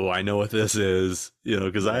 oh, I know what this is, you know,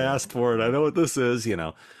 because I Right. asked for it. I know what this is, you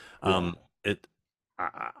know. Yeah. It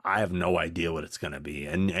I have no idea what it's going to be,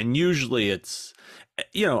 and usually it's,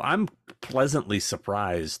 you know, I'm pleasantly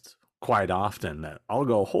surprised quite often that I'll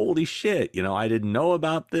go, holy shit, you know, I didn't know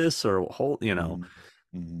about this, or you know,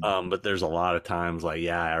 Mm-hmm. Mm-hmm. but there's a lot of times like,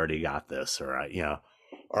 yeah, I already got this, or you know,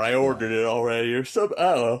 or I Yeah. ordered it already, or something.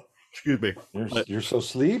 I don't know. Excuse me. But You're so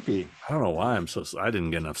sleepy. I don't know why I didn't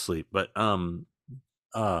get enough sleep,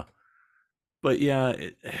 uh, but yeah,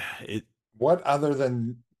 it, What other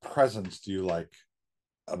than presents do you like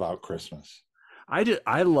about Christmas?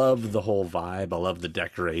 I love the whole vibe. I love the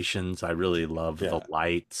decorations. I really love the Yeah.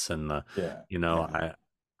 lights and the, Yeah. you know, Yeah.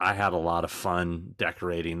 I had a lot of fun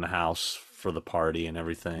decorating the house for the party and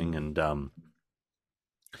everything. Mm-hmm.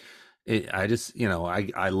 And, I just, you know,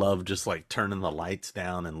 I love just like turning the lights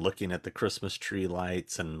down and looking at the Christmas tree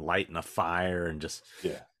lights and lighting a fire and just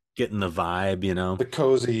Yeah. getting the vibe, you know? The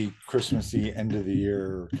cozy Christmassy end of the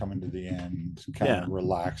year coming to the end, kind Yeah. of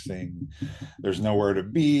relaxing. There's nowhere to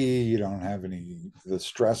be. You don't have any, the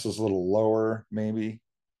stress is a little lower, maybe.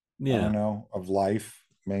 I Yeah. don't know, of life,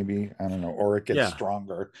 maybe. I don't know. Or it gets Yeah.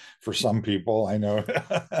 stronger for some people. I know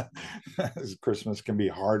Christmas can be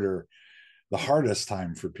harder, the hardest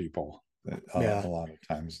time for people Yeah. a lot of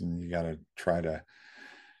times. And you got to try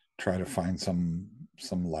to find some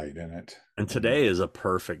light in it. And today is a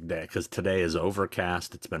perfect day because today is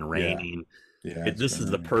overcast. It's been Yeah. raining. Yeah. It's This been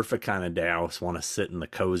is the raining. perfect kind of day. I just want to sit in the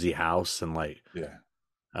cozy house and like,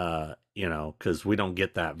 Yeah. you know, because we don't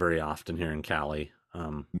get that very often here in Cali.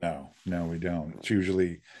 No, we don't. It's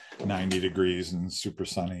usually 90 degrees and super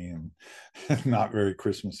sunny and not very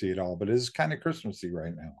Christmassy at all, but it is kind of Christmassy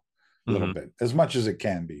right now, a little Mhm. bit, as much as it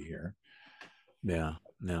can be here. Yeah,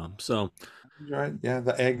 yeah. So Right. Yeah.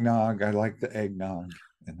 The eggnog. I like the eggnog.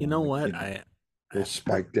 you know Like, what? little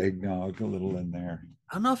spiked eggnog, a little in there.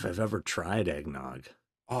 I don't know if I've ever tried eggnog.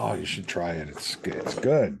 Oh, you should try it. It's good. It's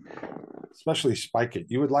good. Especially spike it.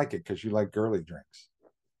 You would like it because you like girly drinks.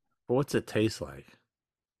 But what's it taste like?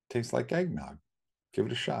 Tastes like eggnog. Give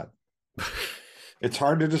it a shot. It's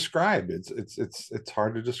hard to describe. It's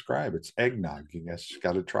hard to describe. It's eggnog. You guys just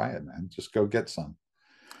got to try it, man. Just go get some.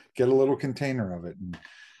 Get a little container of it and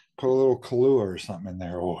put a little Kahlua or something in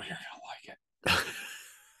there. Oh, you're gonna like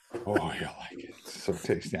it. Oh, you'll like it. It's so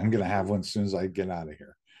tasty. I'm gonna have one as soon as I get out of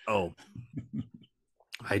here. Oh,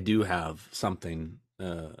 I do have something.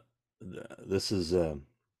 This is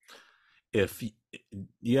if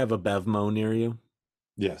you have a Bevmo near you,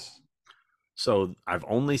 Yes. So I've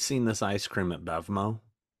only seen this ice cream at Bevmo,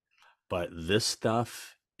 but this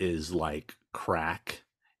stuff is like crack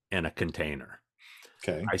in a container.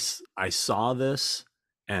 Okay. I saw this,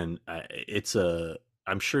 and it's a.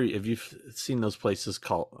 I'm sure if you've seen those places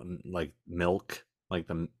called like Milk, like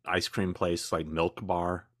the ice cream place, like Milk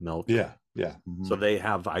Bar, Milk. Yeah. Yeah. Mhm. So they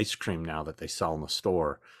have ice cream now that they sell in the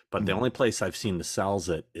store, but the only place I've seen that sells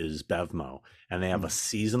it is Bevmo, and they have a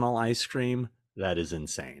seasonal ice cream that is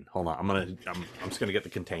insane. Hold on, I'm just gonna get the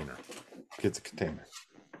container. Get the container.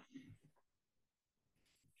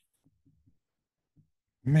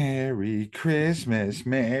 Merry Christmas,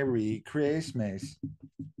 Merry Christmas.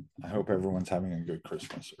 I hope everyone's having a good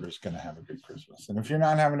Christmas, or is going to have a good Christmas. And if you're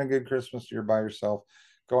not having a good Christmas, you're by yourself,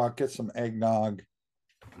 go out, get some eggnog,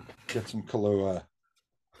 get some Kahlua,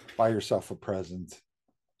 buy yourself a present,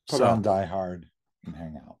 put on Die Hard, and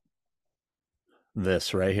hang out.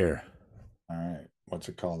 This right here. All right. What's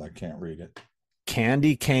it called? I can't read it.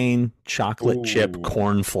 Candy cane chocolate chip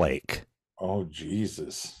cornflake. Oh,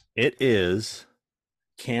 Jesus. It is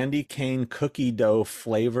candy cane cookie dough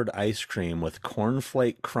flavored ice cream with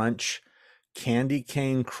cornflake crunch, candy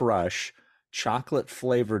cane crush, chocolate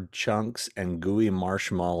flavored chunks, and gooey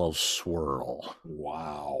marshmallow swirl.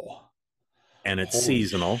 Wow. And it's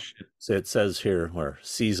seasonal. So it says here where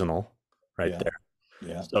seasonal right there.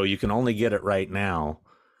 Yeah. So you can only get it right now.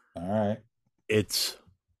 All right. It's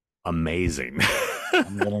amazing.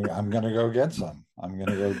 I'm gonna go get some. I'm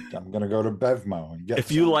gonna go to Bevmo and get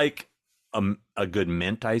if you like a good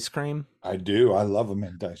mint ice cream. I do. I love a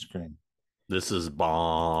mint ice cream. This is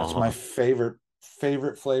bomb. That's my favorite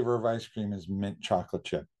flavor of ice cream is mint chocolate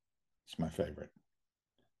chip. It's my favorite.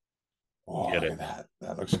 Oh, look at that.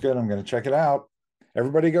 That looks good. I'm going to check it out.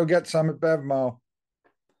 Everybody go get some at Bevmo.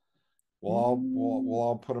 We'll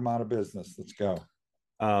all put them out of business. Let's go.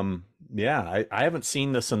 Yeah, I haven't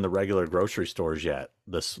seen this in the regular grocery stores yet.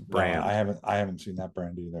 This brand. No, I haven't seen that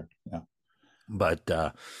brand either. Yeah.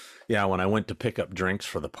 But yeah, when I went to pick up drinks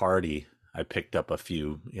for the party, I picked up a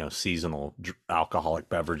few, seasonal alcoholic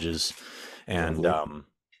beverages, and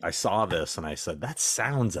I saw this and I said, "That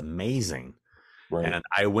sounds amazing." Right. And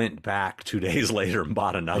I went back 2 days later and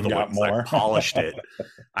bought another one. So I polished it.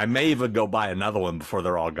 I may even go buy another one before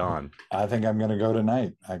they're all gone. I think I'm going to go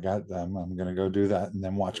tonight. I got them. I'm going to go do that and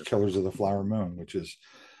then watch Killers of the Flower Moon, which is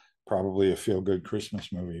probably a feel-good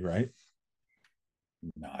Christmas movie, right?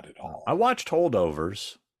 Not at all. I watched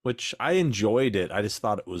Holdovers, which I enjoyed it. I just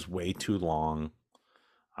thought it was way too long.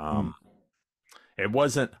 It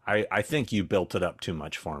wasn't. I think you built it up too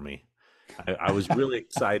much for me. I was really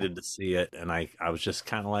excited to see it, and I was just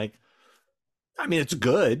kind of like, I mean, it's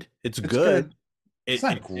good. It's good. It's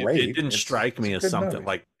not great. It didn't strike me as something movie.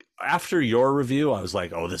 Like after your review, I was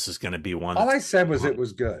like, oh, this is going to be one. All I said was it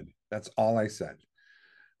was good. That's all I said.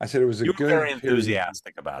 I said it was a good. You were very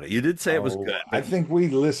enthusiastic about it. You did say it was good. I think we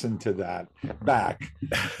listened to that back,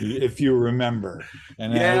 if you remember,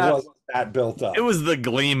 and it wasn't that built up. It was the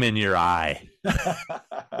gleam in your eye.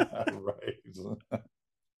 Right.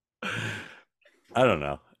 I don't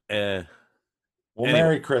know. Well, anyway.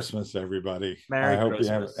 Merry Christmas, everybody. Merry Christmas.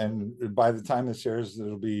 You have, and by the time this airs,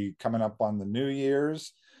 it'll be coming up on the New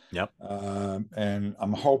Year's. Yep. And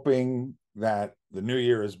I'm hoping that the new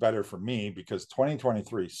year is better for me because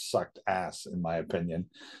 2023 sucked ass, in my opinion.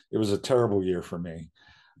 It was a terrible year for me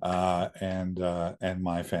and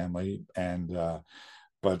my family.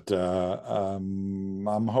 But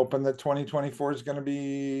I'm hoping that 2024 is going to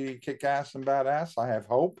be kick ass and badass. I have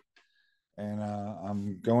hope. And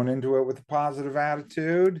I'm going into it with a positive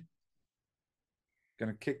attitude.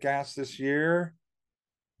 Going to kick ass this year.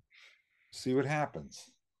 See what happens.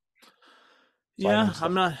 Yeah,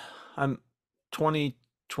 I'm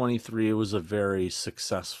 2023 was a very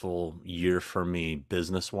successful year for me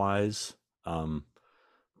business wise.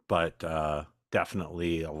 But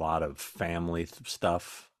definitely a lot of family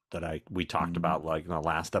stuff that we talked about like in the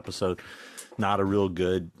last episode. Not a real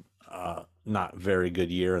good not very good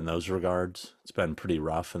year in those regards. It's been pretty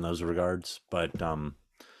rough in those regards, but been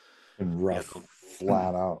rough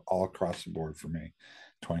flat out all across the board for me.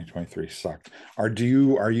 2023 sucked. Are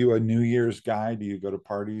you a New Year's guy? Do you go to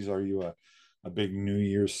parties? Are you a big New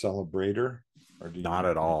Year's celebrator? Or do you not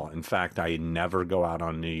at all? In fact, I never go out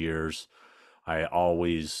on New Year's. I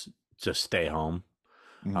always just stay home.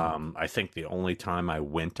 I think the only time I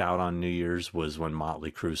went out on New Year's was when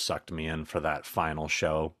Motley Crue sucked me in for that final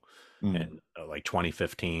show in like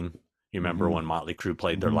 2015. You remember when Motley Crue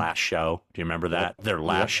played their last show? Do you remember that? Their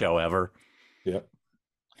last show ever? Yep.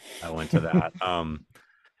 I went to that.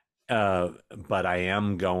 But I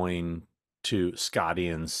am going to Scotty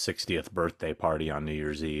and 60th birthday party on New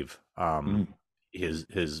Year's Eve.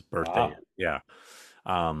 his birthday. Yeah.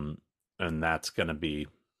 And that's gonna be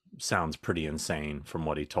sounds pretty insane from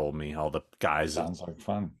what he told me. All the guys Sounds like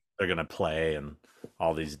fun. They're gonna play, and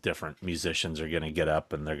all these different musicians are gonna get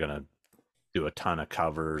up and they're gonna do a ton of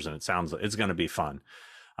covers, and it's gonna be fun.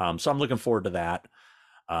 So I'm looking forward to that.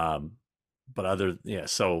 But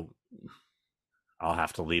so I'll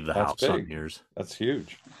have to leave the house on New Year's. That's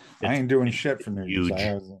huge. I ain't doing shit for New Year's.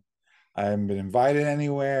 I haven't been invited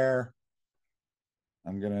anywhere.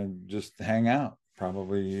 I'm gonna just hang out.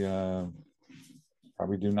 Probably do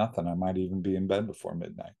nothing. I might even be in bed before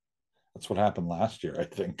midnight. That's what happened last year. I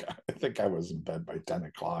think I was in bed by 10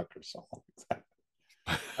 o'clock or something like that.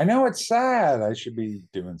 I know it's sad. I should be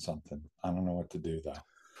doing something. I don't know what to do though.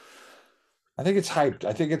 I think it's hyped.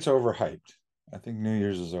 I think it's overhyped. I think New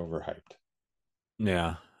Year's is overhyped.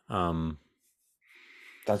 Yeah.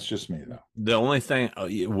 That's just me though. The only thing,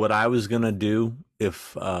 what I was going to do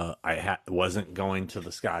if I wasn't going to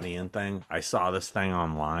the Scotty Ian thing, I saw this thing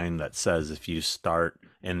online that says if you start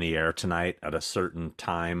In the Air Tonight at a certain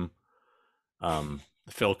time,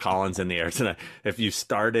 Phil Collins In the Air Tonight, if you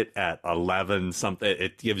start it at 11 something,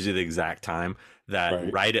 it gives you the exact time.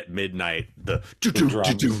 That right at midnight, I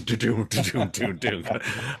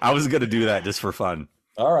was going to do that just for fun.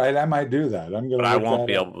 All right, I might do that. But I won't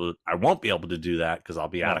be able to do that because I'll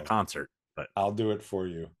be at a concert. But I'll do it for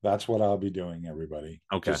you. That's what I'll be doing, everybody.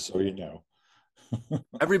 Okay. Just so you know.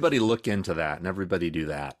 Everybody look into that, and everybody do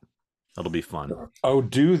that. It'll be fun. Oh,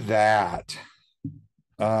 do that.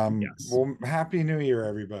 Yes. Well, Happy New Year,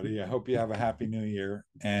 everybody. I hope you have a Happy New Year.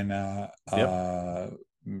 And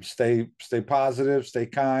stay positive, stay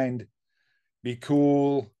kind, be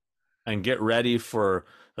cool. And get ready for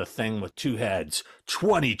the thing with two heads,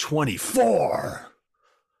 2024.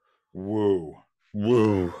 Woo.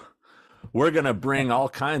 We're going to bring all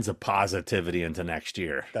kinds of positivity into next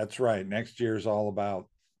year. That's right. Next year is all about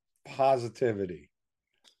positivity.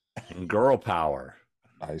 And girl power.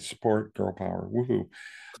 I support girl power. Woohoo.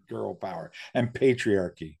 Girl power. And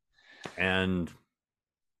patriarchy. And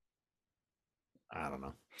I don't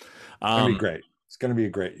know. It's going to be great. It's going to be a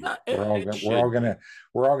great year.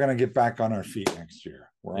 We're all gonna get back on our feet next year.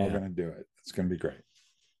 We're all gonna do it. It's going to be great.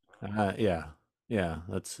 Yeah.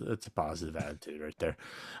 That's a positive attitude right there.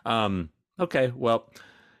 Okay. Well,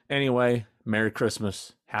 anyway, Merry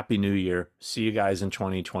Christmas, Happy New Year. See you guys in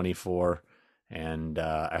 2024, and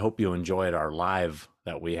I hope you enjoyed our live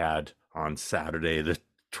that we had on Saturday the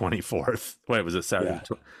 24th. Wait, was it Saturday?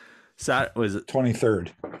 Yeah. Was it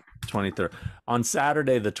 23rd? 23rd. On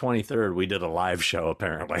Saturday the 23rd, we did a live show,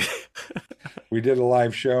 apparently. We did a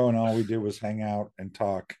live show, and all we did was hang out and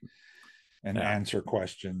talk and answer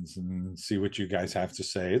questions and see what you guys have to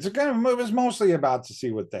say. It was mostly about to see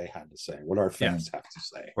what they had to say, what our fans have to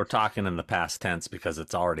say. We're talking in the past tense because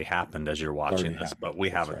it's already happened as you're watching this, but we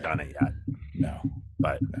haven't done it yet. No.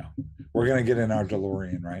 We're going to get in our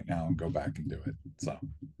DeLorean right now and go back and do it. So,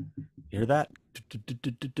 hear that?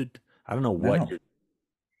 I don't know what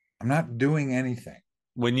I'm not doing anything.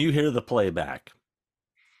 When you hear the playback,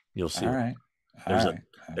 you'll see. All right.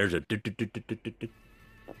 There's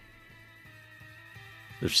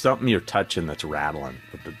something you're touching that's rattling.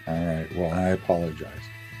 All right. Well, I apologize.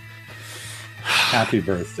 Happy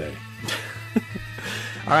birthday.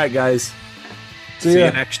 All right, guys. See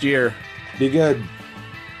you next year. Be good.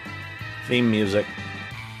 Theme music.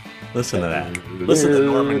 Listen to that. Listen to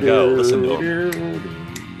Norman go. Listen to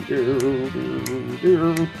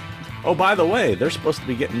him. Oh, by the way, they're supposed to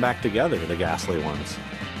be getting back together, the Ghastly ones.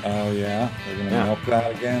 Oh, yeah? They're going to milk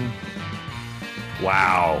that again?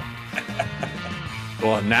 Wow.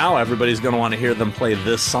 Well, now everybody's going to want to hear them play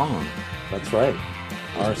this song. That's right.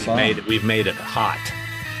 Our song. We've made it hot.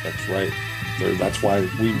 That's right. That's why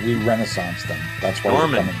we renaissanced them. That's why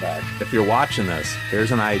Norman, we're coming back. If you're watching this,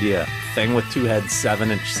 here's an idea. Thing with Two Heads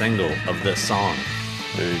 7-inch single of this song.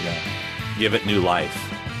 There you go. Give it new life.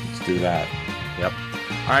 Let's do that. Yep.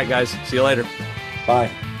 All right, guys. See you later.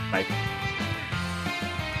 Bye. Bye.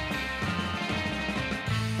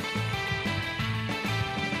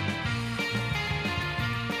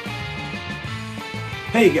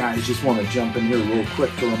 Hey guys, just want to jump in here real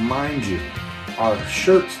quick to remind you, our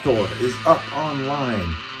shirt store is up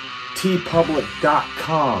online.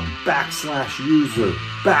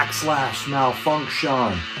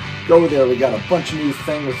 tpublic.com/user/malfunction. Go there, we got a bunch of new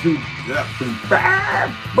things with who.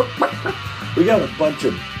 We got a bunch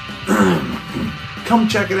of. Come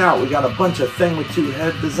check it out. We got a bunch of thing with two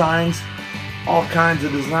head designs, all kinds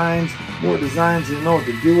of designs, more designs than you know what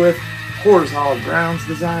to do with. Horizontal grounds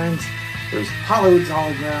designs. There's Hollywood's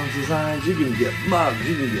holograms designs. You can get mugs,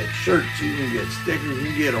 you can get shirts, you can get stickers, you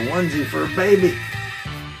can get a onesie for a baby.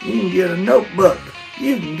 You can get a notebook.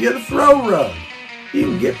 You can get a throw rug. You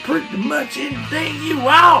can get pretty much anything you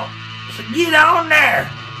want. So get on there.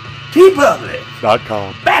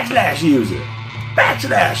 TeePublic.com /user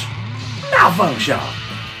 /malfunction.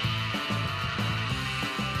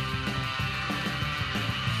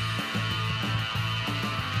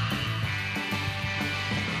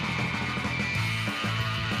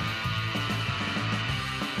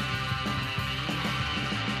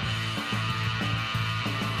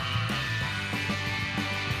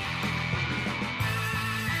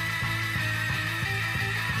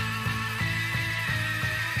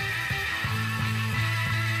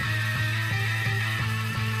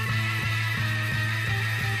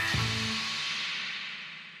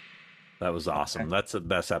 That was awesome. That's the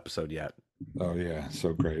best episode yet. Oh yeah,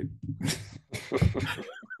 so great.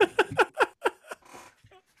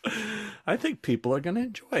 I think people are going to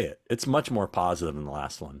enjoy it. It's much more positive than the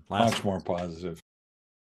last one. Much more positive.